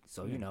gate.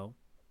 So Yeah. you know,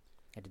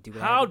 had to do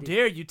what I How had to do.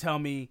 dare you tell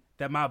me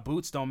that my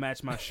boots don't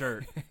match my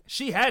shirt?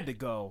 She had to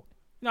go.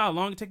 You know how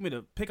long it took me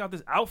to pick out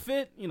this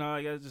outfit? You know,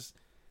 I guess just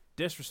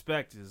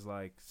disrespect is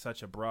like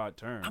such a broad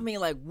term. I mean,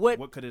 like,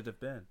 what could it have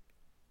been?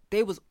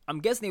 I'm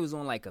guessing they was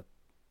on like a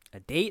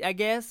date, I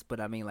guess. But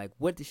I mean, like,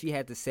 what did she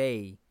have to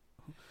say?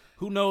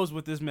 Who knows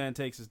what this man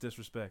takes as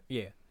disrespect?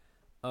 Yeah.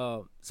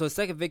 So a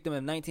second victim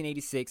in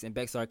 1986 in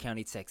Bexar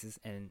County, Texas,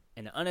 and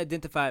an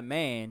unidentified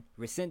man,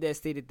 Resendez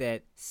stated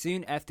that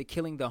soon after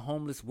killing the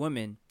homeless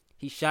woman,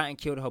 he shot and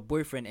killed her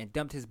boyfriend and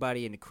dumped his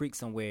body in the creek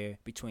somewhere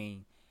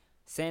between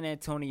San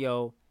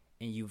Antonio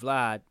and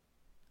Uvalde.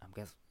 I'm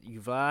guess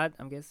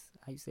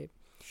how you say it.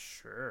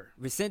 Sure.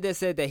 Resendez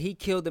said that he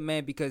killed the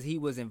man because he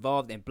was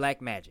involved in black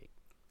magic.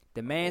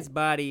 The man's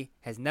body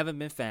has never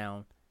been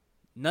found.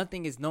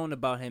 Nothing is known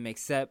about him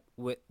except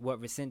what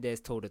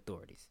Resendez told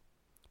authorities.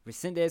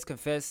 Resendez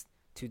confessed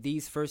to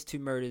these first two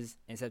murders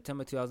in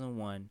September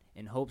 2001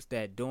 in hopes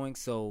that doing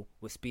so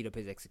would speed up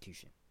his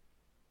execution.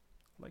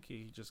 Like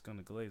he just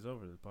gonna glaze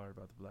over the part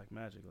about the black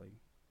magic,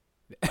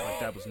 like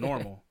that was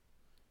normal.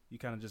 You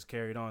kind of just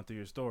carried on through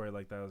your story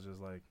like that was just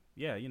like,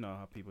 yeah, you know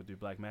how people do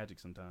black magic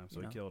sometimes, so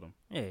he killed him.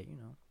 Yeah,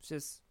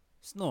 it's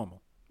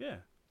normal. Yeah.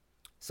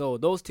 So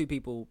those two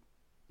people,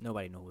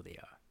 nobody know who they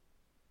are.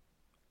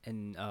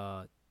 And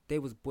they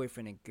was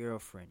boyfriend and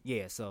girlfriend.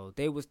 Yeah, so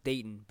they was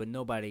dating, but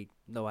no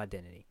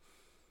identity.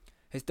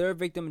 His third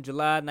victim,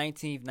 July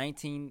 19th,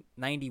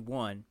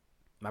 1991,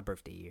 my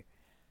birthday year,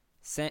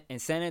 in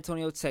San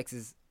Antonio,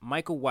 Texas,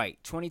 Michael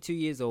White, 22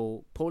 years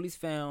old. Police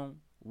found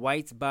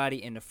White's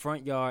body in the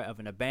front yard of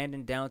an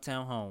abandoned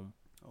downtown home.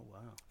 Oh,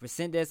 wow.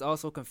 Resendez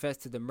also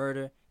confessed to the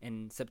murder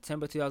in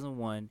September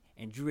 2001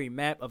 and drew a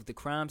map of the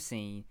crime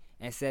scene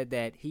and said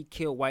that he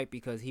killed White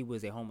because he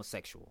was a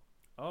homosexual.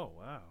 Oh,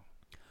 wow.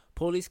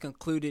 Police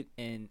concluded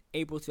in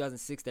April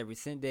 2006 that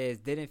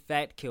Resendez did in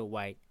fact kill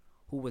White,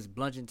 who was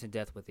bludgeoned to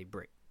death with a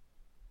brick.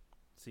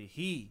 See,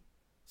 he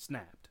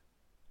snapped.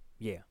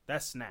 Yeah.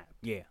 That snapped.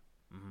 Yeah.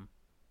 Mm-hmm.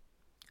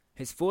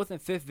 His fourth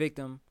and fifth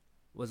victim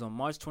was on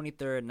March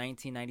 23rd,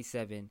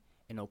 1997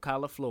 in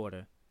Ocala,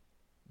 Florida.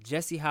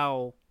 Jesse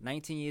Howell,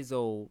 19 years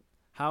old.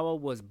 Howell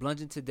was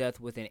bludgeoned to death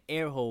with an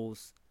air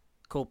hose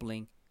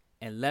coupling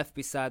and left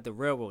beside the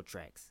railroad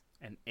tracks.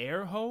 An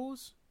air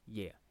hose?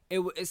 Yeah. It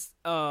was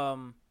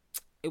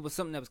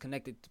something that was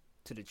connected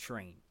to the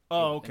train.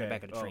 Oh, okay. In the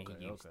back of the train okay,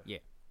 he used. okay. Yeah.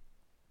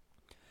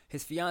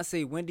 His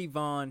fiancée, Wendy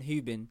Vaughn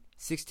Hubin,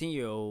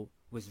 16-year-old,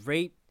 was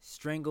raped,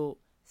 strangled,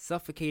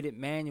 suffocated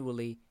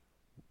manually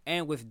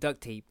and with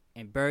duct tape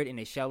and buried in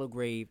a shallow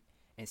grave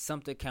in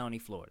Sumter County,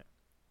 Florida.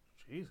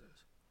 Jesus.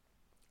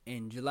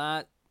 In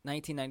July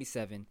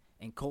 1997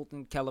 in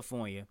Colton,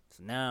 California.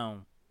 So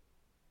now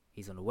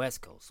he's on the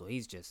West Coast. So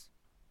he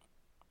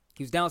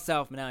was down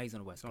south, but now he's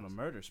on the West Coast. Coast. On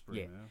a murder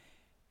spree, yeah. Man.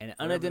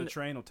 And the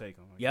train will take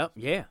him. Yep,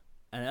 yeah.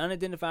 An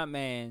unidentified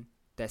man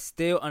that's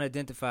still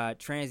unidentified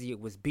transient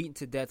was beaten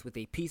to death with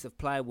a piece of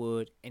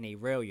plywood in a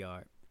rail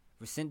yard.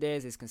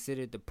 Resendez is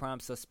considered the prime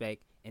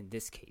suspect in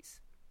this case.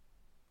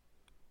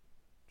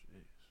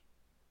 Jeez.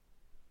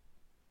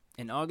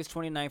 In August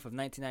 29th of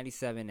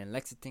 1997 in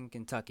Lexington,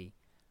 Kentucky,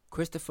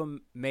 Christopher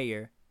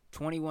Mayer,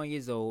 21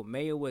 years old.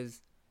 Mayer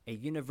was a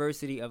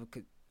University of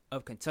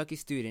Kentucky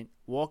student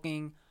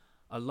walking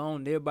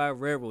along nearby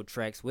railroad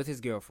tracks with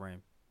his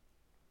girlfriend,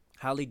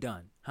 Holly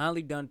Dunn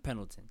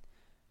Pendleton,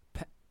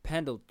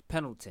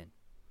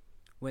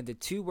 when the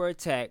two were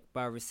attacked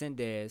by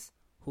Resendez,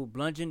 who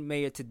bludgeoned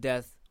Mayer to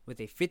death with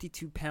a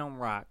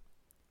 52-pound rock.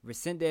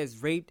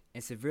 Resendez raped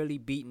and severely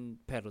beaten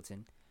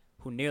Pendleton,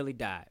 who nearly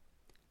died.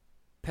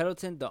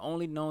 Pendleton, the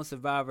only known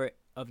survivor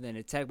of an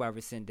attack by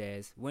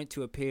Resendez, went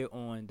to appear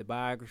on the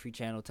Biography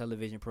Channel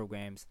television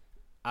programs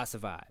I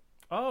Survived.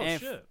 Oh,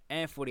 shit.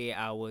 And 48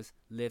 Hours,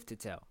 Live to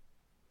Tell.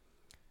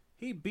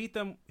 He beat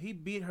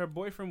her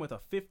boyfriend with a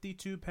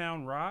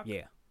 52-pound rock?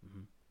 Yeah.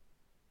 Mm-hmm.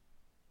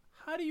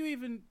 How do you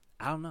even...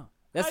 I don't know.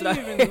 How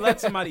do you even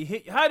let somebody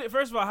hit...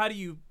 First of all, how do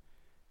you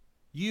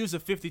use a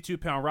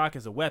 52-pound rock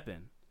as a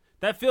weapon?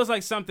 That feels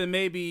like something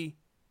maybe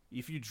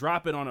if you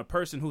drop it on a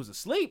person who's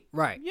asleep.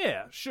 Right.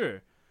 Yeah,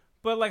 sure.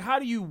 But, like, how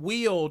do you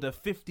wield a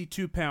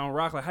 52-pound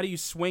rock? Like, how do you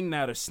swing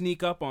that or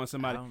sneak up on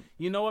somebody?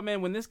 You know what,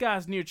 man? When this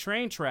guy's near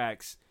train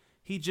tracks,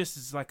 he just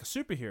is like a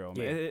superhero,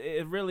 man. Yeah.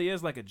 It really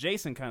is like a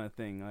Jason kind of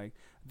thing. Like,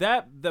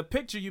 the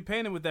picture you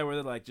painted with that where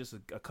they're, like, just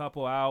a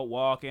couple out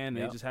walking, and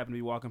they just happen to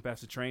be walking past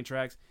the train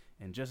tracks,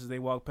 and just as they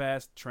walked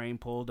past, train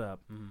pulled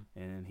up,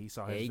 and he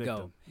saw his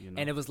victim. You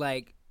know? And it was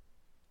like,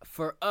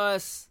 for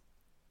us,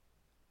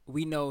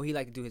 we know he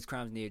liked to do his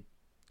crimes near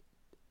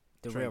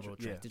the railroad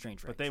tracks, the train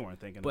tracks. But they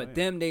weren't thinking. But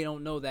them, they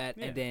don't know that.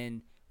 Yeah. And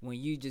then when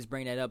you just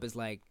bring that up, it's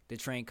like the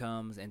train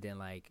comes, and then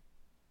like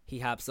he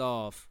hops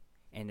off,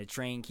 and the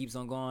train keeps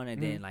on going,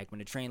 and then like when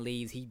the train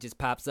leaves, he just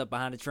pops up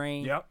behind the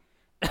train. Yep.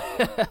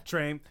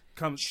 Train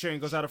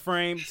goes out of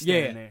frame.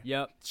 Standing there.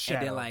 Yep. Shadow.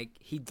 And then like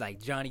he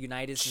like Johnny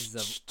Unitas is a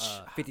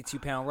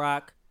 52-pound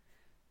rock,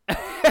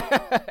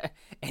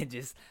 and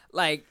just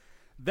like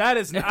that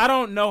is. I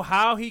don't know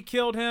how he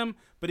killed him,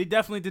 but he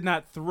definitely did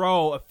not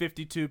throw a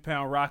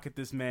 52-pound rock at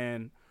this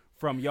man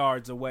from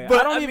yards away. But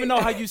I don't even know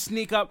how you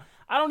sneak up.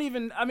 I don't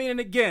even. I mean, and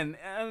again,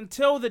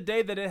 until the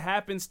day that it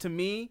happens to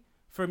me,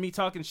 for me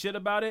talking shit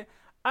about it,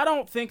 I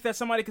don't think that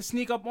somebody could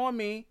sneak up on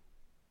me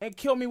and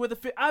kill me with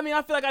a. I mean,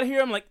 I feel like I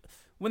hear him like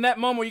when that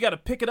moment where you got to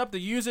pick it up to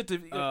use it to.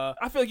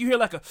 I feel like you hear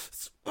like a,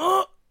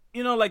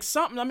 like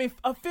something. I mean,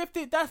 a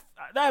 50.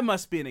 That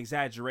must be an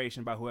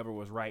exaggeration by whoever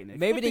was writing it.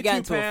 Maybe they got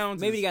into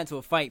pounds. Maybe they got into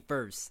a fight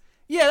first.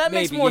 Yeah, that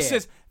makes more yeah.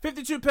 sense.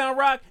 52-pound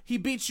Rock, he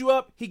beats you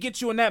up. He gets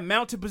you in that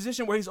mounted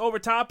position where he's over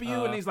top of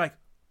you, and he's like,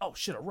 oh,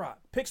 shit, a rock.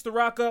 Picks the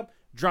rock up,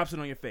 drops it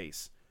on your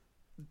face.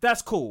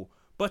 That's cool.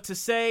 But to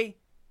say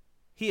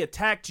he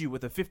attacked you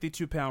with a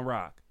 52-pound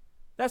rock,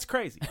 that's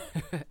crazy.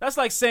 That's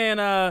like saying,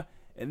 and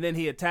then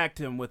he attacked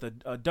him with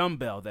a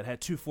dumbbell that had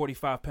two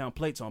 45-pound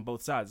plates on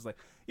both sides. It's like,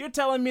 you're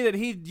telling me that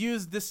he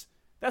used this.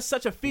 That's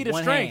such a feat of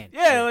One strength. hand.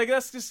 Yeah, like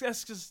that's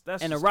just.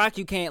 And a rock,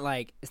 you can't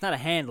it's not a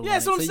handle. Yeah, on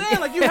that's what I'm it, so saying.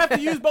 Like you have to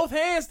use both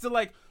hands to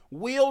like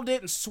wield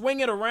it and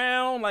swing it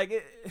around.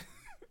 Like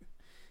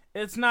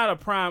it's not a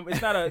prime. It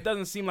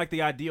doesn't seem like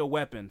the ideal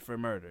weapon for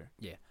murder.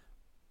 Yeah.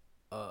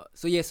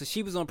 So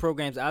she was on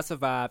programs I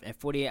Survived and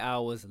 48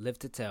 Hours, Live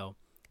to Tell,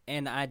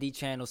 and the ID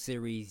Channel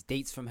series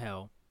Dates from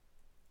Hell.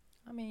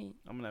 I mean,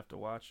 I'm gonna have to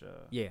watch.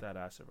 That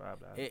I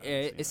Survived.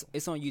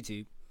 It's on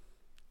YouTube.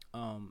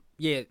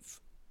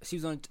 She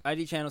was on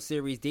ID Channel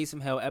series Days from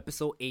Hell,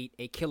 episode 8,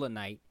 A Killer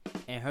Night,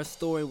 and her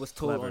story was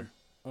told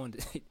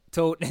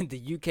told in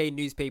the UK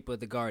newspaper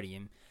The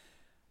Guardian.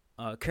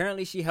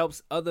 Currently, she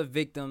helps other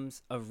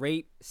victims of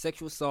rape,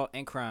 sexual assault,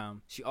 and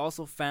crime. She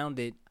also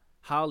founded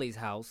Holly's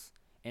House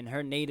in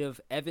her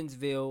native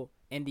Evansville,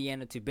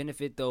 Indiana, to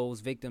benefit those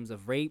victims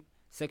of rape,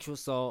 sexual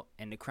assault,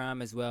 and the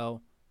crime, as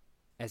well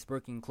as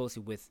working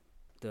closely with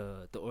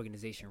the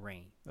organization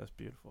RAIN. That's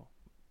beautiful.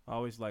 I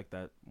always like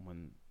that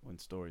when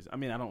stories. I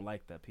mean, I don't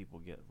like that people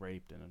get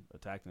raped and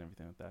attacked and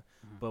everything like that.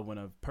 Mm-hmm. But when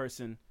a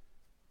person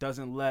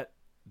doesn't let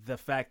the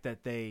fact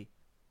that they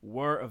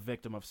were a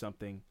victim of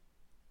something,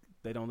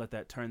 they don't let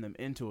that turn them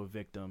into a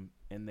victim,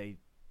 and they,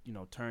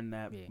 turn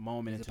that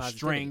moment into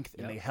strength,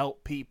 and they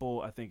help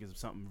people. I think is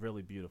something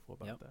really beautiful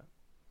about that.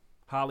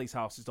 Holly's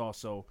House is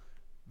also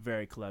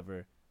very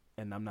clever,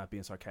 and I'm not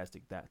being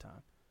sarcastic that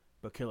time.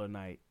 But Killer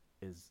Night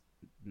is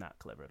not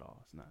clever at all.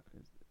 It's not.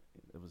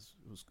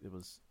 It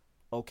was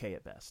okay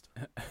at best.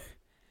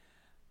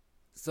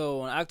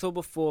 So on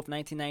October 4th,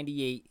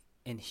 1998,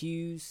 in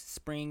Hughes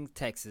Springs,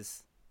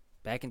 Texas,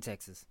 back in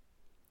Texas,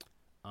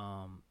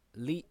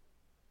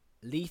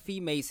 Leafy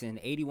Mason,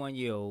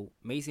 81-year-old,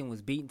 Mason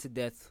was beaten to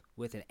death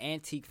with an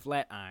antique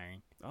flat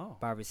iron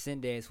by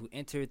Resendez, who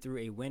entered through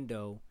a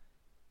window.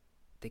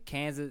 The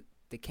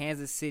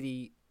Kansas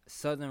City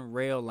Southern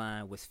rail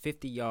line was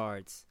 50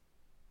 yards,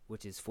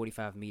 which is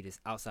 45 meters,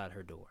 outside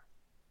her door.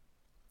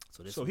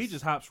 So he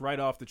just hops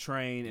right off the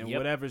train and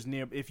whatever's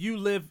near. If you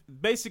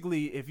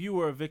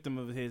were a victim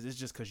of his, it's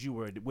just because you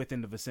were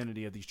within the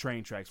vicinity of these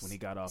train tracks when he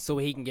got off. So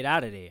he can get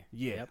out of there.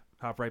 Yeah,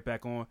 hop right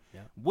back on.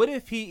 Yep. What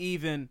if he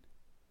even?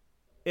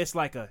 It's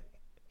like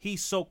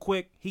he's so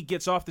quick. He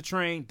gets off the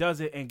train,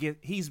 does it, and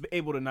he's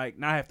able to not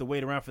have to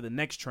wait around for the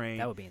next train.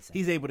 That would be insane.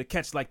 He's able to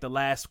catch like the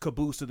last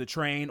caboose of the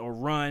train or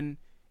run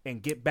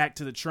and get back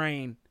to the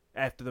train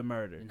after the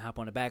murder and hop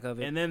on the back of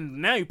it. And then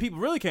now people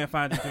really can't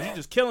find you because you're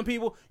just killing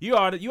people. You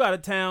out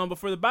of town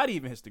before the body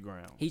even hits the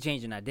ground. He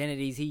changing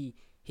identities.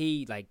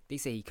 He like they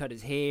say he cut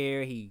his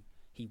hair. He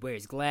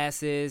wears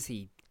glasses.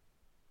 He,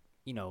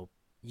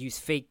 use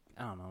fake.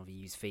 I don't know if he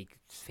used fake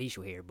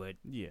facial hair, but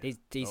they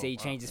say he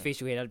changed his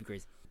facial hair. That'd be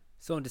crazy.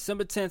 So on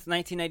December 10th,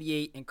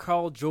 1998, in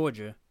Carl,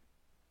 Georgia,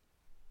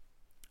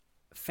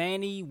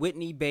 Fannie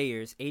Whitney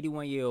Bayers,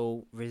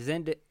 81-year-old,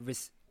 Resendez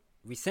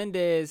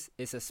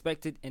is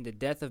suspected in the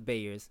death of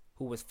Bayers,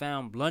 who was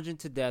found bludgeoned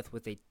to death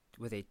with a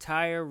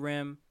tire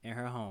rim in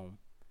her home,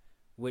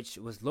 which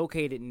was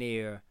located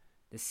near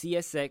the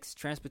CSX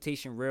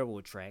Transportation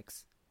Railroad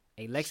tracks.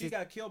 She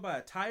got killed by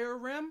a tire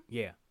rim?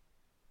 Yeah.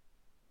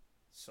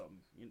 So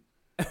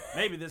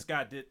maybe this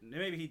guy did.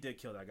 Maybe he did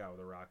kill that guy with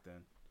a rock.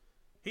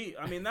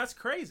 Then that's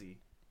crazy.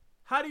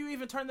 How do you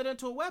even turn that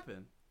into a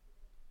weapon?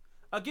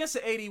 Against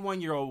an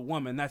 81-year-old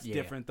woman, that's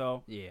different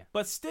though. Yeah.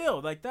 But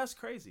still, that's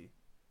crazy.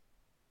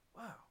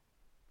 Wow.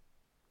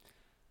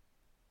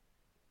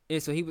 Yeah,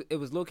 so it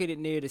was located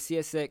near the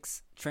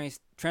CSX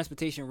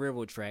Transportation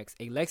Railroad tracks.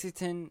 A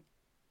Lexington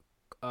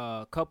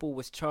couple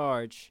was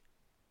charged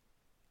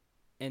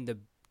in the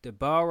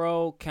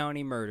Barrow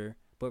County murder,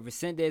 but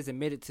Resendez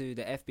admitted to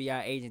the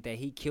FBI agent that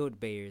he killed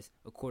Bayers,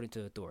 according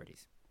to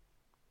authorities.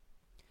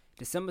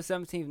 December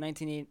 17,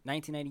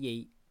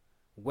 1998,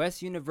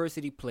 West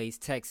University Place,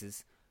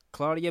 Texas,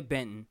 Claudia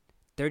Benton,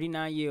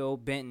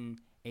 39-year-old Benton,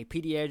 a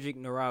pediatric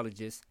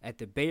neurologist at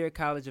the Bayer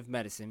College of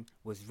Medicine,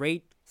 was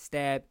raped,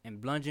 stabbed,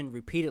 and bludgeoned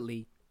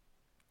repeatedly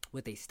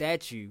with a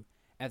statue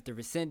after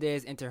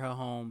Resendez entered her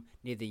home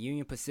near the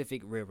Union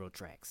Pacific Railroad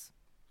tracks.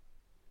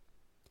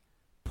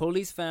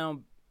 Police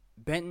found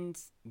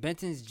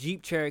Benton's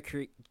Jeep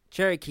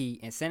Cherokee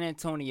in San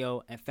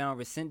Antonio and found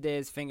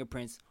Resendez's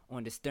fingerprints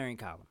on the steering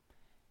column.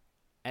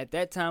 At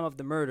that time of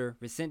the murder,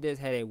 Resendez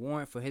had a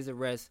warrant for his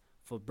arrest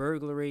for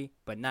burglary,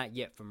 but not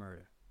yet for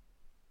murder.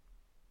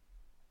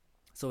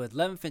 So his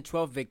 11th and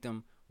 12th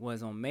victim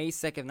was on May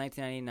 2nd,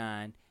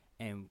 1999,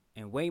 in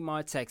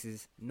Waymar,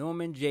 Texas.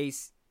 Norman J.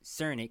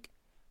 Cernick,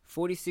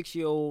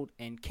 46-year-old,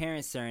 and Karen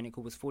Cernick,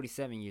 who was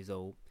 47 years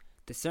old.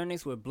 The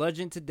Cernicks were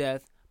bludgeoned to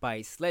death by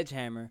a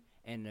sledgehammer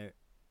in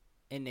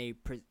a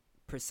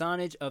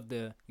personage of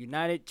the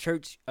United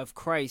Church of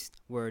Christ,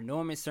 where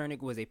Norman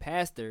Cernick was a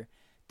pastor.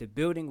 The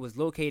building was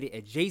located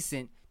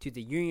adjacent to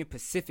the Union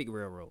Pacific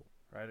Railroad.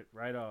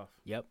 Right off.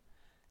 Yep.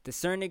 The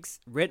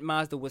Cernick's red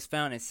Mazda was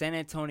found in San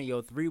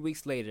Antonio 3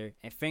 weeks later,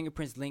 and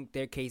fingerprints linked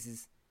their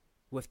cases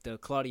with the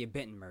Claudia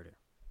Benton murder.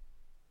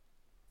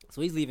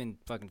 So he's leaving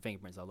fucking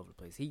fingerprints all over the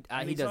place. He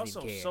And he's doesn't also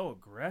even care. so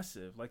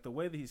aggressive. Like the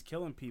way that he's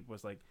killing people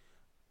is like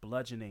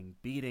bludgeoning,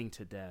 beating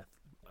to death,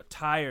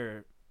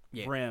 tire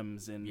Yeah.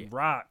 rims and Yeah.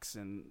 rocks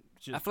and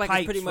just I feel like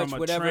pipes it's pretty much from a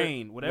whatever,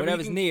 train, whatever's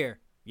he can- near.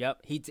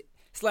 Yep.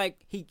 It's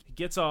like he He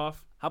gets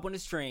off. hop on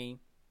this train.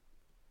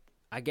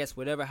 I guess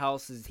whatever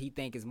houses he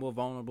think is more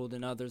vulnerable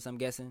than others. I'm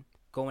guessing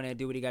go in there,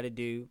 do what he got to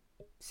do,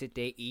 sit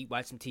there, eat,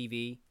 watch some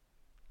TV.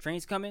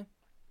 Train's coming.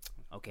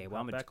 Okay,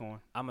 well Hop back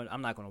on.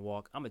 I'm not gonna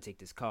walk. I'm gonna take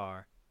this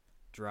car,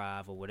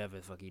 drive or whatever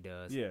the fuck he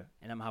does. Yeah.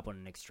 And I'm gonna hop on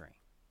the next train.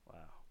 Wow.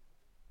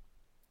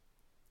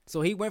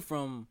 So he went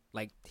from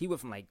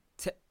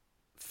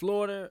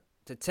Florida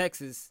to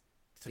Texas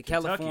to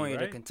Kentucky, California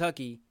to right?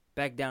 Kentucky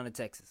back down to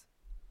Texas.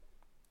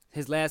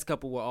 His last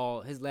couple were all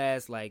his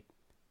last like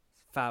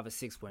 5 or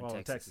 6 were in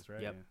Well, Texas.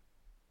 right? Yep. Yeah.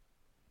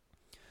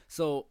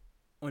 So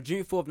on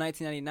June 4th,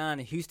 1999,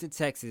 in Houston,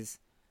 Texas,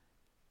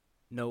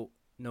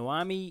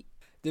 Noami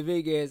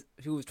DeViguez,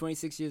 who was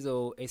 26 years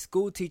old, a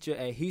school teacher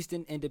at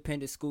Houston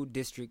Independent School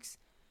District's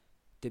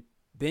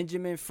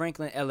Benjamin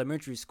Franklin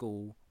Elementary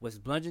School, was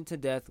bludgeoned to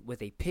death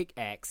with a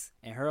pickaxe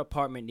in her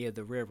apartment near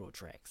the railroad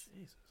tracks.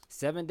 Jesus.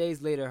 7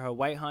 days later, her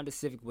white Honda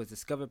Civic was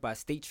discovered by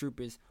state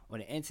troopers on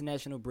the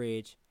International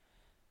Bridge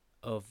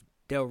of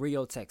Del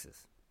Rio,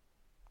 Texas.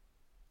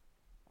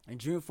 On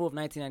June 4th,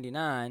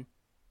 1999,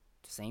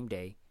 the same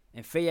day,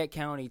 in Fayette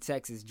County,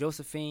 Texas,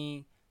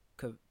 Josephine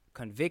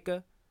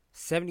Convicta,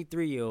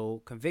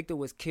 73-year-old, Convicta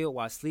was killed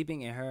while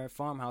sleeping in her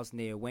farmhouse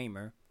near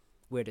Waymar,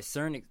 where the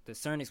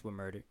Cernicks were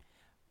murdered,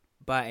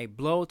 by a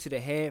blow to the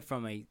head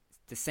from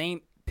the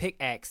same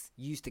pickaxe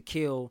used to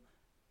kill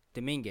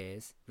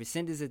Dominguez.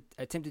 Resendez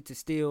attempted to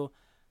steal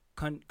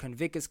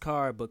Convicta's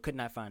car but could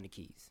not find the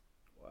keys.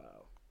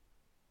 Wow.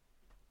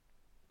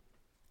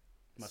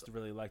 Must have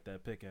really liked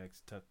that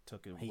pickaxe.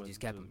 Took it. He with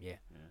just him, kept too. him, yeah.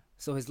 Yeah.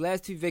 So his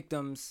last 2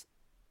 victims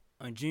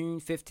on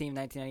June 15,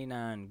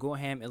 1999,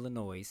 Gorham,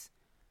 Illinois,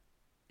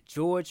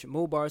 George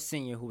Mobar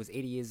Sr., who was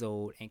 80 years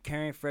old, and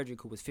Karen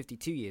Frederick, who was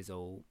 52 years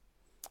old.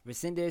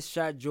 Resendez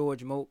shot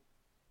George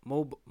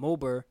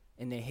Mober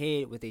in the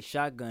head with a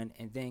shotgun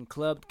and then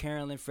clubbed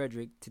Carolyn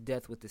Frederick to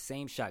death with the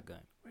same shotgun.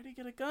 Where'd he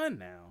get a gun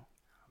now?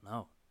 I don't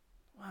know.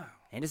 Wow.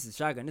 And this is a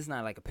shotgun. This is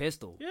not like a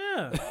pistol.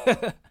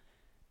 Yeah.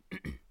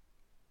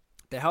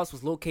 The house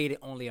was located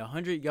only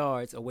 100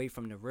 yards away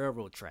from the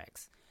railroad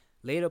tracks.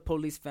 Later,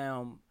 police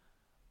found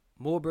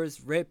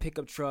Mober's red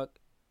pickup truck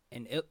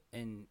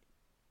in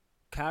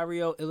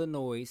Cairo,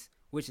 Illinois,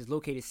 which is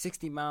located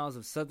 60 miles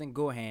of southern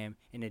Gorham.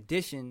 In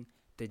addition,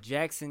 the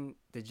Jackson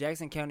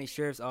County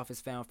Sheriff's Office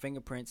found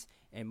fingerprints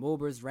in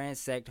Mober's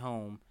ransacked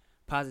home,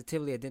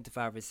 positively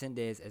identified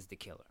Resendez as the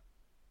killer.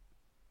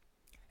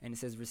 And it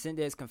says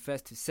Resendez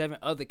confessed to 7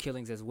 other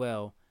killings as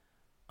well,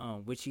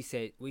 which he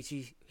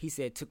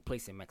said took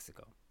place in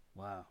Mexico.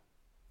 Wow.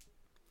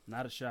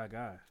 Not a shy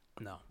guy.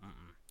 No.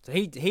 So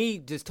he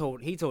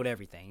told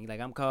everything. He like,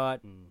 I'm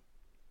caught,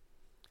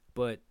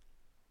 but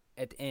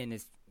at the end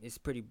it's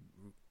pretty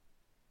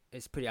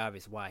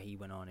obvious why he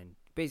went on, and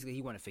basically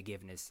he wanted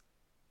forgiveness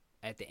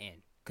at the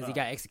end because he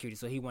got executed.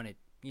 So he wanted,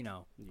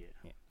 Yeah. Yeah.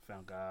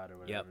 Found God or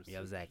whatever.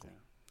 Yep, exactly.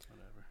 Yeah,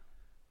 whatever.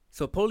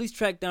 So police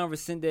tracked down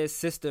Resendez's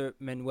sister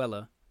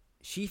Manuela.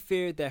 She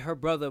feared that her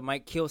brother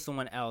might kill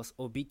someone else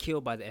or be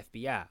killed by the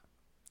FBI.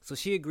 So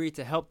she agreed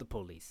to help the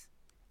police.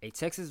 A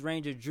Texas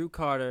Ranger, Drew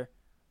Carter,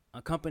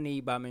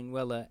 accompanied by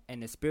Manuela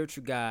and a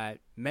spiritual guide,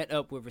 met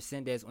up with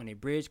Resendez on a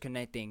bridge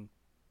connecting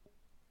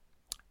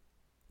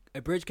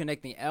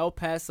El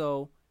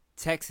Paso,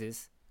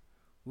 Texas,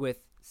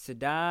 with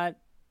Ciudad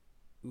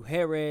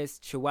Juarez,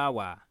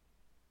 Chihuahua.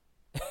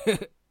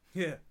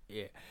 Yeah.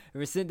 Yeah.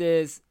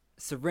 Resendez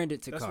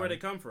surrendered to That's Carter. where they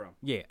come from.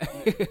 Yeah.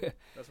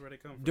 That's where they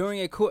come from.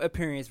 During a court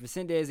appearance,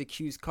 Resendez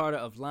accused Carter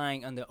of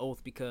lying under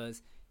oath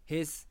because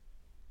his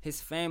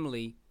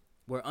family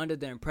were under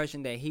the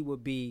impression that he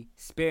would be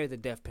spared the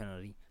death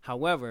penalty.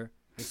 However,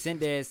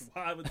 Resendez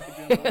Why would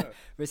they do that?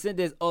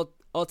 Resendez's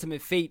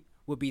ultimate fate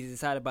would be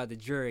decided by the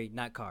jury,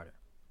 not Carter.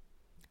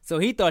 So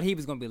he thought he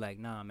was gonna be like,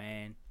 nah,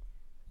 man,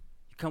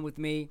 you come with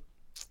me,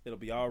 It'll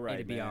be all right.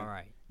 it'll be man. all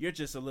right. You're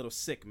just a little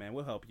sick, man.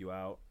 We'll help you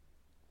out.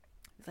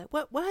 It's like,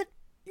 what?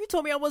 You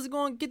told me I wasn't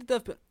going to get the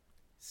death penalty.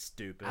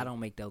 Stupid. I don't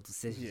make those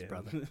decisions,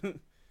 brother.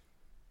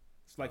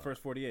 It's like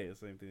First 48. The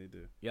same thing they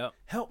do. Yep.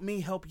 Help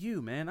me, help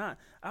you, man.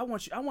 I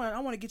want you. I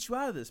want to get you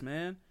out of this,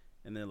 man.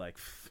 And they're like,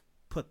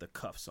 put the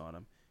cuffs on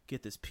him.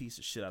 Get this piece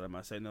of shit out of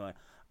my sight. And they're like,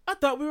 I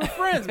thought we were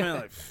friends, man.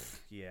 Like,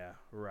 yeah,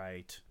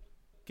 right.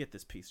 Get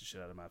this piece of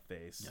shit out of my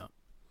face. Yep.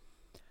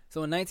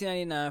 So in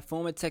 1999,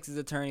 former Texas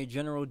Attorney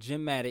General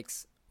Jim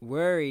Maddox,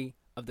 wary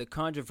of the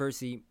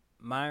controversy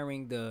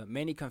miring the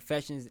many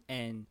confessions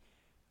and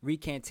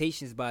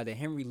recantations by the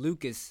Henry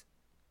Lucas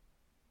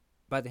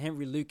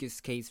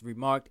case,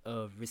 remarked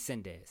of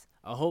Resendez,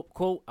 I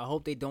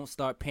hope they don't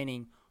start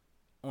pinning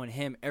on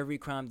him every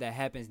crime that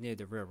happens near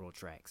the railroad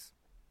tracks.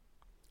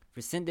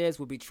 Resendez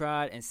will be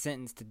tried and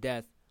sentenced to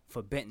death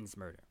for Benton's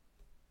murder.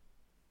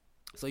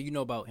 So you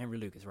know about Henry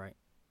Lucas, right?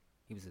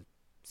 He was a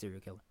serial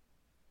killer.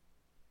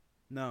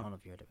 I don't No. know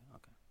if you heard of it.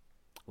 Okay.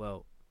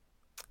 Well,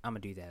 I'm gonna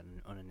do that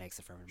on the next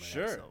affirmative murder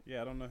Sure. episode.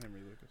 Yeah, I don't know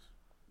Henry Lucas.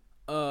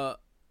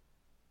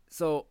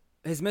 So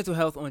his mental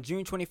health on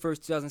June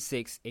 21st,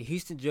 2006, a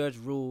Houston judge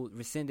ruled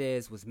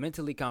Resendez was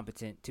mentally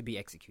competent to be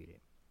executed.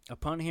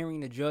 Upon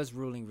hearing the judge's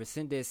ruling,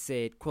 Resendez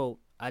said, quote,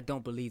 I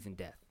don't believe in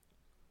death.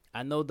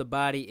 I know the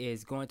body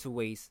is going to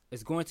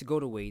go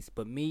to waste,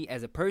 but me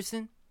as a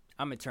person,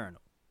 I'm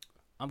eternal.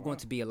 I'm going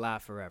to be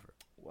alive forever.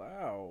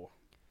 Wow.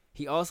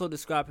 He also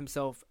described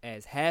himself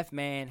as half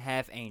man,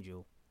 half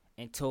angel,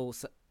 and told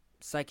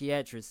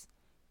psychiatrists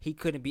he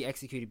couldn't be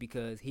executed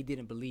because he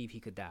didn't believe he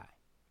could die.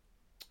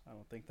 I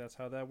don't think that's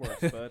how that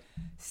works, but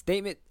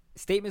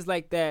Statements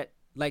like that,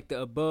 like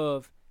the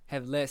above,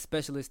 have led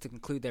specialists to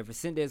conclude that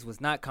Resendez was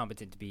not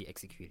competent to be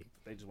executed.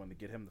 they just wanted to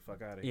get him the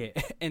fuck out of here.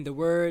 Yeah, in the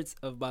words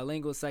of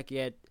bilingual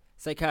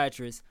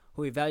psychiatrists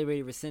who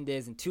evaluated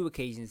Resendez on 2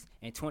 occasions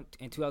in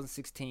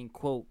 2016,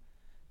 quote,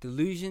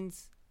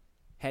 delusions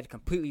had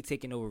completely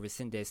taken over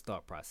Resendez's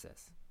thought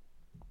process.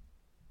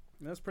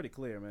 That's pretty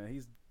clear, man.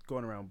 He's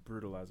going around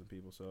brutalizing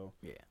people, so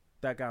Yeah.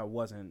 that guy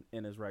wasn't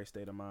in his right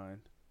state of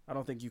mind. I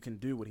don't think you can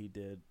do what he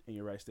did in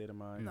your right state of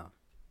mind. No.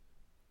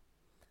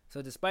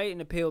 So despite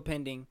an appeal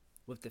pending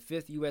with the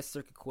 5th U.S.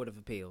 Circuit Court of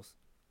Appeals,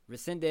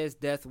 Resendez's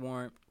death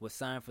warrant was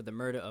signed for the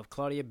murder of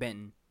Claudia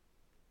Benton.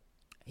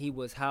 He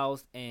was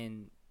housed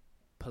in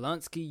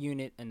Pulaski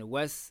unit in the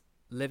West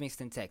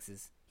Livingston,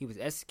 Texas. He was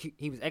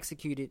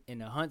executed in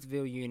the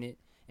Huntsville unit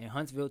in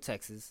Huntsville,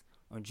 Texas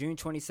on June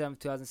 27,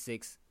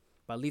 2006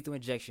 by lethal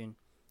injection.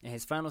 In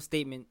his final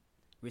statement,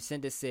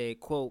 Resendez said,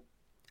 quote,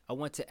 I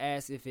want to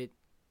ask if it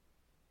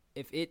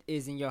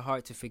is in your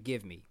heart to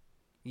forgive me.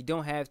 You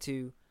don't have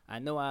to. I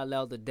know I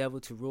allowed the devil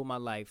to rule my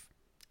life.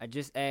 I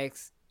just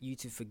ask you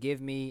to forgive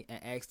me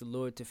and ask the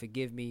Lord to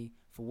forgive me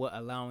for what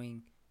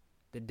allowing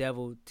the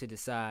devil to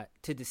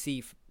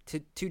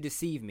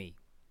deceive me.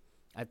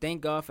 I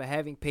thank God for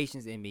having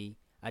patience in me.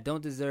 I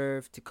don't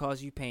deserve to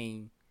cause you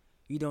pain.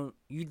 You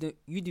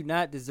do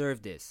not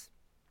deserve this.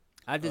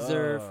 I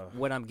deserve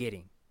what I'm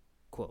getting.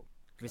 Quote.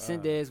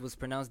 Resendez was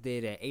pronounced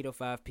dead at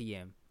 8:05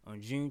 p.m.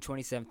 on June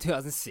 27,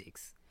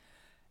 2006.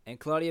 And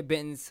Claudia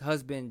Benton's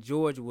husband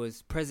George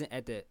was present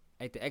at the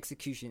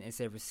execution and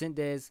said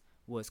Resendez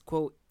was,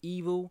 quote,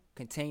 evil,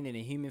 contained in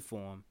a human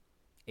form,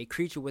 a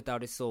creature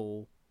without a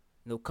soul,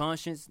 no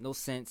conscience, no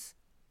sense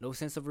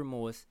of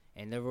remorse,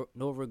 and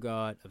no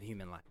regard of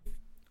human life.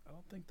 I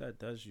don't think that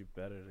does you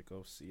better to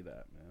go see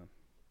that, man.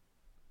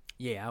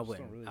 Yeah, I Just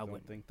wouldn't. don't I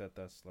wouldn't. think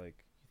that's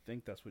like, you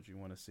think that's what you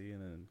want to see,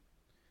 and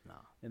No.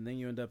 then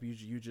you end up,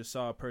 you just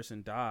saw a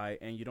person die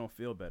and you don't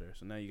feel better,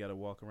 so now you got to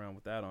walk around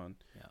with that on,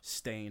 Yeah.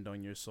 stained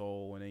on your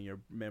soul and in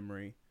your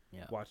memory,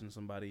 Yeah. watching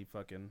somebody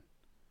fucking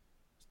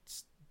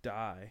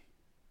die.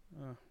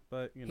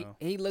 But you know,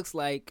 He looks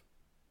like,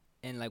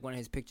 in like one of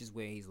his pictures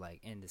where he's like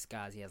in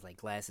disguise, he has like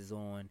glasses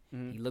on.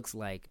 Mhm. He looks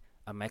like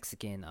a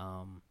Mexican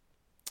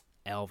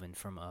Alvin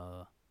from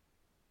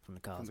the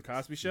Cosby. from the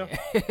Cosby Show.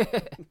 Yeah.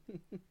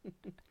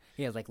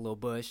 He has like a little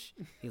bush.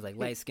 He's like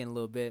light skinned a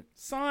little bit.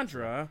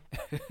 Sandra.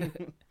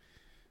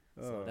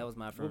 So that was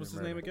my What first was his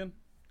murder. name again?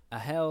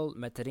 Ahel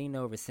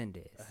Matarino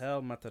Resendez.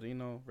 Ahel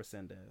Matarino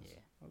Resendez. Yeah.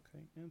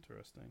 Okay,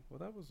 interesting. Well,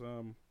 that was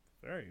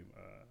very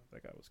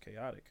that guy was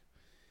chaotic.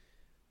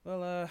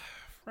 Well,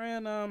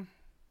 Fran,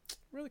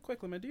 really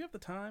quickly, man, do you have the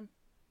time?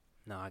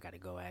 No, I gotta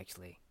go.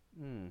 Actually,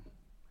 Mm.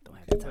 don't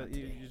have the Okay, time but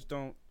you today. just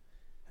don't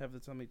have the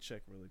time. Let me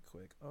check really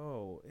quick.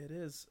 Oh, it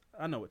is.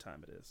 I know what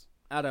time it is.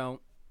 I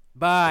don't.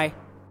 Bye.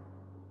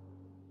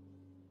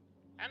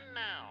 And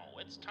now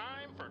it's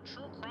time for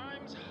True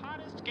Crime's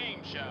hottest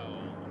game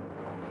show.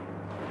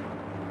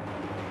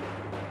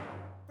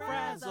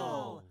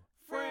 Frazzle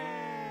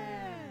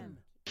Fran.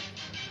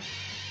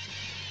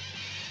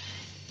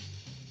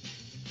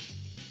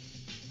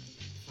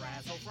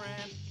 Frazzle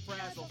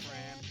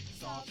Fran,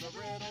 solves a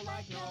riddle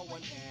like no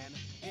one can.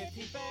 If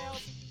he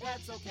fails,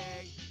 that's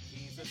okay.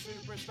 He's a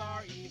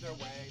superstar either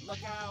way.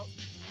 Look out,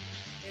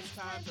 it's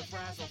time to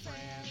Frazzle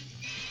Fran.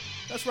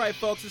 That's right,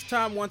 folks. It's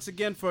time once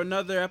again for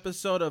another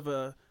episode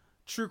of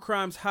True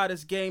Crime's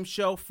hottest game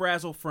show,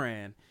 Frazzle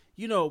Fran.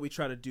 You know what we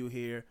try to do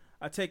here.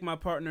 I take my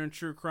partner in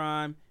true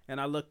crime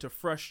and I look to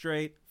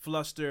frustrate,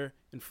 fluster,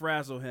 and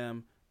frazzle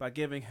him by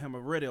giving him a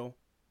riddle.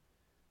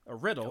 A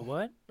riddle? A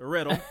what? A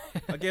riddle.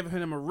 By giving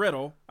him a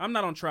riddle. I'm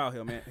not on trial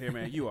here,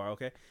 man. You are,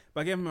 okay?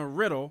 By giving him a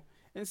riddle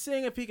and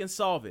seeing if he can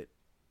solve it.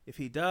 If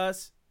he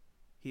does,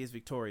 he is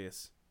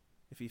victorious.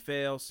 If he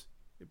fails,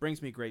 it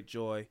brings me great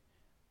joy.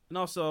 And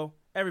also,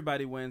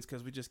 everybody wins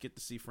because we just get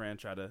to see Fran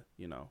try to,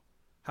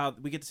 how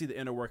we get to see the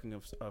inner working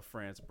of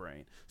Fran's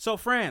brain. So,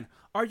 Fran,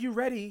 are you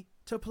ready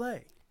to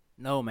play?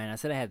 No, man. I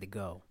said I had to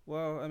go.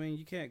 Well, I mean,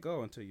 you can't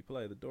go until you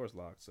play. The door's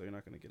locked, so you're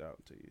not going to get out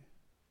until you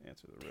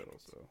answer the riddle.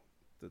 So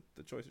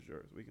the choice is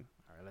yours. We can.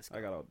 All right, let's go.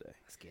 I got all day.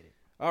 Let's get it.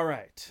 All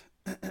right.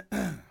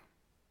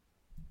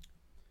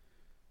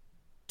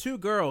 2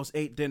 girls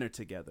ate dinner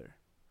together.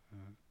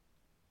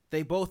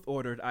 They both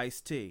ordered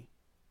iced tea.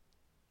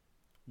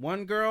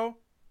 One girl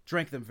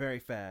drank them very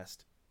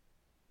fast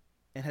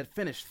and had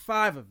finished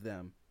 5 of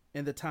them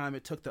in the time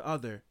it took the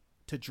other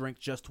to drink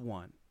just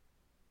 1.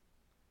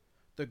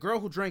 The girl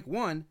who drank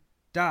 1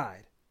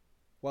 died,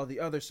 while the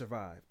other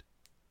survived.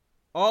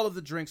 All of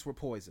the drinks were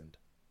poisoned.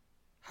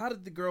 How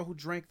did the girl who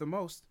drank the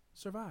most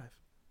survive?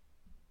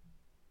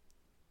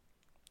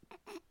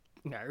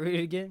 All right, read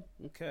it again.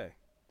 Okay.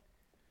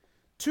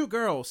 2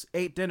 girls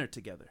ate dinner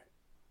together.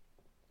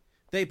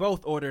 They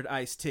both ordered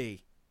iced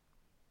tea.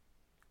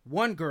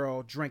 One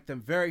girl drank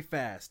them very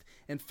fast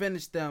and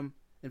finished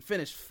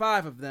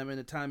 5 of them in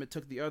the time it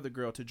took the other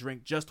girl to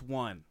drink just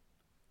 1.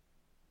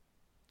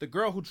 The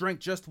girl who drank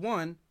just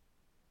 1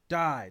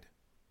 died,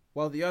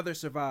 while the other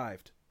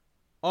survived.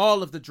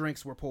 All of the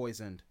drinks were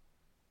poisoned.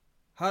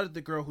 How did the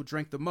girl who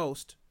drank the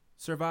most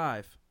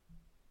survive?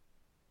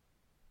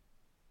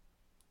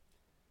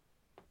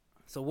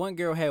 So one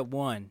girl had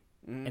 1,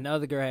 and the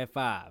other girl had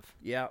 5.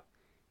 Yep.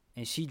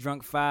 And she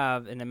drunk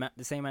 5 in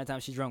the same amount of time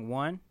she drunk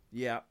 1?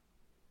 Yep.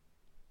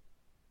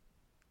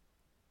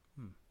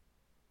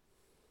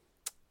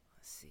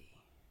 Let's see.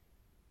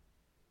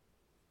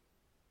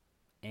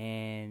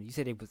 And you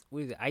said it was,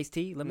 what is it, iced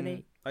tea,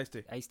 lemonade? Iced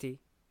tea. Iced tea.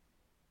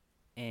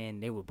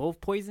 And they were both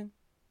poison?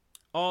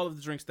 All of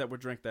the drinks that were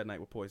drank that night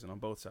were poison on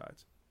both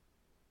sides.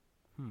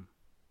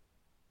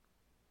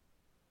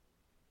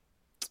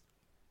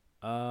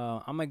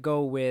 I'm going to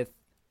go with,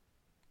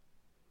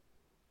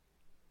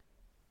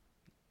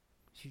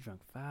 she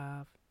drank 5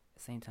 at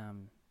the same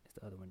time as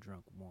the other one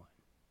drunk 1.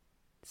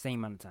 Same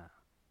amount of time.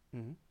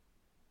 Mm-hmm.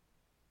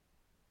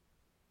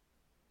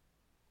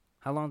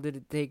 How long did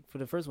it take for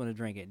the first one to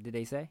drink it? Did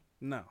they say?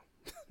 No.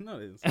 No,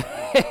 they didn't say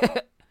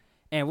that.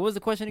 And what was the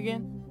question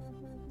again?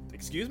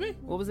 Excuse me?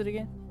 What was it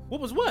again? What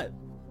was what?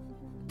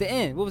 The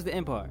end. What was the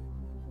end part?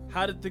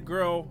 How did the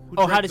girl who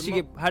Oh, drank how did the she mo-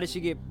 get? How did she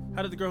get?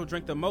 How did the girl who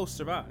drank the most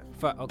survive?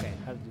 Okay,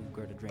 how did the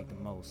girl to drink the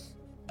most?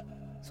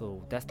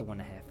 So that's the one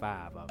that had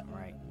 5 of them,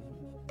 right?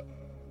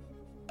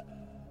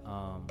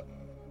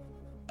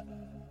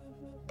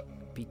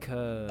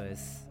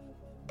 Because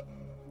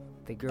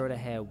the girl that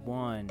had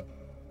 1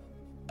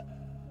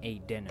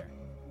 ate dinner,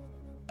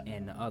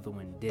 and the other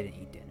one didn't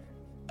eat dinner.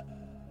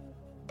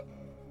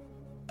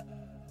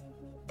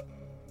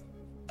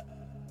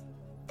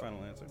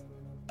 Final answer.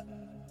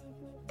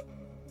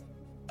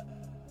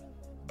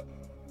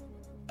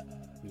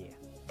 Yeah,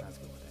 that's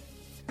good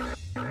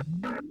with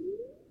that.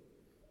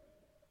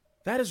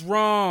 That is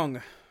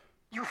wrong.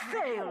 You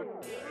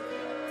failed.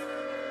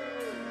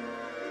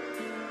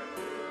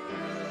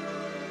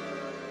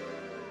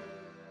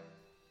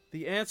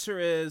 The answer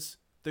is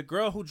the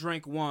girl who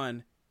drank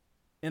 1,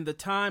 in the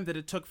time that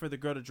it took for the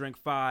girl to drink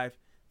 5,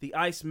 the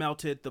ice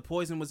melted. The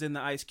poison was in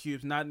the ice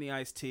cubes, not in the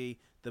iced tea.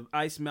 The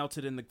ice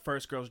melted in the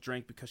first girl's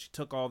drink because she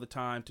took all the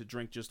time to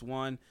drink just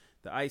 1.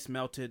 The ice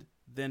melted,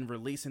 then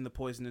releasing the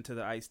poison into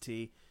the iced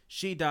tea.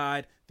 She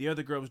died. The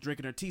other girl was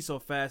drinking her tea so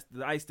fast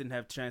the ice didn't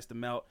have a chance to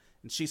melt,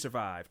 and she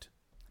survived.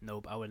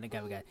 Nope, I wouldn't think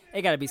I got.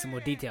 It got to be some more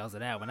details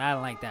of that one. I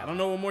don't like that I one. don't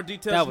know what more That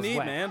details you was need,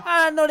 whack. man.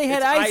 I didn't know they had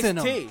It's ice iced in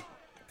them. tea.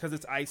 Because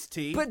it's iced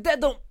tea. But that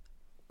don't.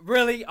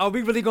 Really? Are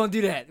we really going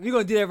to do that? We're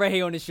going to do that right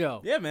here on the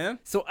show. Yeah, man.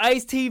 So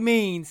iced tea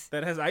means.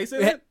 That has ice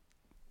in it?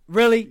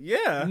 Really?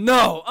 Yeah.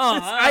 No.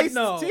 It's iced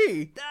no.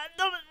 tea.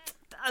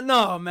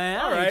 No,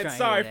 man. All I ain't right, trying to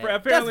sorry, hear Fran.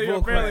 that. That's bull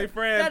Apparently, crap.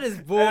 Fran. That is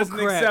bull doesn't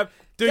crap. accept.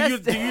 Do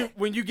That's- you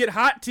when you get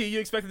hot tea, you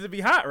expect it to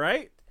be hot,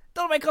 right?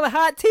 Don't nobody call it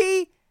hot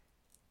tea?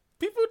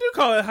 People do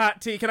call it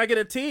hot tea. Can I get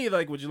a tea?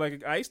 Like, would you like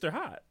it iced or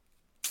hot?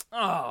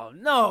 Oh,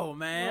 no,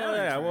 man. Well, I ain't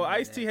yeah, trying well, to hear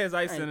iced tea that. has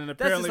ice I in it, ain't- and that's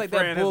just apparently like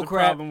Fran that has bull a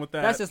crap. problem with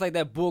that. That's just like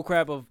that bull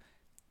crap of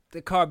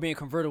the car being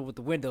convertible with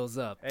the windows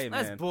up. Hey,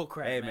 That's man. bull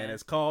crap, Hey, man,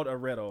 it's called a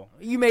riddle.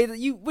 You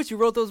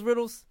wrote those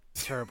riddles?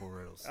 Terrible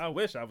riddles. I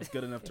wish I was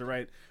good enough to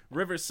write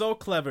River's so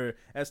clever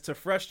as to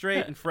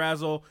frustrate and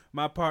frazzle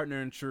my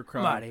partner in true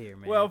crime. I'm outta here,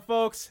 man. Well,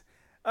 folks,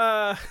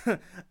 I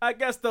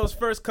guess those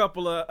first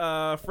couple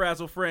of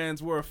frazzle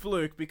friends were a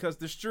fluke because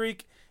the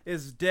streak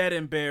is dead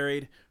and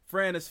buried.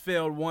 Fran has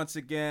failed once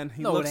again.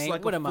 He No, looks it ain't.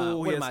 like What a am I? fool.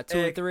 What He am I? has 2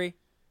 and egg- 3?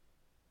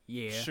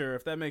 Yeah. Sure,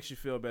 if that makes you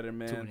feel better,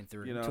 man. 2 and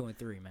 3. You know, 2 and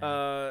 3,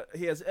 man.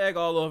 he has egg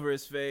all over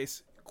his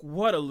face.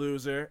 What a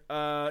loser.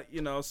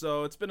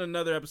 So it's been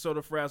another episode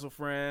of Frazzle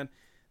Fran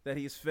that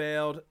he's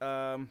failed.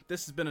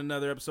 This has been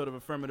another episode of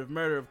Affirmative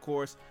Murder, of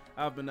course.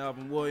 I've been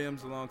Alvin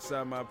Williams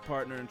alongside my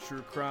partner in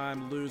true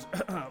crime,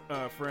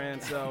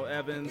 Francel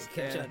Evans.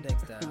 Catch and y'all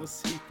next time. We'll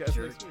see you guys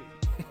Jerk. next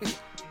week.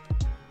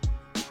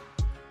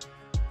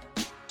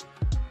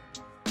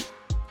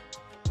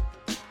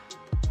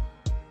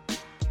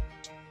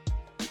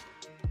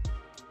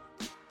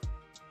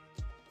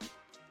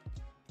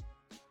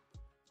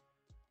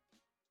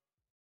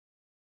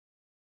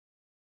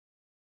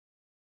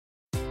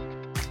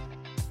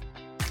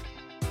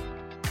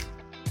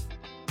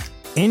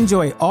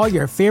 Enjoy all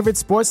your favorite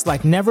sports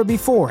like never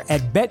before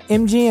at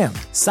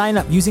BetMGM. Sign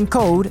up using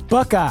code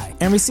Buckeye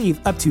and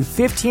receive up to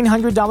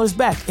 $1,500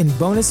 back in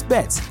bonus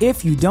bets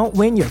if you don't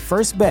win your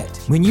first bet.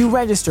 When you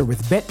register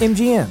with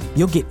BetMGM,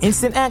 you'll get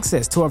instant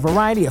access to a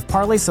variety of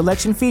parlay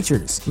selection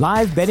features,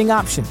 live betting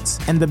options,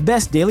 and the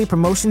best daily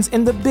promotions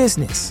in the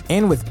business.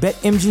 And with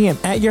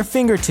BetMGM at your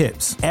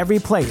fingertips, every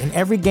play and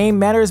every game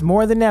matters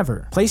more than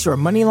ever. Place your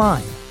money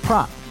line,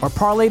 prop, or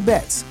parlay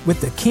bets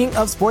with the king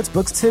of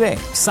sportsbooks today.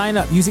 Sign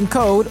up using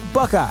code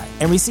Buckeye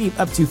and receive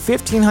up to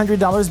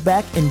 $1,500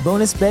 back in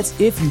bonus bets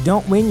if you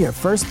don't win your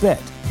first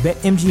bet.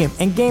 BetMGM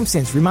and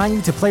GameSense remind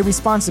you to play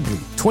responsibly.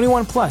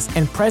 21 plus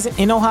and present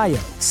in Ohio,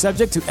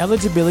 subject to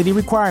eligibility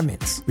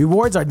requirements.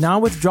 Rewards are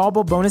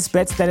non-withdrawable bonus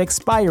bets that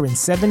expire in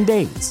 7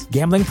 days.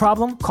 Gambling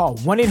problem? Call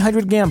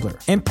 1-800-GAMBLER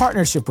in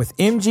partnership with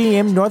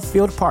MGM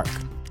Northfield Park.